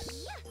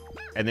 6,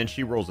 and then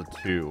she rolls a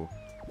 2.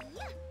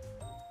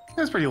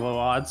 That's pretty low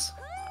odds.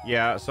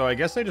 Yeah, so I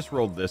guess I just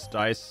rolled this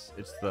dice.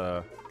 It's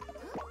the...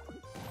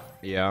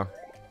 Yeah.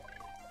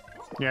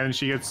 Yeah, and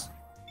she gets...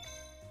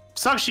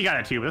 Sucks she got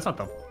a 2, but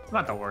that's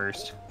not the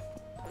worst.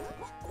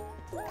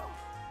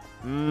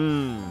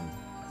 Mmm.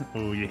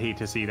 Ooh, you hate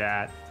to see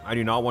that. I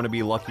do not want to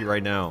be lucky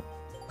right now.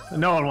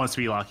 No one wants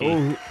to be lucky.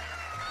 Oh,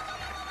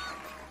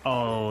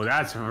 Oh,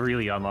 that's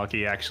really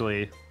unlucky,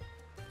 actually.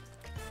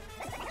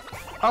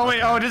 Oh,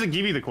 wait. Oh, it doesn't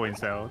give you the coins,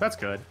 though. That's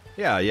good.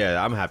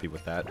 yeah, I'm happy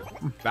with that.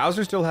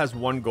 Bowser still has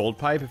 1 gold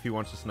pipe if he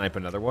wants to snipe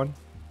another one.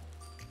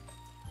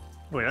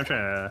 Wait, I'm trying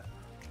to...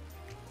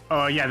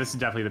 Oh, yeah, this is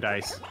definitely the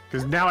dice.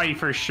 Because now I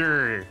for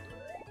sure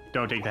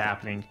don't take the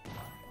happening.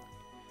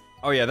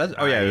 Oh, yeah, that's...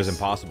 Oh, yeah, it was Nice.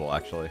 impossible,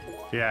 actually.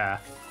 Yeah.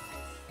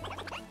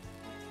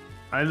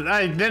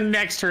 Then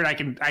next turn I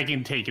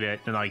can take it,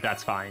 and like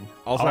that's fine.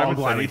 Also, I'll I haven't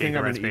said gladly anything. take the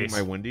I'm red gonna eat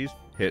space. my Wendy's.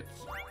 Hits.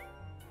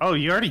 Oh,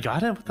 you already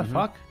got it? What the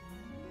fuck?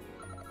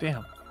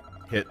 Damn.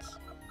 Hits.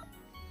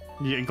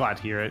 Yeah, glad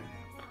to hear it.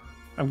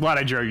 I'm glad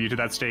I drove you to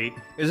that state.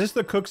 Is this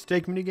the cook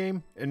steak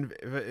minigame? And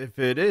if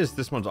it is,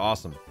 this one's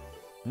awesome.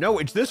 No,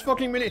 it's this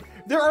fucking mini.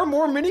 There are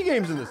more mini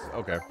games in this.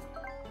 Okay.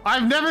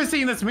 I've never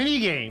seen this mini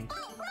game.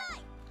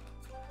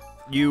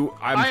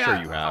 I'm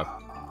sure you have.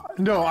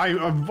 No,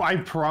 I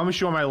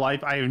promise you on my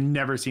life, I have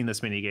never seen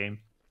this mini game.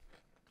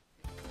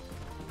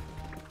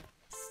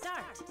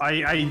 Start.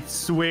 I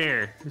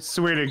swear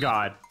to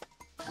God.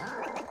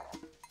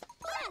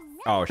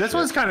 Oh, This shit.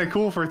 one's kind of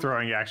cool for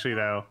throwing, actually,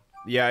 though.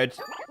 Yeah, it's...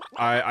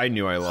 I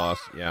knew I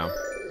lost, yeah.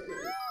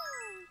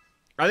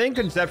 I think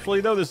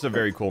conceptually, though, this is a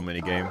very cool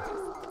minigame.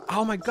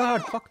 Oh my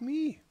god, fuck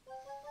me.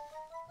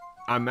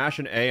 I'm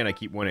mashing A and I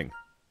keep winning.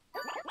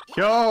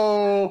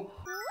 Yo!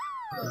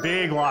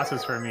 Big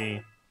losses for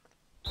me.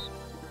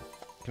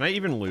 Can I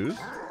even lose?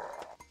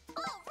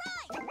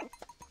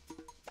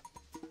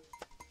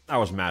 I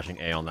was mashing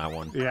A on that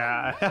one.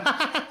 Yeah.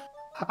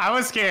 I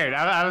was scared.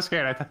 I was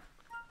scared. I thought...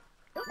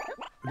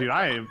 Dude,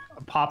 I am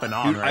popping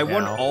on Dude, right I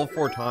won now. all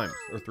 4 times,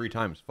 or 3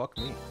 times. Fuck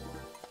me.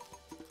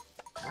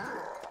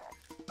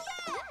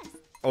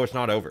 Oh, it's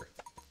not over.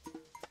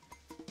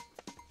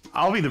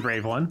 I'll be the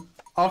brave one.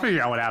 I'll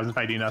figure out what happens if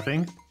I do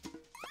nothing.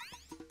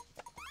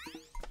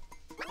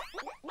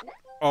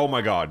 Oh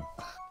my god.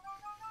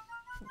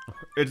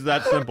 It's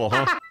that simple,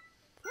 huh?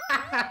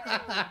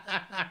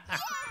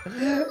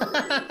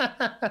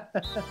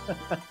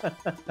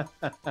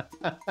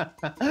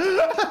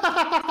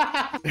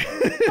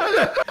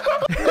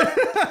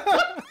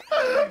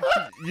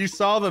 You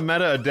saw the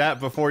meta adapt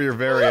before your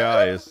very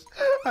eyes.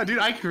 Oh, dude,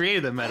 I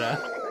created the meta.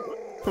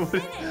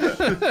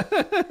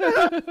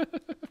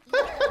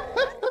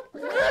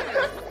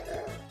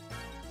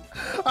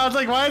 I was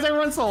like, why is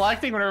everyone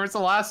selecting whenever it's the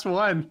last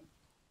one?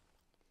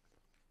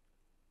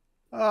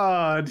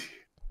 Oh, dude,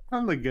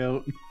 I'm the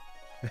goat.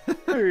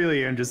 I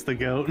really am just the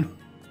goat.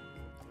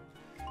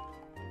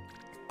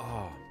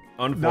 Oh,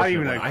 Not unfortunately,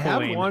 even a I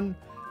have coin. won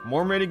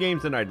more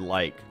minigames than I'd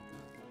like.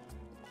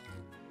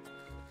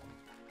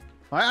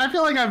 I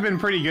feel like I've been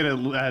pretty good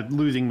at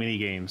losing mini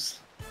games.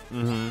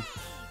 Mm-hmm.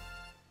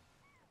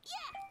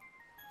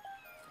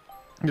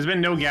 There's been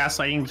no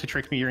gaslighting to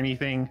trick me or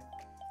anything.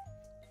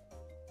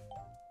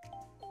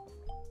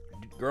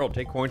 Girl,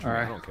 take coins from me.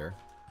 I Alright. don't care.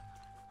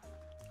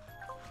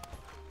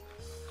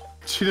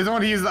 She doesn't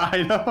want to use the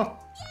item.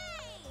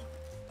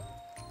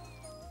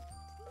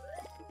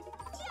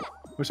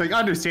 Which, like,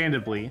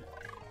 understandably.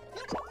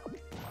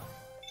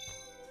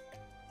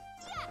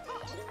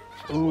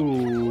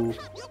 Ooh.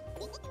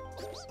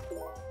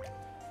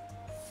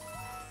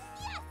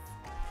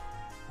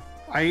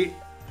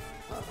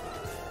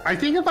 I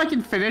think if I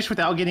can finish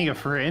without getting a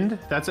friend,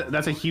 that's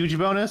a huge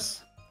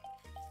bonus.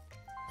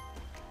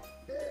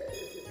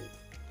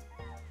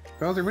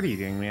 Bowser, what are you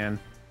doing, man?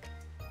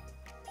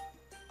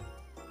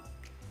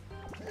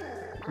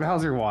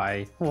 Bowser,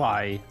 why?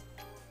 Why?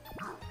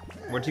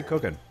 What's he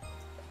cooking?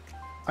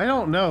 I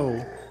don't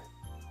know.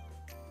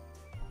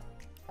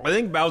 I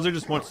think Bowser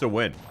just wants to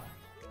win.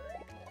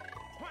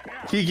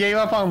 He gave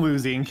up on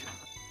losing.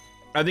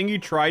 I think he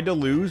tried to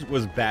lose,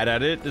 was bad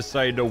at it,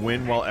 decided to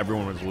win while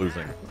everyone was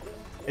losing.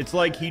 It's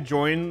like he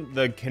joined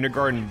the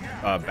kindergarten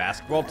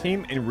basketball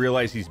team and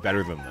realized he's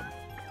better than them.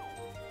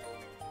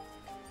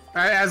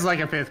 As like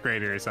a 5th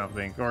grader or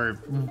something. Or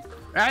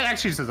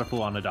actually just as a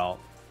full-on adult.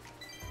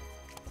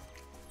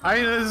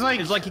 It's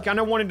It's like he kind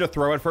of wanted to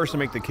throw at first to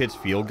make the kids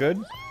feel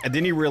good, and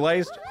then he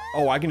realized,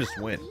 oh, I can just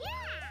win.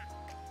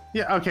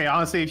 yeah, okay,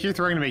 honestly, if you're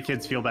throwing to make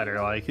kids feel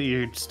better, like,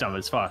 you're just dumb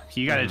as fuck.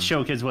 You gotta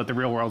show kids what the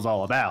real world's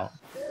all about.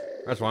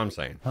 That's what I'm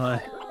saying.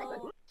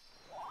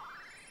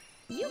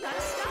 You got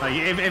a star.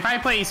 Like, if I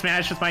play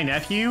Smash with my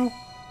nephew,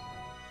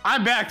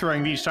 I'm back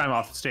throwing each time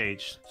off the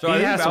stage. So He I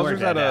think has to work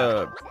Bowser's at that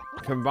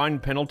out.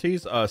 combined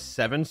penalties,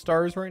 7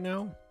 stars right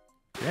now.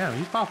 Yeah,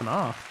 he's popping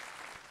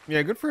off.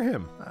 Yeah, good for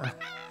him.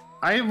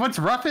 What's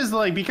rough is,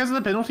 like, because of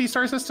the penalty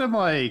star system,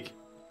 like,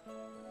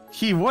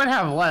 he would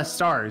have less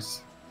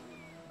stars.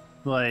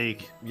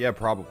 Like, Yeah,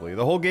 probably.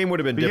 The whole game would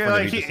have been Yeah, different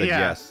like, if he just he- said yeah.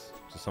 yes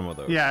to some of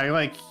those. yeah,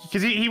 like,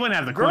 because he wouldn't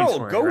have the coins Girl,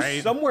 for go it,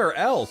 right? somewhere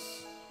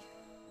else.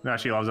 No,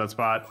 she loves that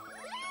spot.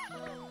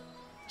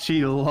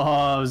 She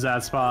loves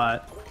that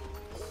spot.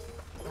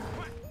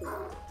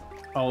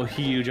 Oh,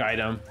 huge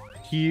item.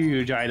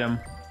 Huge item.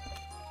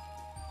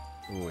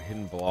 Ooh,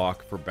 hidden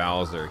block for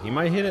Bowser. He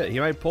might hit it. He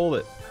might pull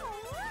it.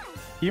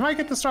 You might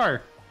get the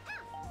star.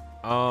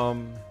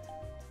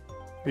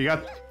 You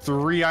got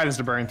 3 items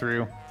to burn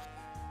through.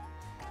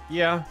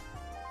 Yeah.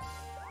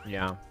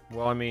 Yeah.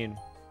 Well, I mean,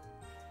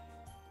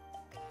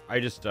 I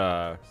just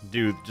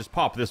just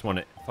pop this one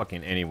at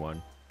fucking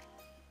anyone.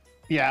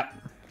 Yeah.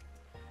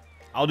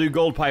 I'll do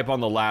gold pipe on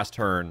the last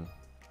turn.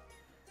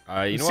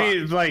 You know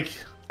See, what? like,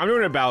 I'm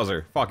doing a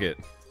Bowser. Fuck it.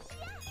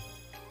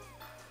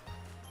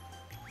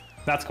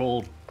 that's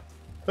cold.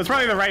 That's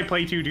probably the right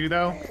play to do,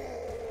 though.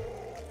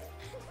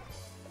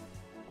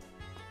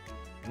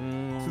 So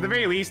at the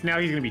very least, now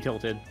he's gonna be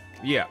tilted.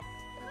 Yeah.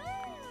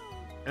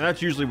 And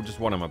that's usually just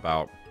what I'm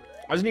about.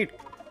 I just need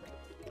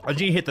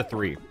to hit the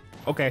 3.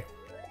 Okay.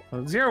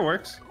 Well, 0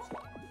 works.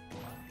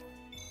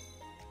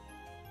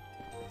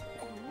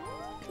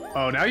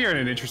 Oh, now you're in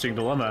an interesting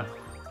dilemma.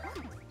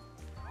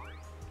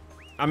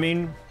 I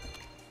mean,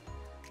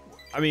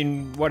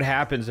 what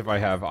happens if I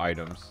have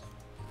items?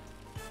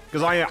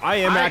 Because I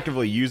am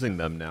actively using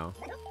them now.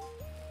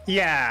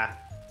 Yeah.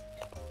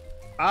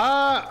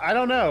 I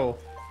don't know.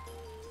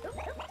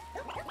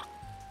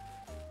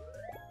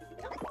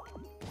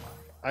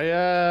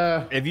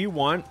 If you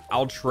want,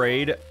 I'll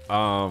trade, if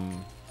I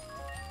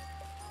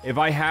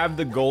have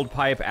the gold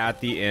pipe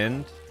at the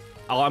end,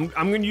 I'm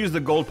gonna use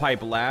the gold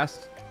pipe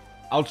last.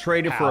 I'll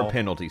trade it for a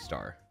penalty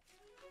star.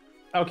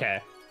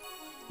 Okay.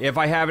 If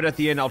I have it at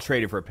the end, I'll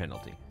trade it for a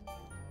penalty.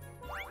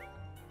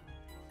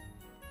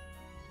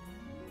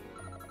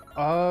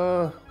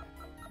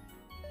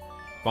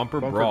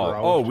 Bumper Brawl.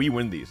 Oh, we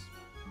win these.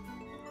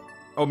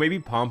 Oh, maybe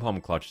Pom Pom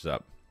clutches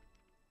up.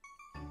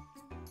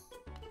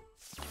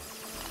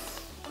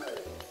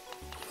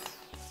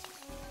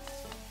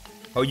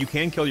 Oh, you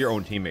can kill your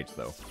own teammates,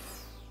 though.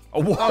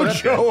 Oh, whoa,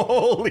 Joe,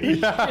 holy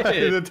shit.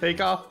 The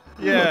takeoff?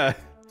 Yeah.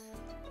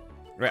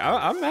 Right,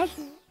 I'm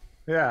imagining.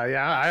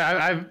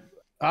 Yeah.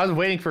 I was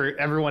waiting for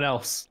everyone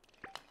else.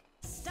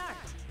 Start.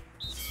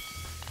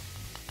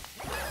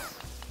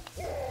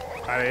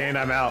 And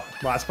I'm out.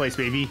 Last place,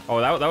 baby.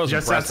 Oh, that was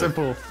just impressive. that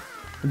simple.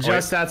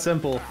 Just that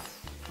simple.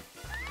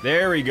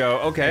 There we go.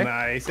 Okay.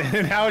 Nice.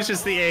 And now it's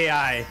just the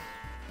AI.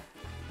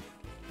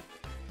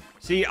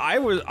 See,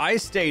 I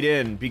stayed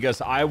in because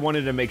I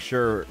wanted to make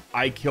sure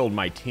I killed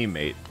my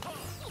teammate.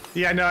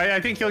 Yeah, no, I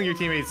think killing your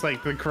teammate's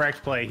like the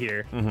correct play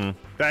here. Mm-hmm.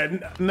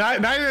 That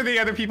neither of the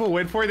other people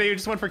went for it. They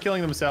just went for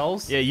killing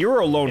themselves. Yeah, you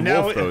were a lone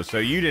wolf though, so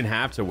you didn't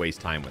have to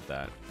waste time with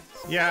that.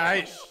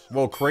 Yeah,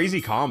 Well,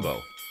 crazy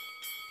combo.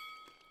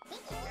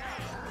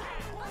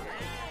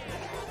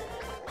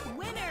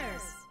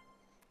 Winners.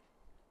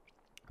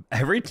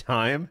 Every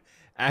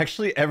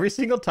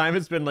single time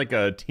it's been like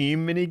a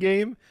team mini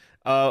game.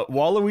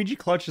 Waluigi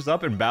clutches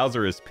up and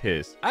Bowser is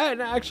pissed.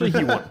 Actually,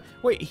 he won.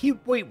 Wait,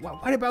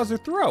 why did Bowser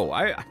throw?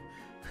 I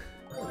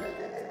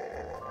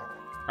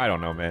don't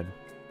know, man.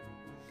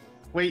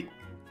 Wait,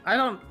 I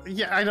don't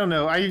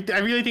know. I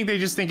really think they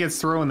just think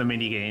it's throwing the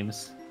mini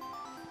games.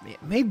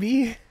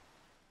 Maybe.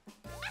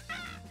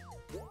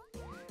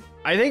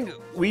 I think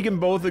we can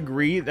both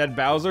agree that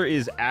Bowser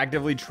is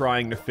actively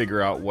trying to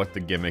figure out what the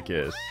gimmick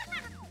is.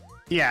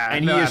 Yeah,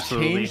 and he has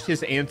changed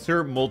his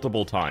answer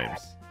multiple times.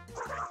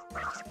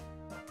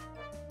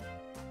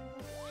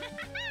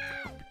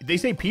 They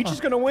say Peach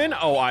is gonna win?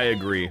 Oh, I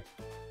agree.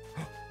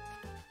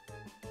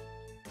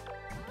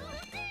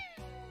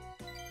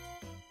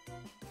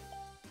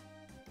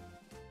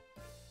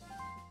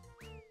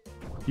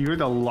 You're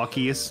the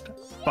luckiest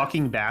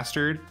fucking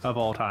bastard of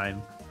all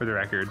time, for the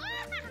record.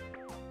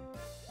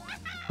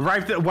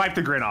 Wipe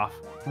the grin off.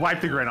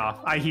 Wipe the grin off.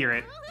 I hear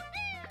it.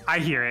 I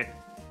hear it.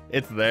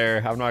 It's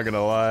there. I'm not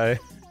gonna lie.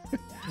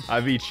 I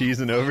be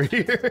cheesing over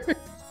here.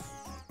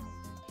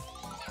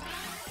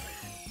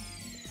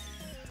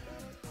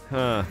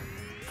 Huh.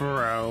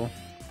 Bro.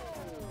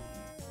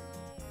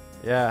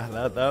 Yeah,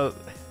 that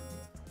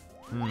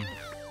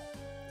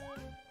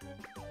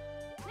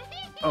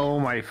Oh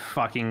my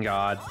fucking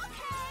god.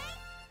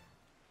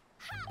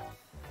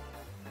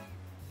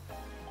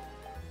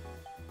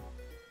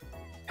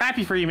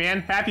 Happy for you,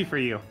 man. Happy for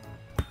you.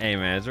 Hey,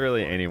 man, it's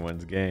really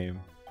anyone's game.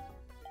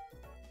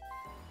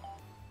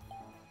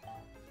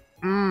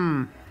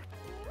 Mmm.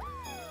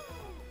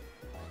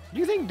 Do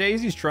you think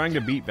Daisy's trying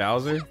to beat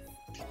Bowser?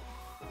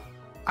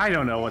 I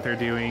don't know what they're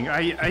doing.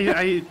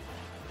 It's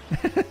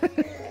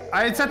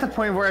at the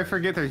point where I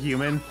forget they're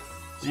human.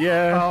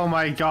 Yeah. Oh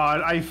my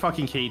god, I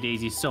fucking hate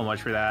Daisy so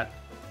much for that.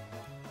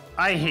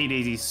 I hate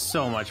Daisy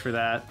so much for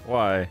that.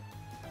 Why?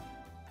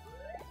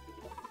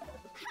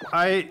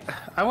 I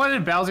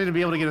wanted Bowser to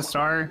be able to get a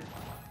star.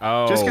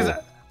 Oh. Just because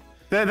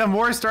the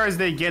more stars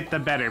they get, the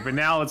better. But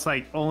now it's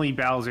like only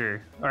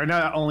Bowser, or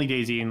not only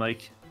Daisy, and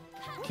like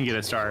can get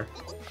a star.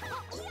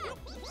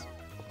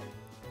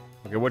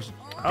 Okay,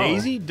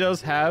 Daisy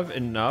does have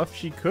enough.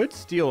 She could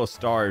steal a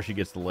star if she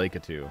gets the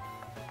Lakitu.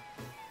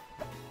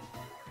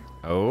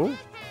 Oh?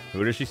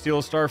 Who does she steal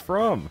a star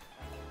from?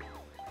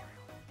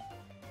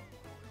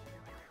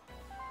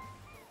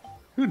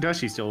 Who does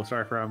she steal a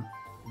star from?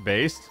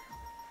 Based?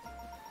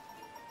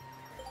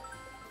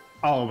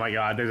 Oh my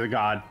god, there's a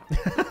god.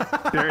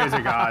 There is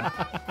a god.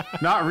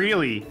 Not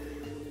really.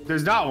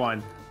 There's not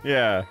one.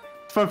 Yeah.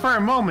 But for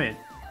a moment,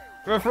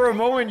 But for a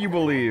moment, you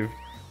believe.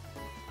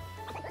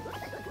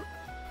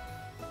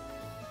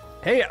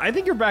 Hey, I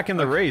think you're back in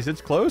the race.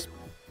 It's close.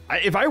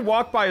 If I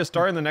walk by a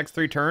star in the next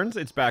 3 turns,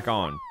 it's back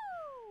on.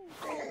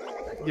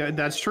 Yeah,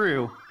 that's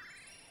true.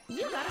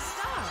 You got a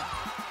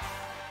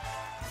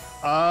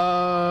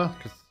star.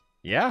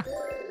 Yeah.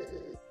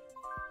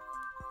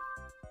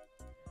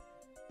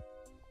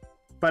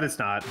 But it's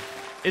not.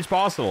 It's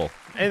possible.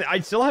 And I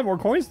still have more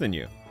coins than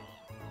you.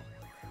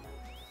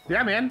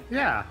 Yeah, man.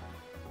 Yeah.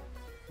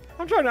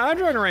 I'm trying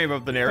to ramp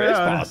up the narrative. It's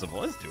possible.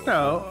 Let's do it.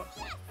 No.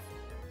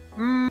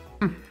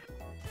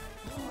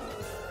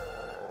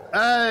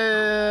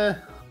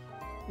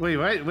 Wait,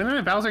 what? When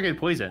did Bowser get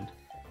poisoned?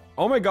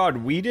 Oh my god,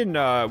 we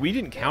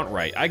didn't count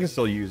right. I can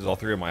still use all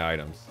 3 of my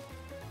items.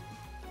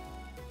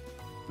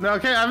 No,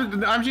 okay,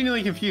 I'm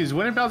genuinely confused.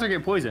 When did Bowser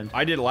get poisoned?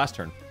 I did it last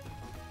turn.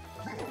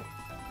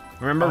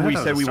 Remember we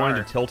said we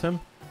wanted to tilt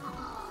him?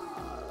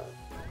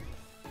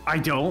 I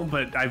don't,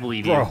 but I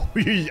believe you. Bro,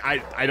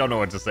 I don't know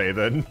what to say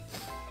then.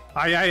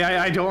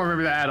 I don't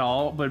remember that at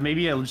all, but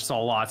maybe I just saw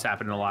lots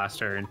happen in the last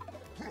turn.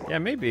 Yeah,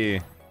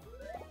 maybe.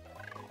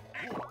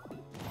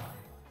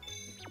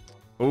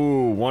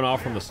 Ooh, 1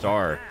 off from the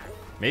star.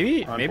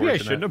 Maybe I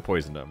shouldn't have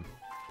poisoned him.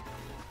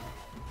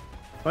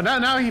 But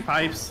now he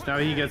pipes. Now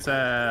he gets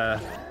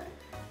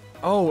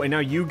Oh, and now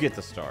you get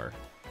the star.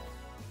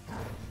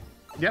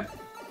 Yep.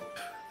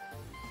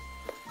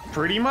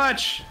 Pretty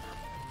much.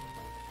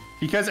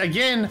 Because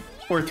again,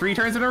 for 3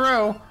 turns in a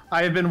row,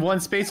 I have been 1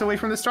 space away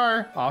from the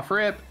star. Off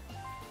rip.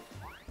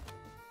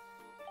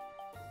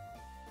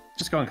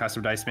 Just going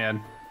custom dice,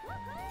 man.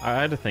 I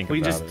had to think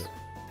about it.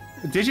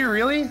 Did you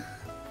really?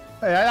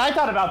 I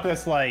thought about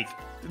this like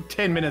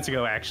 10 minutes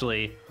ago,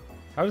 actually.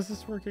 How does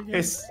this work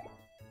again?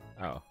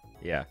 Oh,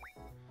 yeah.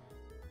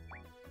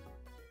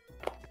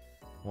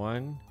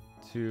 1,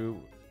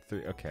 2,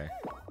 3. Okay.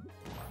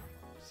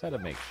 Just had to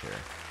make sure.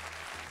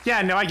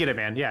 Yeah, no, I get it,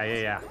 man.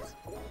 Yeah.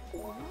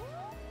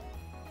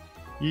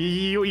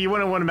 You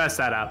wouldn't want to mess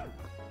that up.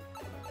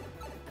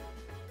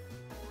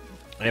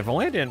 And if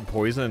only I didn't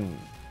poison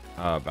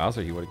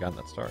Bowser, he would have gotten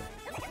that star.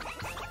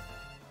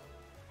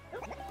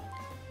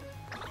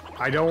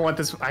 I don't want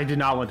this. I did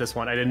not want this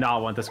one. I did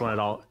not want this one at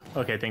all.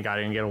 Okay, thank God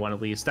I didn't get a 1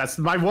 at least. That's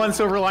my 1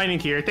 silver lining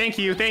here. Thank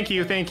you.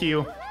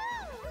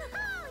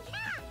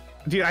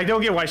 Dude, I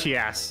don't get why she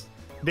asked.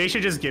 They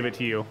should just give it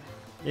to you.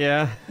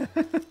 Yeah.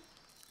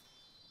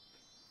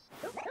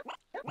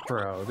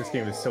 Bro, this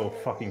game is so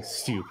fucking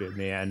stupid,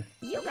 man.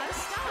 You got a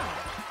star.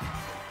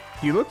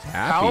 He looks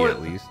happy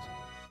at least.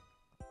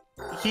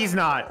 He's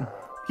not.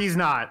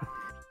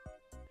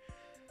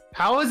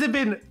 How has it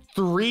been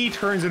 3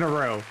 turns in a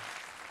row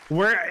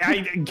where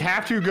I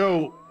have to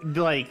go,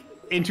 like,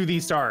 into the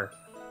star?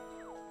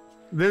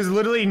 There's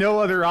literally no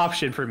other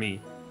option for me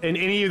in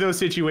any of those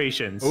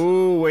situations.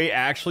 Oh, wait,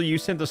 actually, you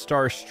sent the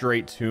star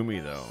straight to me,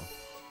 though.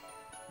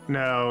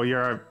 No,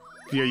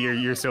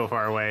 you're so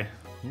far away.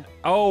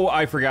 Oh,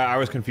 I forgot. I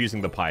was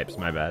confusing the pipes.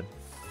 My bad.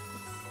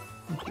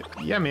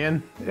 Yeah,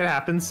 man. It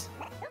happens.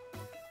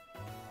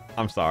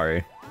 I'm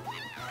sorry.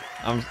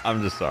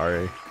 I'm just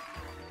sorry.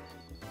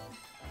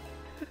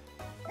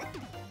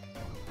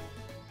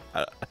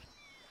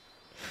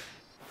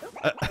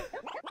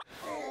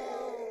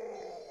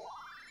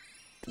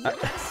 You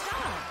got a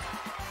star.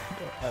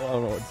 I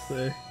don't know what to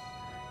say.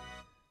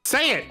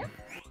 Say it!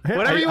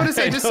 Whatever you want to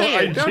say, just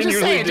say it. Don't just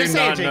say it. Just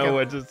say it, Jacob. Know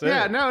what to say.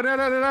 Yeah, no.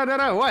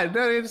 What?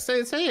 No, just say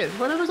it.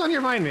 Whatever's on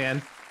your mind,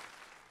 man.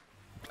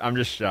 I'm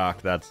just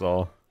shocked, that's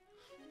all.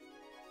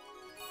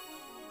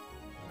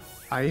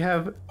 I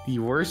have the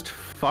worst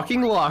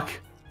fucking luck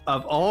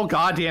of all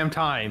goddamn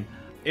time.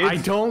 I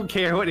don't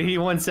care what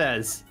anyone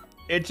says.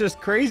 It's just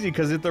crazy,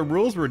 because if the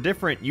rules were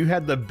different, you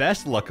had the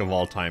best luck of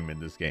all time in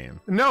this game.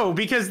 No,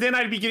 because then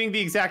I'd be getting the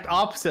exact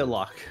opposite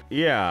luck.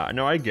 Yeah,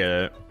 no, I get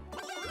it.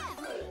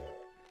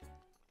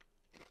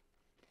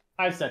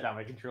 I've set down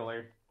my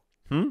controller.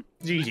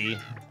 GG.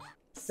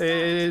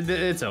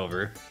 It's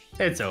over.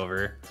 It's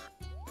over.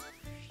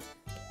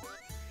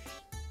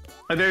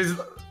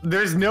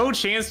 There's no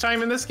chance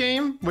time in this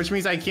game, which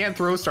means I can't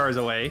throw stars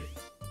away.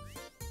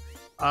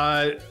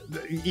 I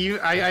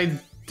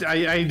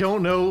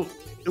don't know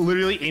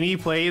literally any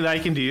play that I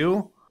can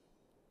do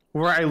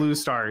where I lose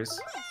stars.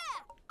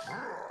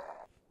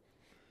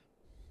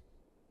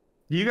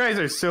 You guys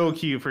are so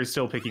cute for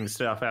still picking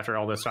stuff after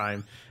all this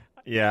time.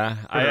 Yeah,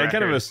 I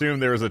kind of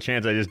assumed there was a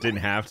chance I just didn't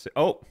have to.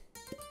 Oh.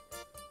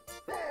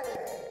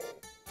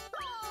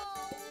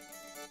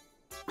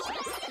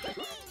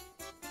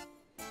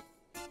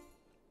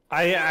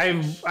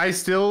 I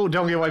still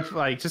don't get why.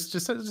 Like, just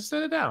set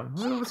it down.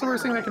 What's the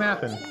worst thing that can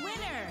happen?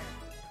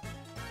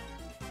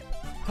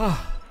 Winner.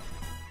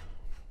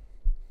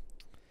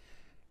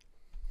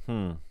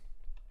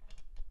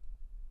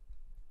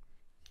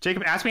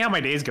 Jacob, ask me how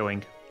my day's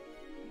going.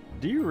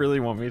 Do you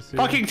really want me to?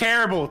 Fucking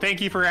terrible. Thank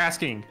you for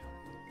asking.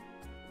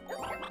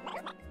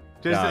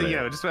 Just Got you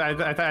it. know, just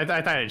I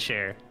thought I'd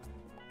share.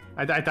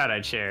 I thought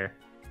I'd share.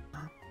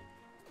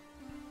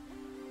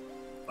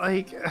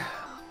 Like,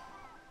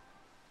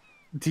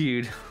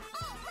 dude,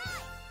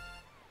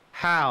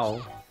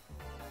 How?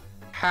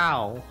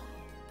 How?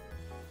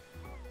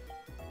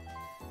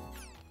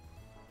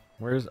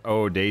 Where's...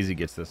 Oh, Daisy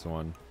gets this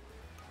one.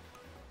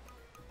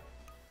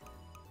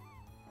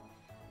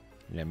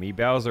 Yeah, me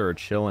Bowser are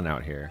chilling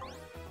out here.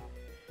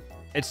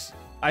 It's...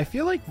 I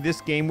feel like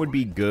this game would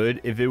be good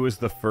if it was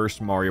the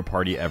first Mario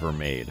Party ever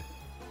made.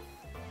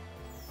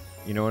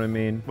 You know what I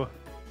mean?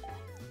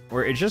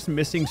 Where it's just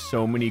missing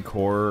so many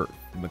core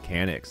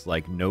mechanics.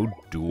 Like, no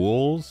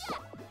duels.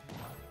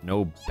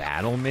 No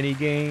battle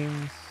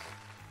minigames.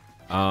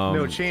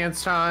 No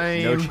chance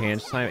time. No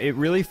chance time. It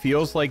really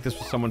feels like this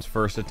was someone's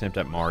first attempt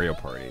at Mario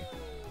Party.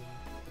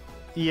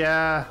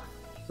 Yeah.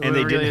 And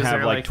they really didn't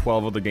have, like, like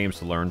 12 other games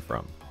to learn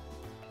from.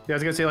 Yeah, I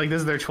was gonna say, like,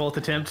 this is their 12th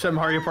attempt at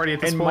Mario Party at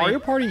this point. Mario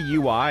Party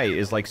UI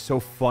is, like, so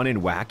fun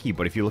and wacky,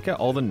 but if you look at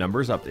all the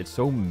numbers up, it's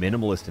so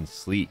minimalist and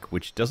sleek,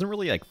 which doesn't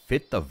really, like,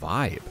 fit the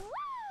vibe.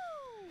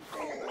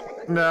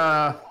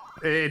 Nah,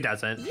 it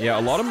doesn't. Yeah,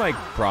 a lot of my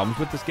problems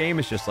with this game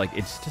is just, like,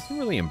 it doesn't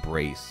really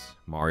embrace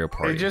Mario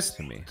Party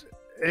to me.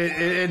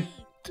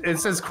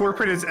 It's as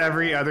corporate as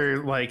every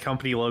other, like,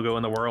 company logo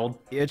in the world.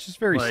 Yeah, it's just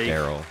very like,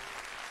 sterile.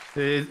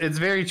 It's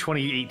very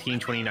 2018,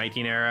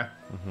 2019 era.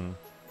 Mm-hmm.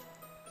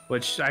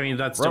 Which, I mean,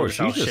 that's Bro,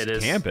 still how she's shit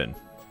just is. camping.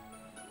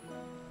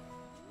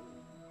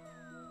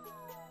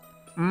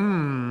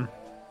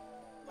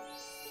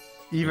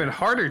 Even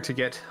harder to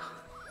get.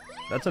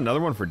 That's another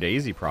one for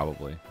Daisy,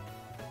 probably.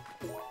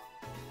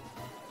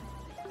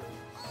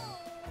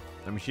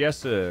 I mean, she has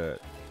to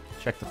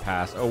check the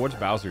pass. Oh, what's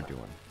Bowser doing?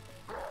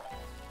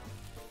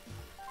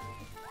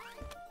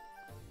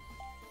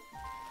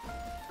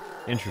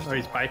 Interesting. Oh,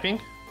 he's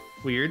piping?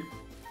 Weird.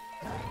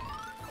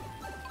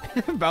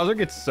 Bowser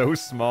gets so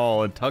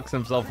small and tucks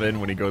himself in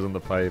when he goes on the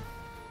pipe.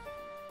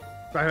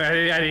 I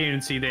didn't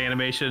even see the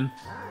animation.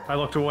 I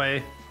looked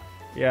away.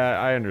 Yeah,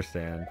 I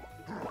understand.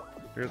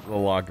 There's a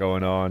lot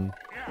going on.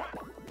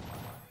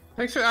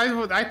 Thanks for, I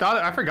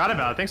forgot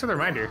about it. Thanks for the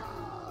reminder.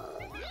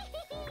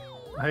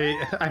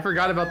 I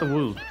forgot about the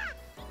wound.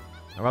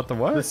 About the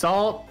what? The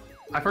salt.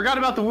 I forgot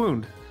about the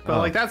wound. But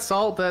like that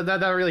salt,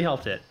 that really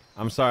helped it.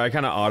 I'm sorry, I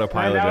kind of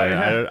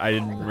autopiloted. I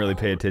didn't really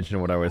pay attention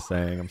to what I was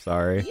saying. I'm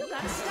sorry.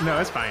 No,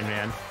 it's fine,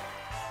 man.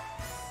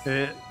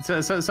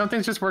 So some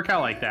things just work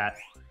out like that.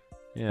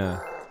 Yeah.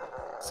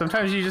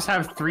 Sometimes you just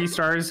have 3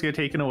 stars get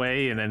taken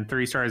away, and then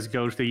 3 stars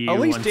go to you. At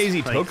least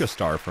Daisy took a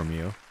star from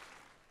you.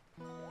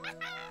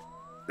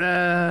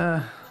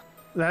 That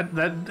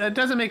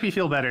doesn't make me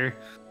feel better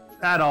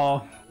at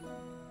all.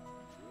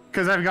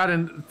 Because I've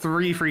gotten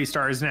 3 free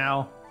stars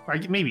now, or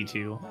maybe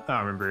 2. I don't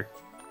remember.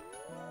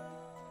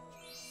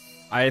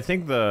 I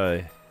think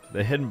the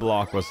hidden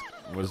block was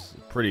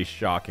pretty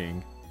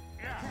shocking.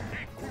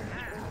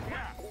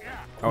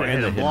 Oh,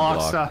 and the hidden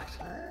block sucked.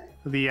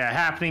 The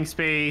happening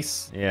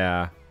space.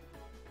 Yeah.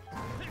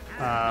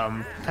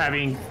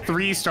 Having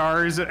 3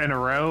 stars in a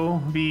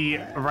row be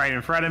right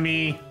in front of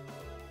me.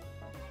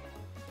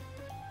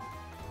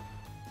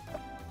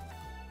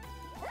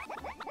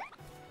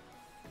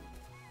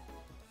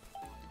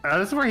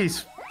 This is where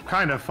he's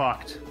kind of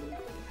fucked.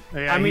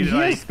 Yeah, I mean, he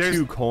like, has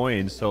 2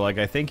 coins, so like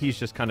I think he's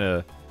just kind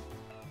of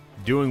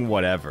doing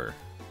whatever.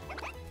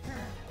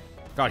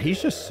 God,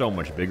 he's just so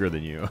much bigger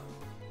than you.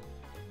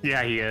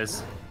 Yeah, he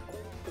is.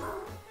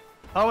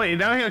 Oh wait,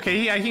 now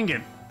okay, I can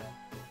get.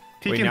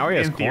 Now he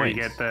has in theory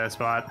coins. Get the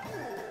spot.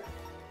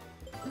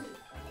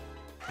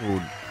 Ooh.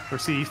 For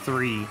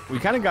C3. We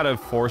kind of got to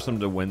force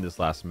him to win this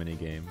last mini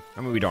game.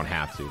 I mean, we don't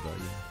have to,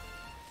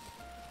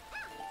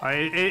 but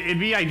It'd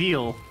be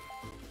ideal.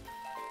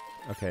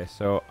 Okay,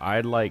 so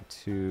I'd like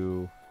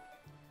to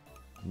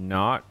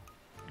not.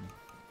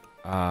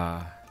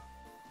 I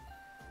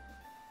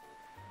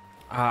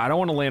don't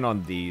want to land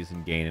on these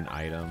and gain an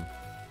item.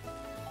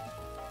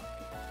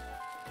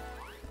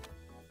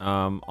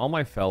 All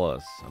my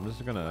fellas. I'm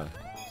just gonna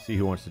see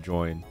who wants to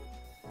join.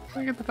 Let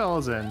me get the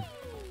fellas in.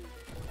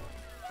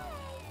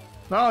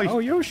 Oh,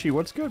 Yoshi,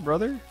 what's good,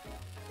 brother?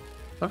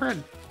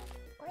 Alpharad.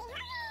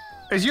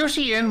 Is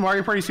Yoshi in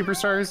Mario Party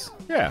Superstars?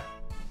 Yeah.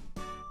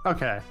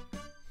 Okay.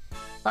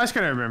 I was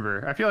gonna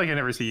remember. I feel like I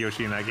never see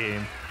Yoshi in that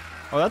game.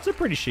 Oh, that's a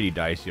pretty shitty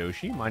dice,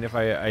 Yoshi. Mind if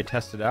I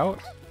test it out?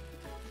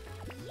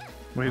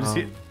 Wait, is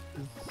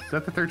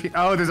that the 13?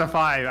 Oh, there's a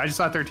 5. I just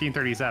saw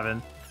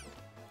 1337.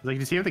 Like,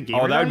 does he have the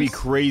gamer? Oh, that would be dice?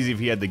 crazy if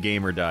he had the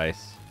gamer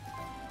dice.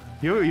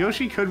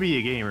 Yoshi could be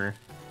a gamer.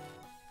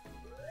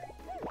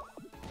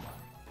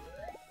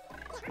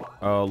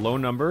 Low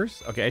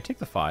numbers. Okay, I take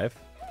the 5.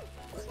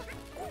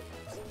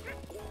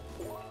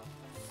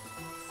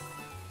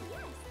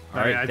 All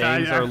right,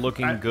 things are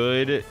looking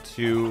good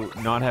to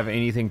not have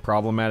anything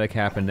problematic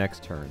happen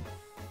next turn.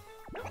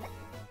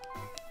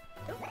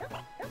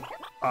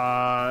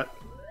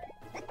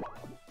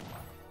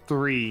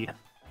 3.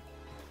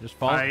 Just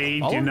follow.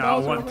 I do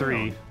not want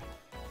 3.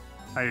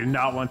 I do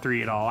not want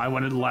 3 at all. I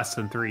wanted less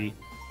than 3.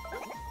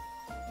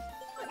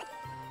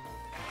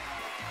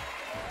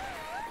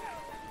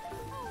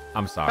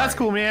 I'm sorry. That's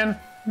cool, man.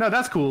 No,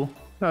 that's cool.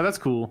 No, that's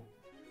cool.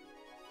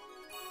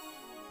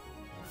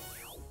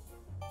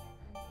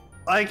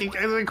 like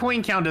the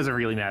coin count doesn't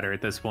really matter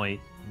at this point.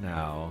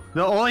 No.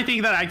 The only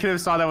thing that I could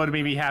have saw that would have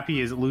made me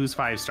happy is lose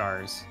 5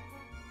 stars.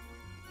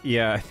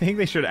 Yeah, I think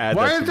they should add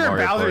Why that aren't to there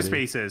Mario Bowser Party.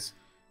 spaces?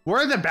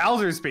 Where are the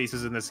Bowser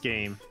spaces in this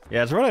game? Yeah,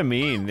 that's what I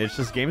mean. It's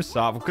just game's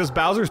soft because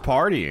Bowser's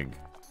partying.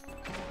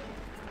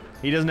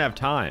 He doesn't have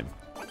time.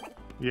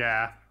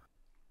 Yeah.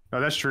 No,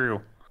 that's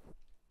true.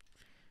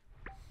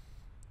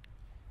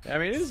 I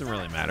mean, it doesn't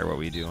really matter what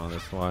we do on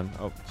this one.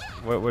 Oh,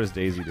 what is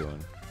Daisy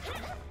doing?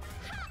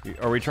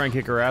 Are we trying to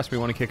kick her ass? We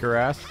want to kick her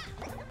ass?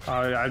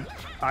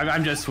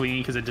 I'm just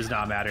swinging because it does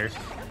not matter.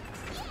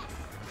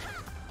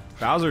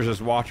 Bowser's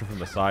just watching from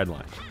the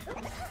sideline.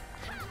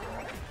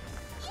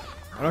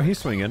 Oh, no, he's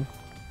swinging.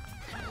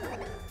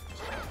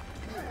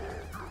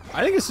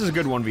 I think this is a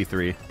good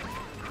 1v3.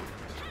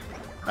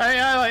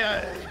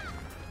 I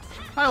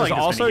like this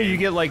also, minigame. you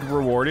get, like,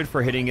 rewarded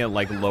for hitting it,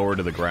 like, lower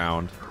to the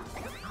ground.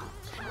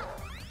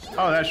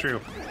 Oh, that's true.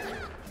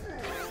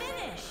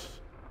 Finish.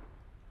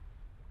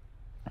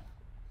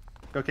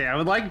 Okay, I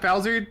would like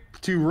Bowser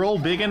to roll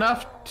big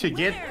enough to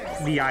get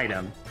the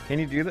item. Can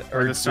you do that?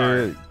 Or the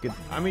star.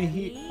 I mean,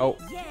 he... Oh,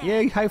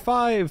 yay, high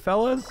five,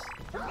 fellas.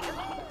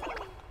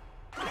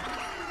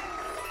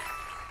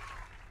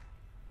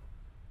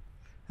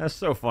 That's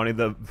so funny,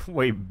 the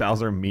way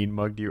Bowser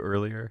mean-mugged you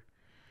earlier.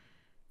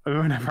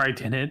 Whenever I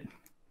didn't.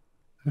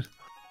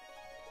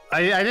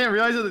 I didn't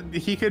realize that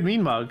he could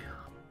mean mug.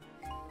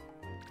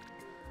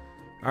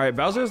 Alright,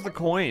 Bowser has the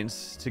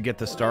coins to get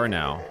the star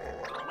now.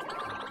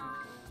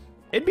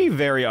 It'd be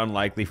very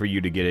unlikely for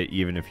you to get it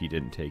even if you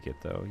didn't take it,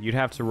 though. You'd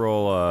have to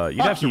roll,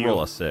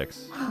 roll a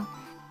 6.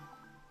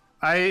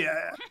 I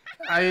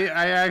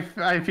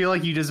feel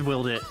like you just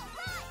willed it.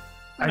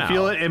 No. I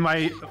feel it in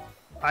my...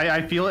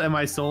 I feel it in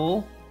my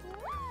soul.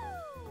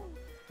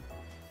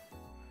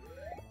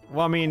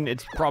 Well, I mean,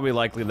 it's probably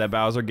likely that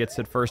Bowser gets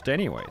it first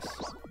anyways.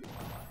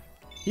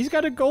 He's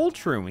got a gold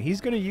shroom.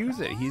 He's gonna use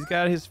it. He's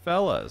got his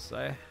fellas.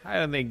 I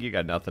don't think you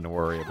got nothing to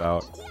worry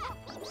about.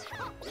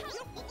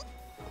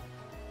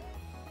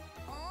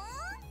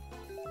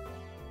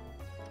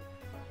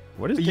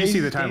 What is You see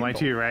the Daisy's timeline gambit?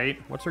 too,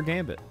 right? What's her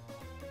gambit?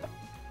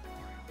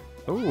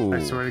 Ooh.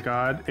 I swear to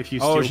God, if you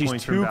steal she's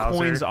coins 2 from Bowser,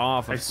 coins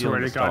off of I swear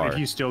stealing to the God, star. if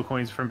you steal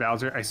coins from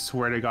Bowser, I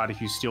swear to God,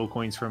 if you steal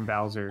coins from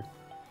Bowser.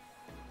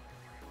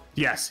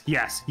 Yes,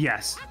 yes,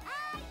 yes.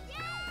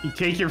 You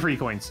take your free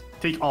coins.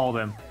 Take all of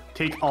them.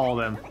 Take all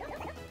of them.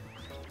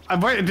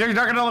 They're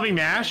not gonna let me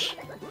mash?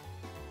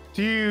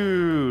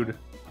 Dude.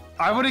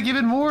 I would have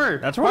given more.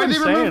 That's what I'm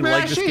saying.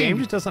 Like, this game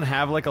just doesn't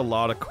have, like, a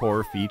lot of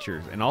core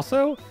features. And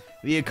also,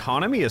 the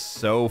economy is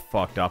so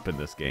fucked up in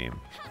this game.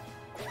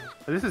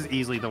 This is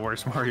easily the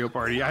worst Mario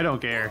Party. I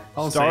don't care.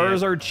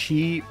 Stars are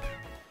cheap.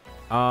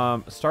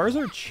 Stars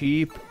are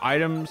cheap.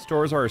 Item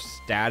stores are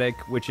static,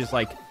 which is,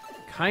 like,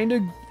 kind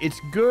of... It's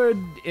good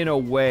in a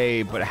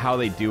way, but how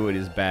they do it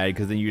is bad,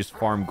 because then you just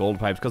farm gold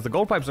pipes, because the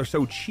gold pipes are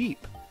so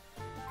cheap.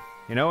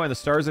 You know, and the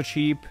stars are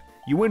cheap.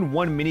 You win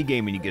one minigame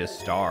and you get a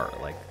star.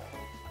 Like,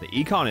 the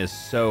econ is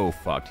so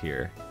fucked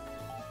here.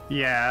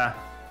 Yeah.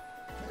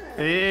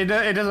 It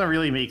doesn't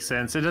really make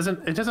sense. It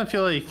doesn't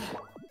feel like...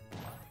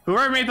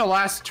 Whoever made the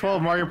last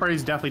 12 Mario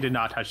Parties definitely did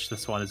not touch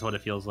this one, is what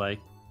it feels like.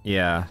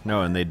 Yeah,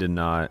 no, and they did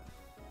not.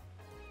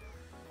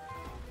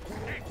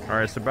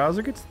 Alright, so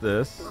Bowser gets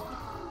this.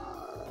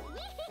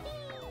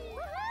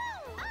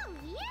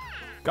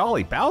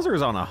 Golly,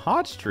 Bowser's on a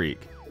hot streak.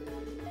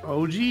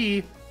 OG.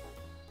 He,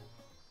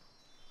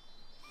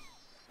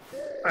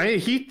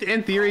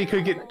 in theory,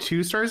 could get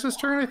 2 stars this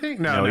turn, I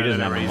think? No, he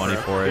doesn't have the money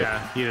for it.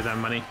 Yeah, he doesn't have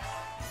money.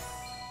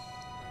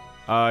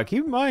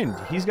 Keep in mind,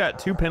 he's got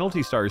 2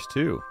 penalty stars,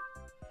 too.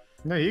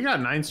 No, you got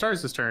 9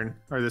 stars this turn,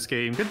 or this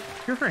game. Good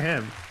for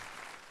him.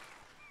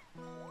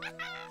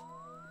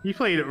 He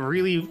played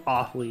really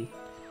awfully.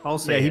 I'll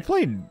say. Yeah, he it.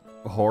 played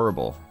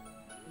horrible.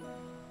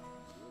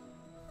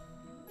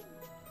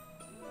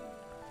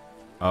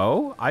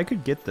 Oh, I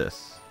could get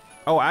this.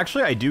 Oh,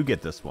 actually, I do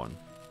get this one.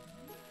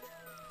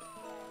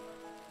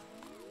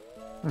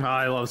 Oh,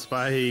 I love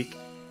Spike.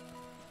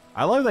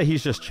 I love that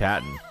he's just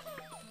chatting.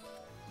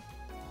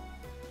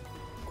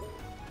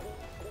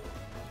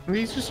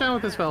 He's just chatting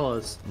with his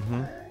fellas.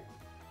 Mm-hmm.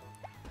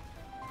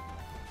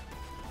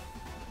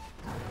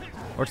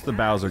 What's the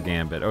Bowser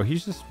gambit? Oh,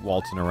 he's just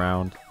waltzing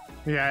around.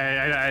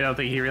 Yeah, I don't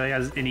think he really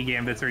has any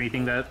gambits or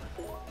anything that...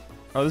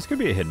 Oh, this could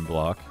be a hidden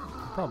block.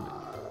 Probably.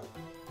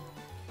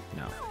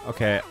 No.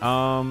 Okay,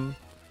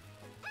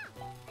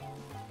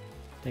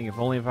 Dang, if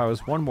only if I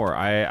was one more.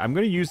 I'm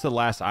gonna use the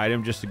last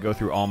item just to go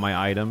through all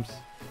my items.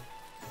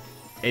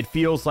 It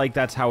feels like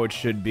that's how it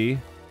should be.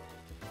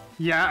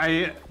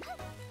 Yeah,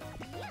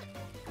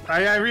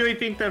 I really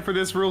think that for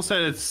this rule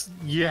set, it's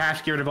you have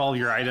to get rid of all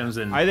your items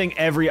and... I think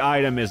every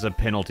item is a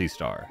penalty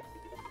star.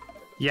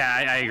 Yeah,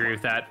 I agree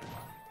with that.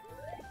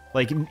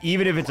 Like,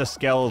 even if it's a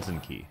skeleton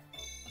key.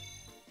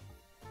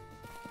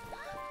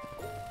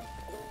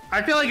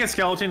 I feel like a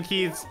skeleton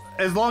key,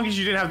 as long as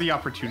you didn't have the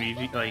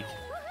opportunity, like...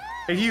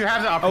 If you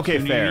have the opportunity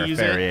Okay, fair, to use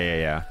fair,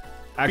 it... yeah.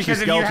 Actually,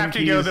 Because if you have to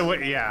keys, go the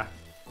way... Yeah.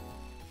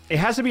 It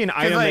has to be an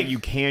item like, that you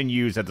can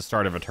use at the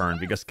start of a turn,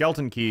 because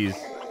skeleton keys,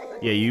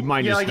 yeah, you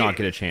might just like not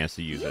get a chance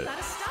to use it.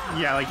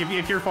 Yeah, like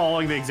if you're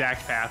following the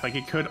exact path, like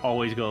it could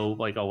always go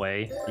like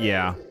away.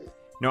 Yeah.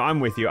 No, I'm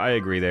with you. I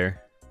agree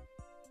there.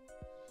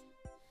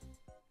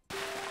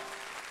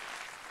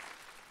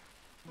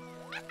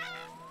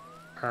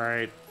 All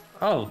right.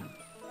 Oh.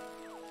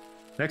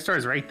 Next star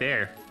is right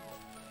there.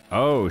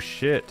 Oh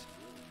shit.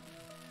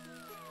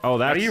 Oh,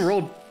 that's.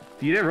 Oh,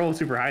 you didn't roll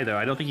super high though.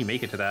 I don't think you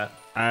make it to that.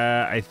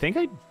 I think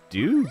I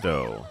do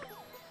though.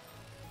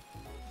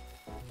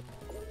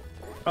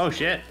 Oh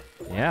shit.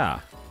 Yeah.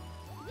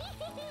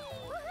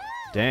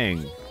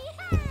 Dang.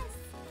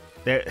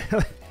 There.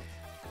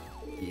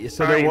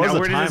 So there was a timeline.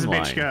 Where did this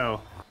bitch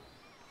go?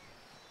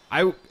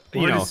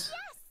 You know,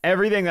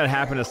 everything that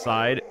happened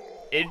aside,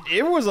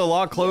 it was a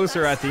lot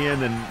closer at the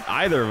end than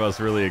either of us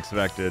really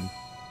expected.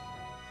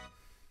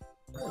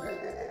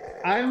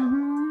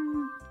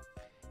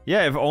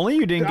 Yeah, if only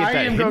you didn't get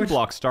that hidden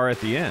block star at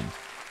the end.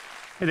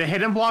 The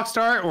hidden block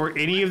star or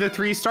any of the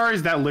 3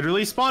 stars that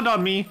literally spawned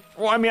on me.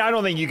 Well, I mean, I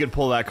don't think you could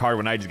pull that card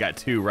when I just got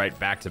 2 right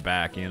back to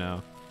back, you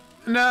know?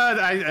 No,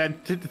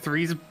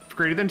 3's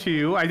greater than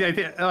 2. I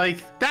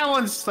like that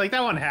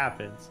one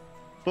happens.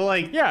 But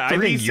like, yeah, I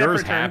think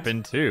yours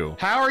happened too.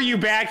 How are you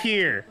back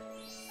here?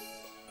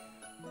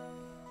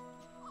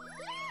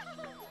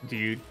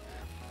 Dude.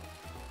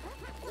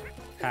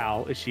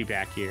 How is she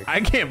back here?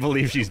 I can't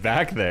believe she's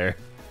back there.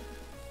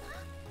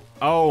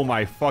 Oh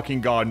my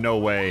fucking god, no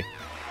way.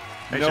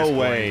 No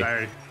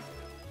way.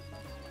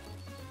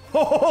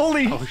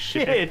 Holy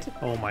shit.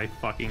 Oh my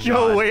fucking god.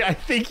 Joe, wait, I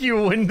think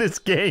you win this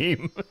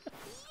game.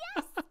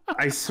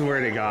 I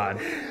swear to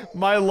God.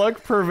 My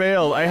luck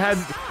prevailed. I had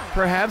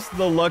perhaps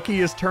the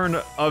luckiest turn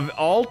of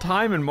all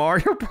time in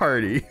Mario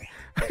Party.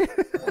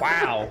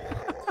 Wow.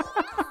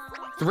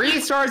 3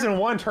 stars in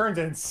 1 turn's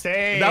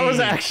insane. That was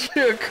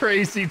actually a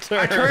crazy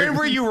turn. A turn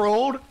where you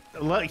rolled,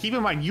 keep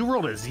in mind, you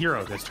rolled a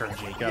 0 this turn,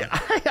 Jacob. Yeah,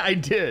 I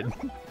did.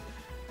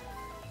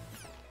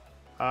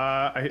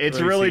 It's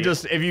really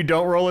just, if you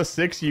don't roll a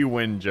 6, you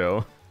win,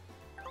 Joe.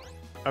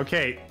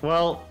 Okay,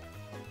 well,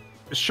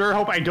 sure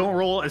hope I don't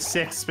roll a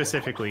 6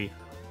 specifically.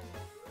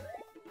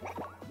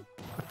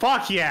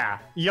 Fuck yeah!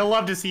 You'll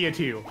love to see it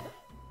too.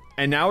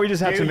 And now we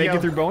just have to make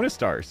it through bonus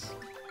stars.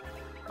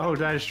 Oh,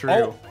 that is true.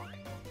 Oh.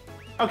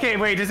 Okay,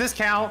 wait, does this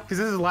count? Because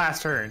this is the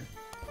last turn.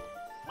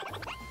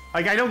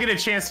 Like, I don't get a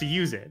chance to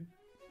use it.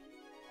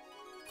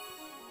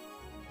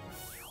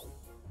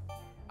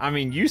 I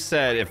mean, you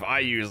said if I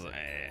use...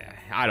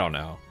 I don't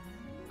know.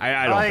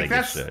 I don't think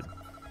it should.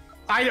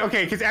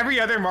 Okay, because every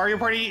other Mario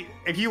Party,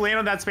 if you land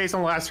on that space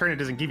on the last turn, it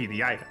doesn't give you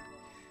the item.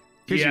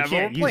 Yeah, you can't but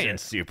we're playing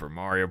use it. Super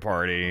Mario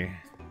Party.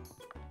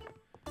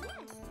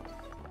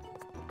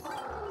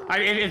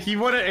 If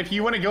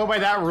you wanna go by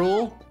that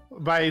rule,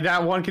 by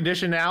that one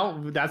condition now,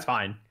 that's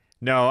fine.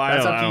 No, I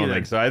don't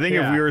think so. I think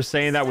if Yeah. we were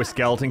saying that with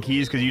skeleton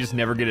keys, because you just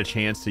never get a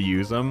chance to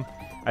use them,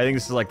 I think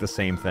this is like the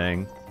same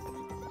thing.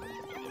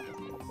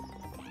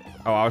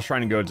 Oh, I was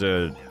trying to go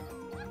to...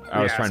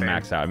 I was trying to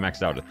max out. I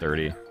maxed out at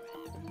 30.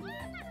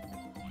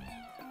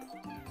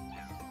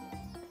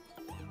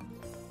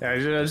 Yeah,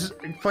 just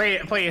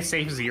play a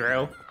safe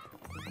 0.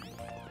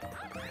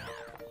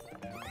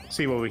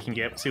 See what we can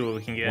get. See what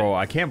we can get. Bro,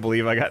 I can't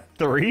believe I got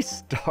 3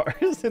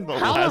 stars in the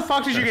last... How the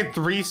fuck did you get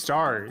 3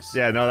 stars?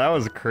 Yeah, no, that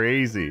was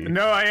crazy.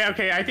 No,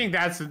 okay, I think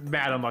that's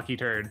mad unlucky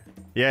turn.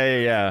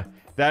 Yeah.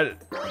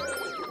 That...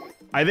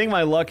 I think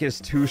my luck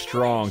is too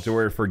strong to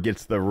where it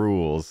forgets the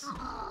rules.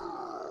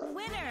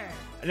 Winner.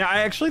 Now, I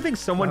actually think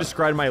someone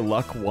described my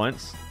luck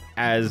once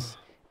as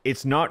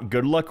it's not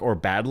good luck or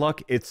bad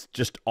luck, it's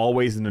just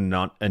always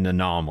an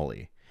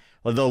anomaly.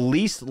 The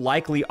least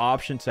likely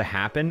option to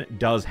happen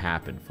does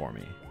happen for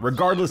me,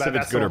 regardless if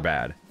it's good or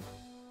bad.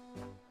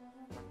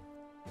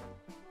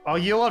 Oh,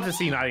 you'll love to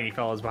see Naughty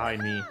Fellas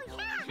behind me.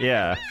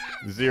 Yeah,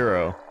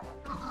 0.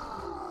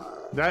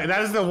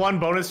 That is the one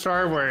bonus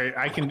star where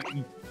I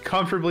can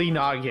comfortably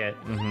not get.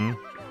 Mm-hmm.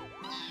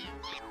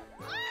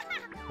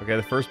 Okay,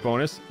 the first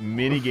bonus,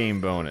 minigame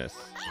bonus.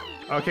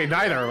 Okay,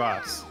 neither of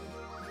us.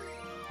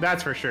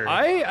 That's for sure.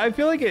 I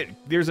feel like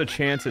there's a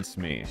chance it's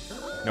me.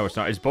 No, it's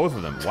not. It's both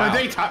of them. Wow.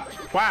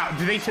 Wow.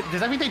 Does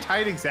that mean they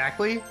tied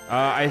exactly?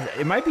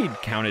 It might be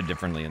counted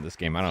differently in this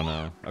game. I don't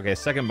know. Okay,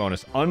 second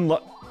bonus. Oh.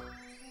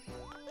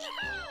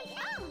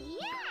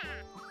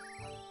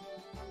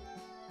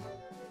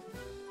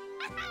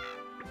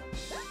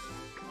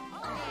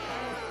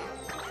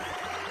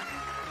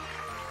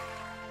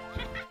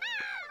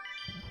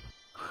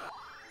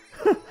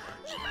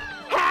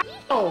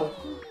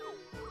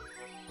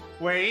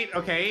 Wait,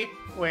 okay,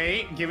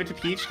 wait, give it to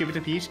Peach, give it to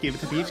Peach, give it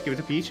to Peach, give it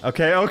to Peach.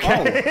 Okay. Oh.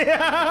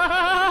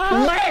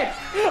 What?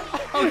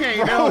 Okay,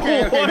 Bro, no,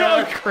 okay, what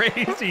no. a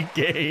crazy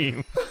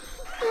game.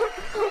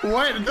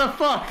 What the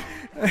fuck?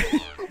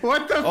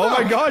 What the fuck? Oh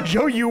my god,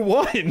 Joe, you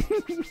won.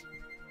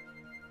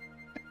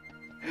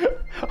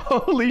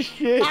 Holy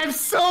shit. I'm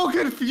so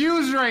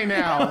confused right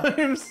now.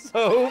 I'm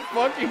so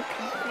fucking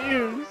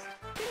confused.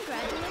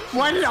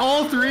 Why did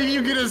all 3 of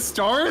you get a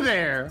star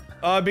there?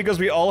 Because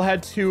we all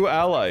had 2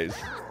 allies.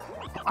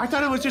 I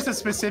thought it was just a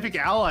specific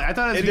ally. I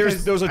thought it was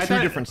because, those are two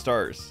different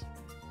stars.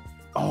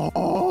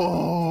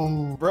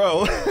 Oh,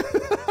 bro.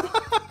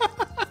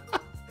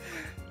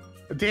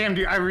 Damn,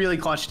 dude, I really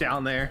clutched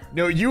down there.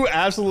 No, you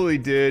absolutely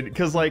did.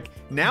 Because, like,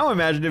 now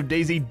imagine if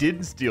Daisy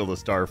didn't steal the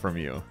star from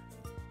you.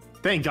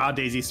 Thank God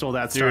Daisy stole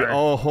that star. Dude,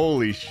 oh,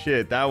 holy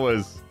shit. That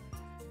was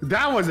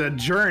a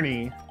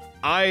journey.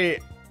 I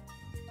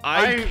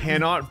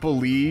cannot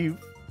believe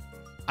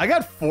I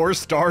got 4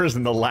 stars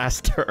in the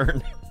last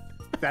turn.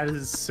 That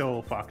is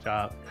so fucked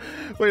up.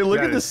 Wait,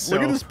 look at this.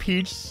 Look at this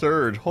Peach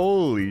surge.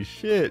 Holy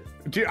shit.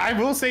 Dude, I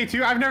will say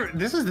too,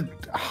 this is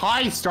a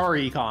high star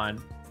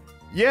econ.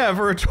 Yeah,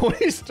 for a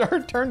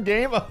 20-star turn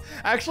game,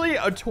 actually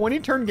a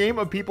 20-turn game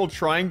of people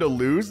trying to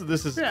lose,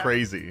 this is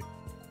crazy.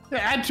 Yeah,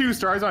 add 2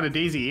 stars on a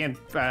Daisy and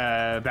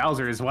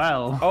Bowser as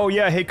well. Oh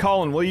yeah, hey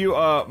Colin, will you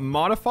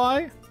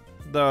modify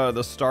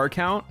the star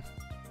count?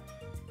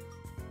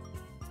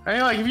 I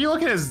mean, like, if you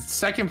look at his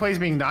second place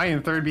being 9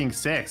 and third being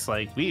 6,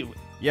 like,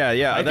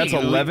 Yeah, that's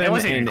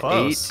 11 and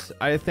close. 8,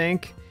 I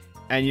think.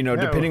 And, you know,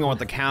 depending on what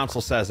the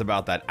council says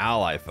about that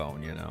ally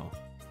phone, you know.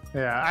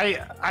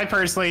 Yeah, I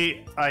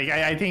personally, like,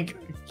 I think,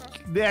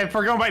 if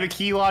we're going by the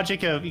key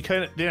logic of you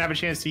didn't have a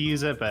chance to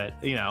use it, but,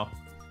 you know,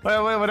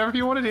 whatever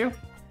you want to do.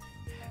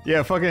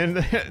 Yeah, fucking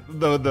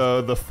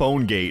the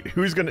phone gate.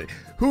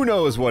 Who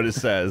knows what it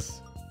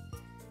says?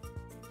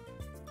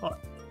 Well,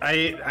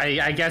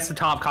 I guess the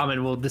top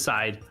comment will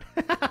decide.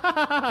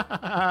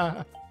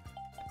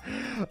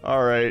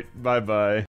 All right, bye-bye.